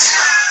Land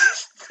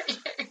for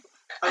you.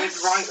 I mean,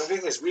 the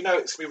thing is, we know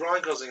it's going to be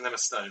Ryan Gosling and Emma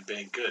Stone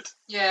being good.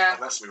 Yeah.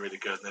 And that's going to be really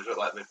good. And they look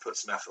like they've put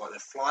some effort, like they're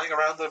flying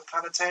around the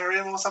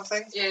planetarium or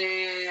something.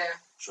 Yeah.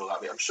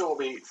 I'm sure it'll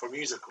be, for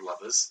musical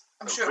lovers,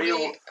 a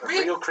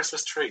real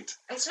Christmas treat.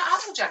 It's not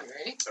out in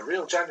January. A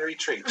real January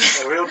treat.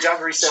 A real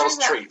January sales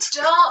treat.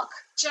 Dark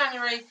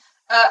January.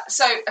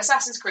 So,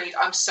 Assassin's Creed,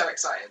 I'm so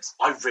excited.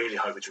 I really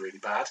hope it's really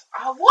bad.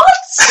 Oh, what?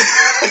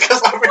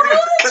 Because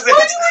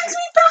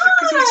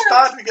it's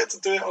bad we get to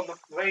do it on the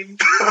main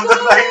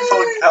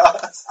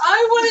podcast.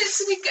 I want it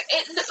to be good.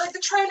 It looked like the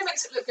trailer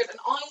makes it look good, and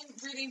I'm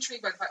really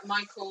intrigued by the fact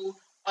Michael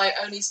I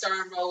only star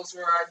in roles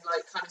where I'm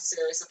like kind of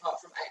serious,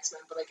 apart from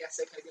X-Men, but I guess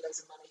they pay me loads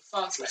of money.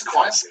 Fassbender. He's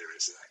quite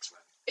serious in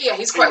X-Men. Yeah,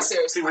 he's quite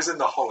serious. He was in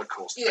the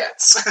Holocaust. Yeah.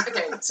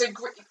 Okay, so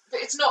but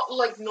it's not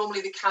like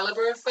normally the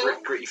calibre of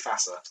film. Gritty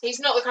Fasser. He's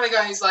not the kind of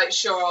guy who's like,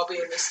 sure, I'll be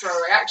in this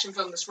throwaway action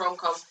film, this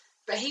rom-com,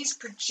 but he's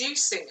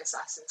producing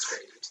Assassin's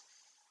Creed.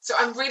 So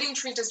I'm really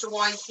intrigued as to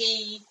why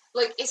he,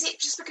 like, is it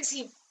just because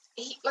he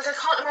like, I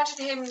can't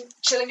imagine him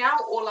chilling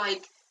out or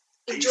like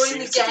enjoying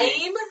the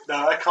game.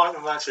 No, I can't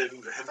imagine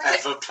him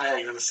ever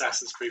playing an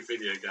Assassin's Creed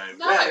video game.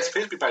 No. Yeah, it's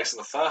supposed to be based on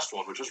the first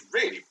one, which was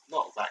really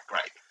not that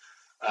great.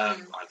 I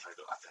played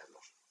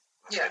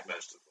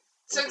most of them.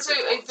 So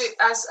if it,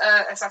 as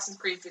an Assassin's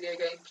Creed video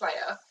game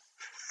player,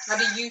 how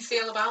do you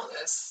feel about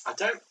this?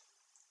 What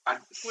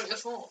are your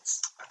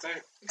thoughts? I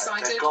don't.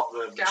 Excited? They got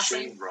the Gassy?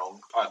 machine wrong.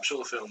 I'm sure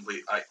the film will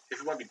be.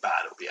 If it won't be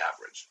bad, it'll be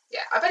average.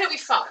 Yeah, I bet it'll be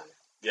fun.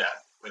 Yeah,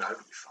 I mean, I hope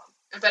it'll be fun.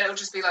 I bet it'll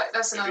just be like,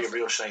 that's It'd another... be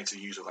a real shame to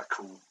use all that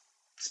cool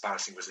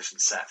Spanish Inquisition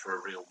set for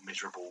a real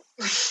miserable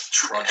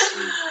trudge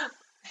through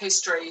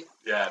history.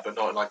 Yeah, but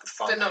not like the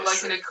fun But not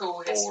history, like in a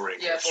cool boring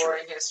history.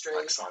 Boring history.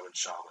 Like Simon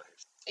Sharma.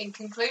 In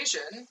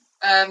conclusion,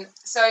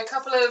 so a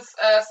couple of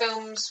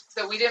films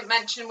that we didn't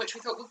mention which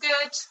we thought were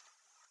good.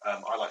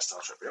 I like Star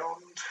Trek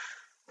Beyond.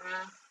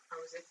 How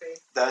was it?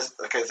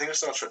 The thing with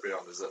Star Trek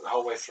Beyond is that the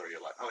whole way through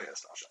you're like, oh yeah,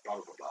 Star Trek, blah,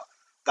 blah, blah,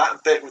 blah.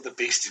 That bit with the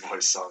Beastie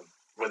Boys song,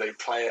 where they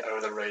play it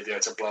over the radio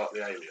to blow up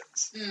the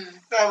aliens.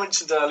 I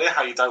mentioned earlier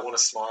how you don't want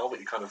to smile, but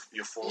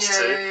you're forced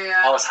to.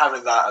 Yeah. I was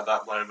having that at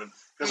that moment.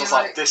 Because I was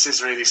like, this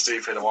is really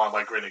stupid, and why am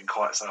I grinning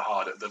quite so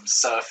hard at them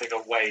surfing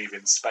a wave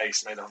in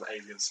space made up of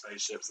alien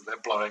spaceships that they're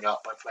blowing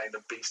up by playing the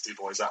Beastie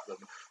Boys at them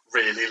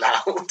really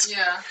loud.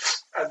 Yeah.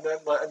 And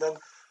then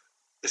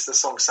it's the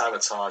song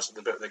Sabotage, and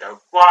the bit where they go,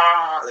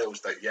 wah!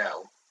 They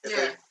yell. If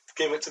they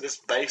give it to this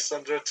base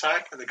under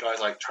attack, and the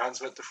guys like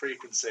transmit the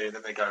frequency, and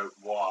then they go,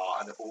 wah,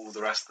 and then all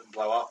the rest of them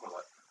blow up. I'm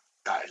like,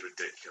 that is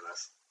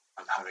ridiculous.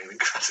 I'm having an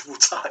incredible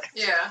time.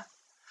 Yeah.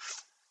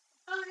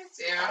 Oh,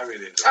 dear. I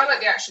really enjoy it. I like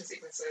the action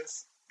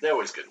sequences. They're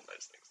always good in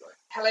those things, though.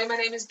 Hello, My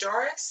Name is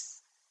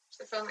Doris. It's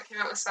the film that came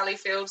out with Sally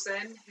Fields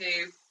in,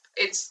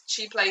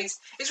 she plays...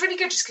 It's really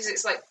good just because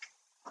it's like,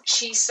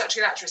 she's such a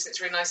good actress, it's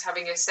really nice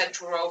having a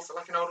central role for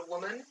like an older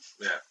woman.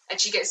 Yeah. And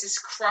she gets this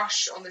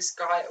crush on this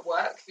guy at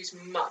work who's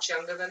much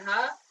younger than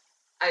her.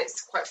 And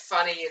it's quite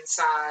funny and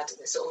sad,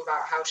 and it's all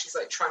about how she's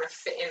like trying to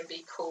fit in and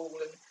be cool,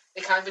 and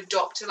they kind of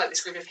adopt her, like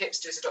this group of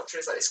hipsters adopt her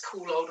as like this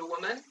cool older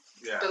woman.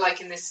 Yeah. But like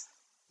in this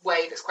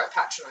way that's quite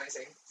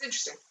patronising. It's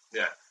interesting.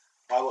 Yeah.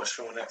 I watched a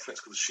film on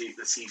Netflix called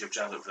The Siege of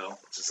Jadotville,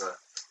 which is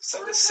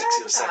set in the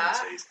 60s or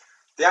 70s.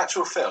 The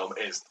actual film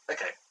is,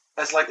 okay,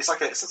 it's like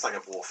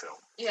a war film.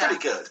 Yeah.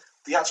 Pretty good.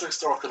 The actual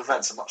historical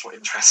events are much more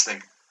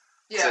interesting.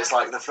 Yeah. So it's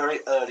like the very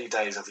early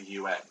days of the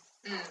UN,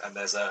 and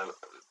there's I can't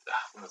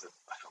remember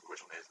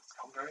which one it is. It's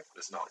Congo?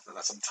 It's not.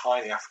 That's some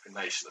tiny African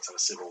nation that's had a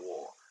civil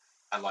war,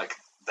 and like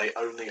they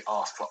only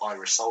ask for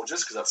Irish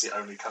soldiers because that's the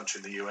only country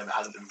in the UN that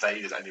hasn't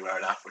invaded anywhere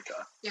in Africa.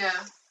 Yeah.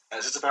 And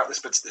it's just about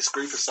this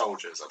group of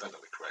soldiers. I don't know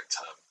the correct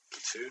term.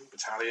 Platoon,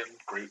 battalion,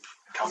 group,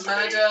 company.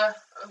 Murder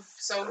of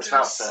soldiers.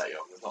 There's about 30 of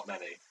them. There's not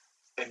many.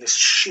 In this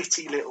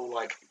shitty little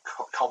like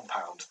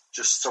compound,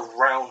 just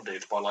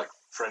surrounded by like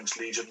French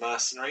Legion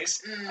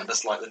mercenaries, and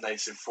there's like the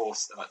native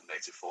forces, like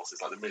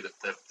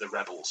the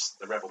rebels,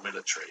 the rebel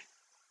military,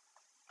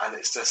 and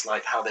it's just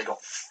like how they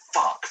got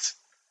fucked,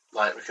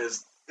 like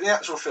because in the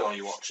actual film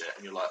you watch it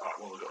and you're like, alright,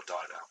 well we've got to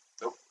die now.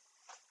 Nope,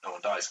 no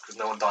one dies because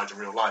no one died in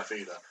real life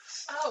either.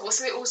 Oh, well,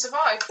 so they all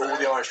survived. All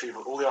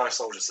the Irish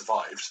soldiers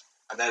survived,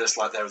 and they're just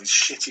like there are these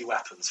shitty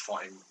weapons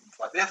fighting.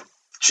 Like they have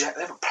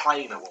a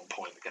plane at one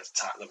point that gets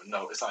attacked them, and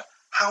no, it's like,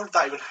 how did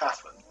that even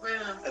happen?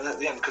 Yeah. And at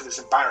the end, because it's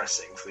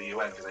embarrassing for the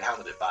UN because they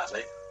handled it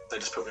badly, they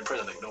just put them in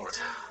prison and ignore it.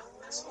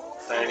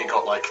 They only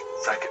got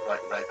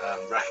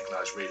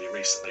recognised really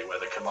recently where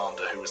the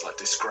commander who was like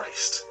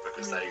disgraced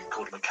because they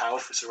called him a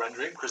coward for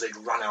surrendering because they'd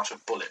run out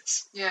of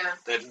bullets. Yeah.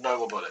 They had no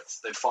more bullets.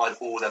 They'd fired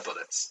all their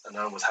bullets and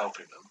no one was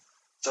helping them.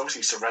 So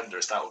obviously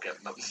surrenders, that will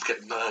get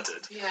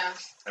murdered. Yeah.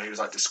 And he was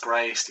like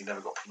disgraced, he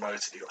never got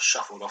promoted, he got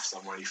shuffled off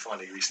somewhere, and he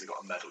finally recently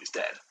got a medal, he's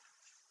dead.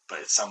 But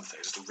it's something,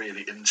 it's just a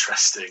really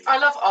interesting... I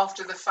love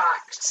after the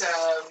fact,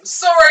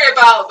 sorry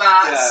about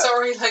that, yeah.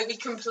 Sorry, like, we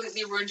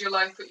completely ruined your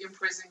life, put you in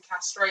prison,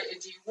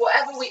 castrated you,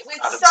 whatever we're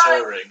Adam so...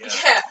 Turing,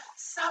 yeah.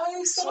 So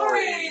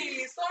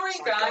sorry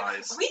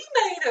guys. We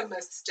made a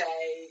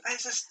mistake.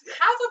 It's just, yeah.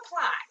 Have a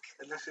plaque.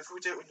 And if we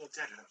do it when you're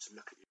dead, we don't have to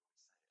look at you.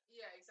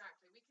 Yeah,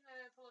 exactly. We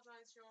can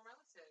apologise to your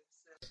relatives.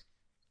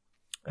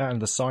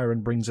 And the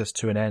siren brings us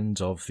to an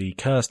end of the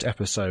cursed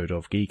episode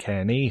of Geek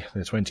A&E, the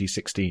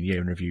 2016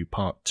 Year in Review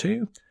Part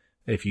 2.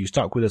 If you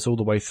stuck with us all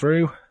the way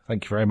through,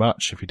 thank you very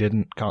much. If you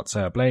didn't, can't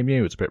say I blame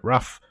you. It's a bit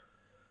rough.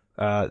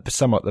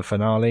 Somewhat the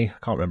finale.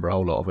 Can't remember a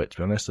whole lot of it, to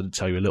be honest. I did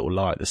tell you a little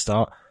lie at the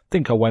start. I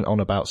think I went on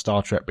about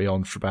Star Trek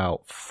Beyond for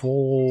about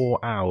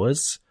 4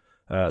 hours,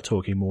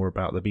 talking more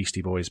about the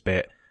Beastie Boys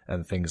bit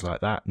and things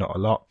like that. Not a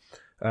lot.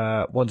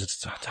 I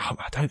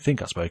don't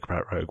think I spoke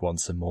about Rogue One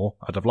some more.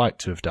 I'd have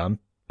liked to have done,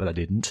 but I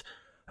didn't.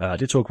 I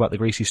did talk about The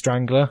Greasy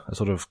Strangler, a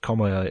sort of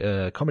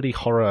comedy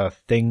horror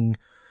thing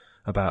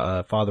about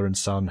a father and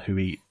son who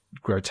eat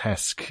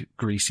grotesque,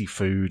 greasy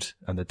food,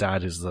 and the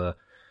dad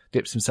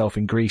dips himself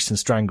in grease and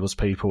strangles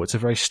people. It's a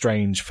very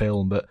strange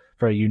film, but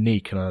very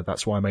unique, and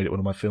that's why I made it one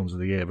of my films of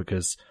the year,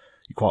 because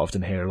you quite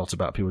often hear a lot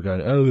about people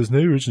going, oh, there's no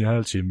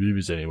originality in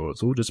movies anymore,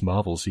 it's all just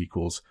Marvel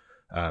sequels.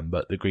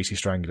 But The Greasy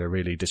Strangler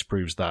really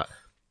disproves that.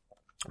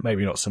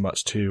 Maybe not so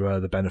much to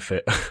the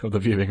benefit of the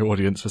viewing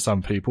audience for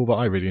some people, but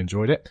I really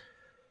enjoyed it.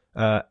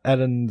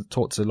 Ellen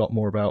talked a lot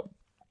more about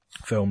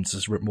films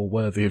as more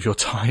worthy of your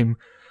time,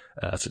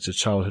 such as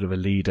Childhood of a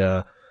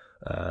Leader,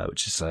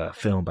 which is a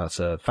film about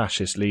a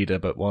fascist leader,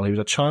 but while he was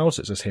a child,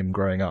 so it's just him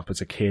growing up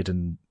as a kid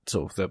and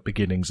sort of the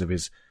beginnings of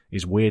his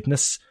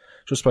weirdness.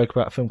 She spoke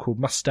about a film called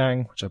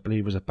Mustang, which I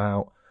believe was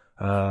about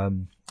a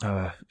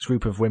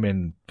group of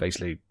women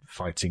basically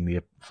fighting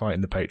the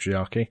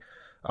patriarchy.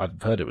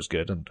 I've heard it was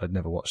good, and I'd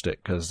never watched it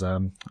because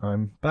I'm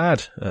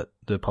bad at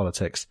the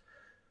politics.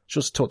 She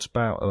also talked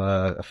about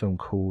a film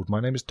called My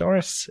Name is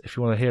Doris. If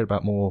you want to hear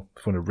about more,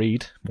 if you want to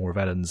read more of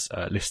Ellen's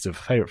list of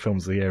favourite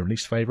films of the year and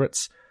least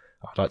favourites,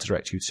 I'd like to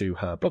direct you to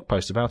her blog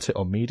post about it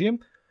on Medium,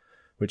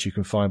 which you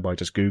can find by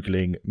just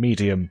Googling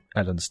Medium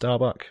Ellen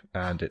Starbuck,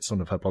 and it's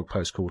one of her blog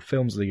posts called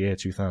Films of the Year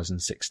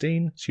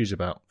 2016. It's usually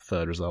about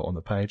third result on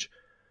the page.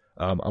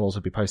 I'll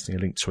also be posting a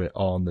link to it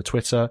on the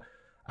Twitter,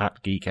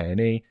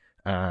 @GeekANE,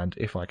 and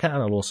if I can,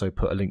 I'll also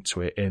put a link to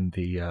it in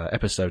the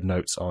episode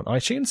notes on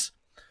iTunes.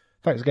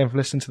 Thanks again for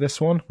listening to this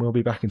one. We'll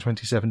be back in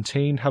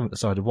 2017. Haven't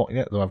decided what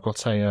yet, though I've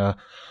got a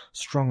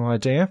strong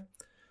idea.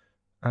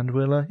 And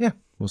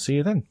we'll see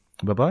you then.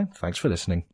 Bye-bye. Thanks for listening.